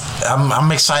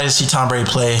 I'm excited to see Tom Brady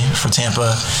play for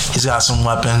Tampa. He's got some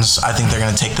weapons. I think they're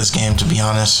going to take this game, to be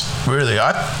honest. Really,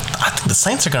 I think the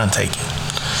Saints are going to take it.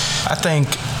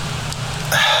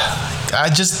 I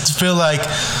just feel like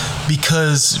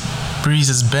because Breeze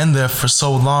has been there for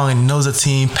so long and knows the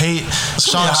team.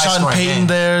 Sean Payton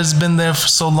there has been there for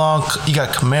so long. You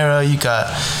got Kamara, you got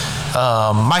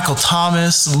Michael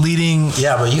Thomas leading.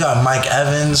 Yeah, but you got Mike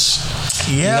Evans.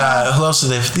 Yeah. You got, who else do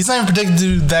they? He's not even predicted to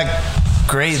do that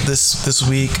great this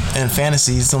week in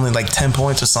fantasy. He's only like 10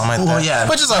 points or something like that. Well, yeah,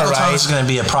 which is Michael all right. Thomas is going to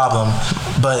be a problem,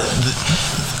 but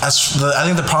I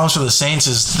think the problems for the Saints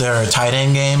is their tight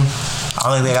end game. I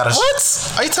don't think they got a.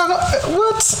 What? Are you talking?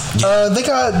 What? Yeah. They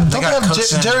got. Don't got they have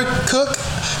Cooks in. Jared Cook?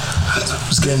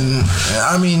 He's getting.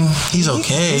 I mean, he's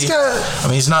okay.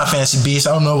 He's not a fantasy beast.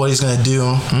 I don't know what he's gonna do.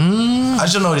 I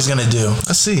just don't know what he's gonna do.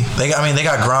 Let's see. They got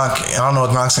Gronk. I don't know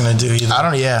what Gronk's gonna do either. I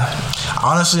don't. Yeah.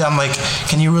 Honestly, I'm like,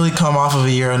 can you really come off of a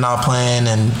year of not playing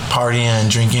and partying and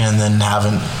drinking and then have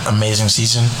an amazing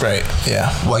season? Right.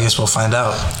 Yeah. Well, I guess we'll find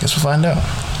out.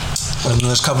 And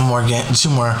there's a couple more two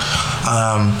more.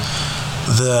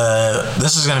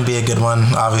 This is gonna be a good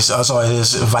one. Obviously, that's all it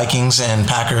is. Vikings and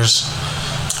Packers.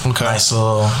 Okay. Nice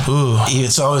little. Ooh.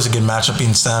 It's always a good matchup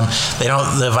against them.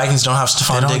 The Vikings don't have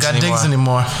Stephon Diggs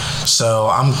anymore. So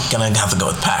I'm gonna have to go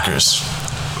with Packers.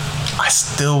 I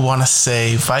still want to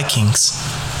say Vikings.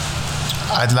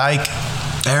 I'd like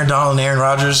Aaron Donald and Aaron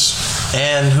Rodgers.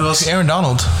 And who else? Aaron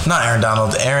Donald. Not Aaron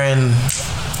Donald. Aaron.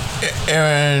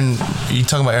 You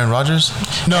talking about Aaron Rodgers?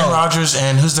 No. Aaron Rodgers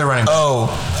and who's their running back?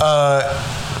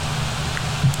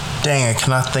 Dang, I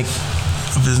cannot think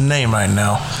of his name right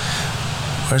now.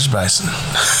 Where's Bryson?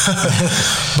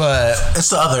 But it's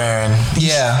the other Aaron.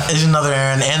 Yeah. It's another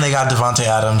Aaron, and they got Devontae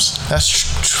Adams.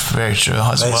 That's very true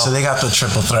as well. So they got the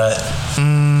triple threat.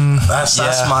 That's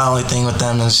my only thing with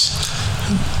them is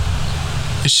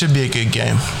it should be a good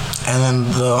game. And then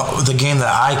the game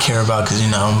that I care about, because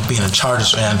being a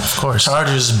Chargers fan, of course,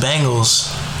 Chargers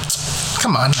Bengals.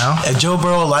 Come on now. If Joe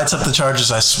Burrow lights up the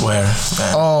Chargers, I swear.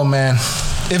 Man. Oh man,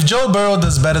 if Joe Burrow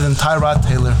does better than Tyrod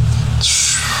Taylor,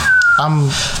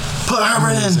 put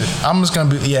Herbert in. I'm just gonna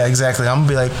be exactly. I'm gonna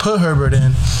be like, put Herbert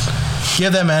in.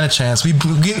 Give that man a chance. We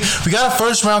got a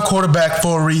first round quarterback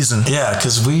for a reason. Yeah,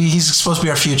 because he's supposed to be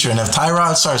our future. And if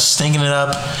Tyrod starts stinking it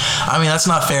up, I mean that's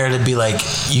not fair to be like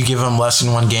you give him less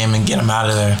than one game and get him out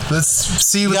of there. Let's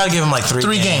see. We gotta give him like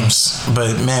three games.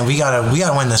 But man, we gotta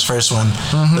win this first one.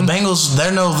 The Bengals,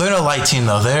 they're no light team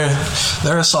though.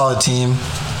 They're a solid team.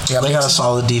 Yeah, they got a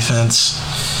solid defense.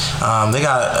 They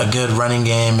got a good running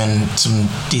game and some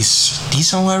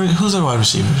decent wide. Who's their wide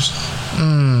receivers?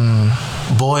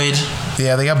 Boyd.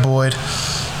 Yeah, they got Boyd.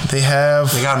 They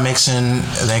got Mixon.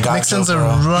 They got Mixon's He's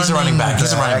a running back.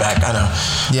 He's a running back. I know.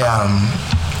 Yeah.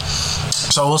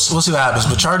 So we'll see what happens.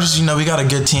 But Chargers, we got a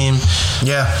good team.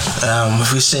 Yeah.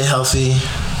 If we stay healthy,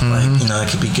 it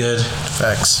could be good.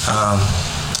 Facts.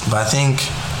 But I think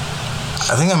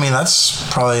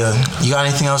that's probably. You got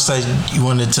anything else that you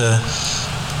wanted to?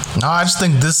 No, I just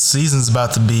think this season's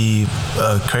about to be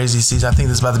a crazy season. I think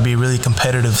this is about to be a really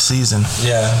competitive season.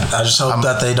 Yeah, I just hope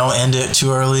that they don't end it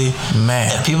too early.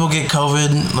 Man. If people get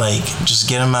COVID, just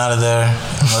get them out of there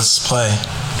and let's play.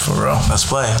 For real. Let's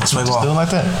play. Let's play ball. Do it like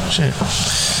that. Shit.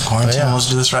 Quarantine, let's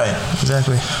do this right.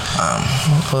 Exactly. I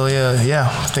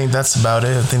think that's about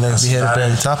it. I think that's the head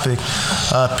of the topic.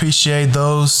 Appreciate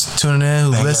those tuning in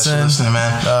who listen. Listening,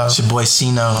 man. It's your boy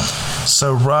C-note.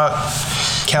 So Roc,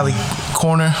 Cali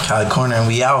Corner. And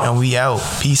we out.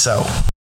 Peace out.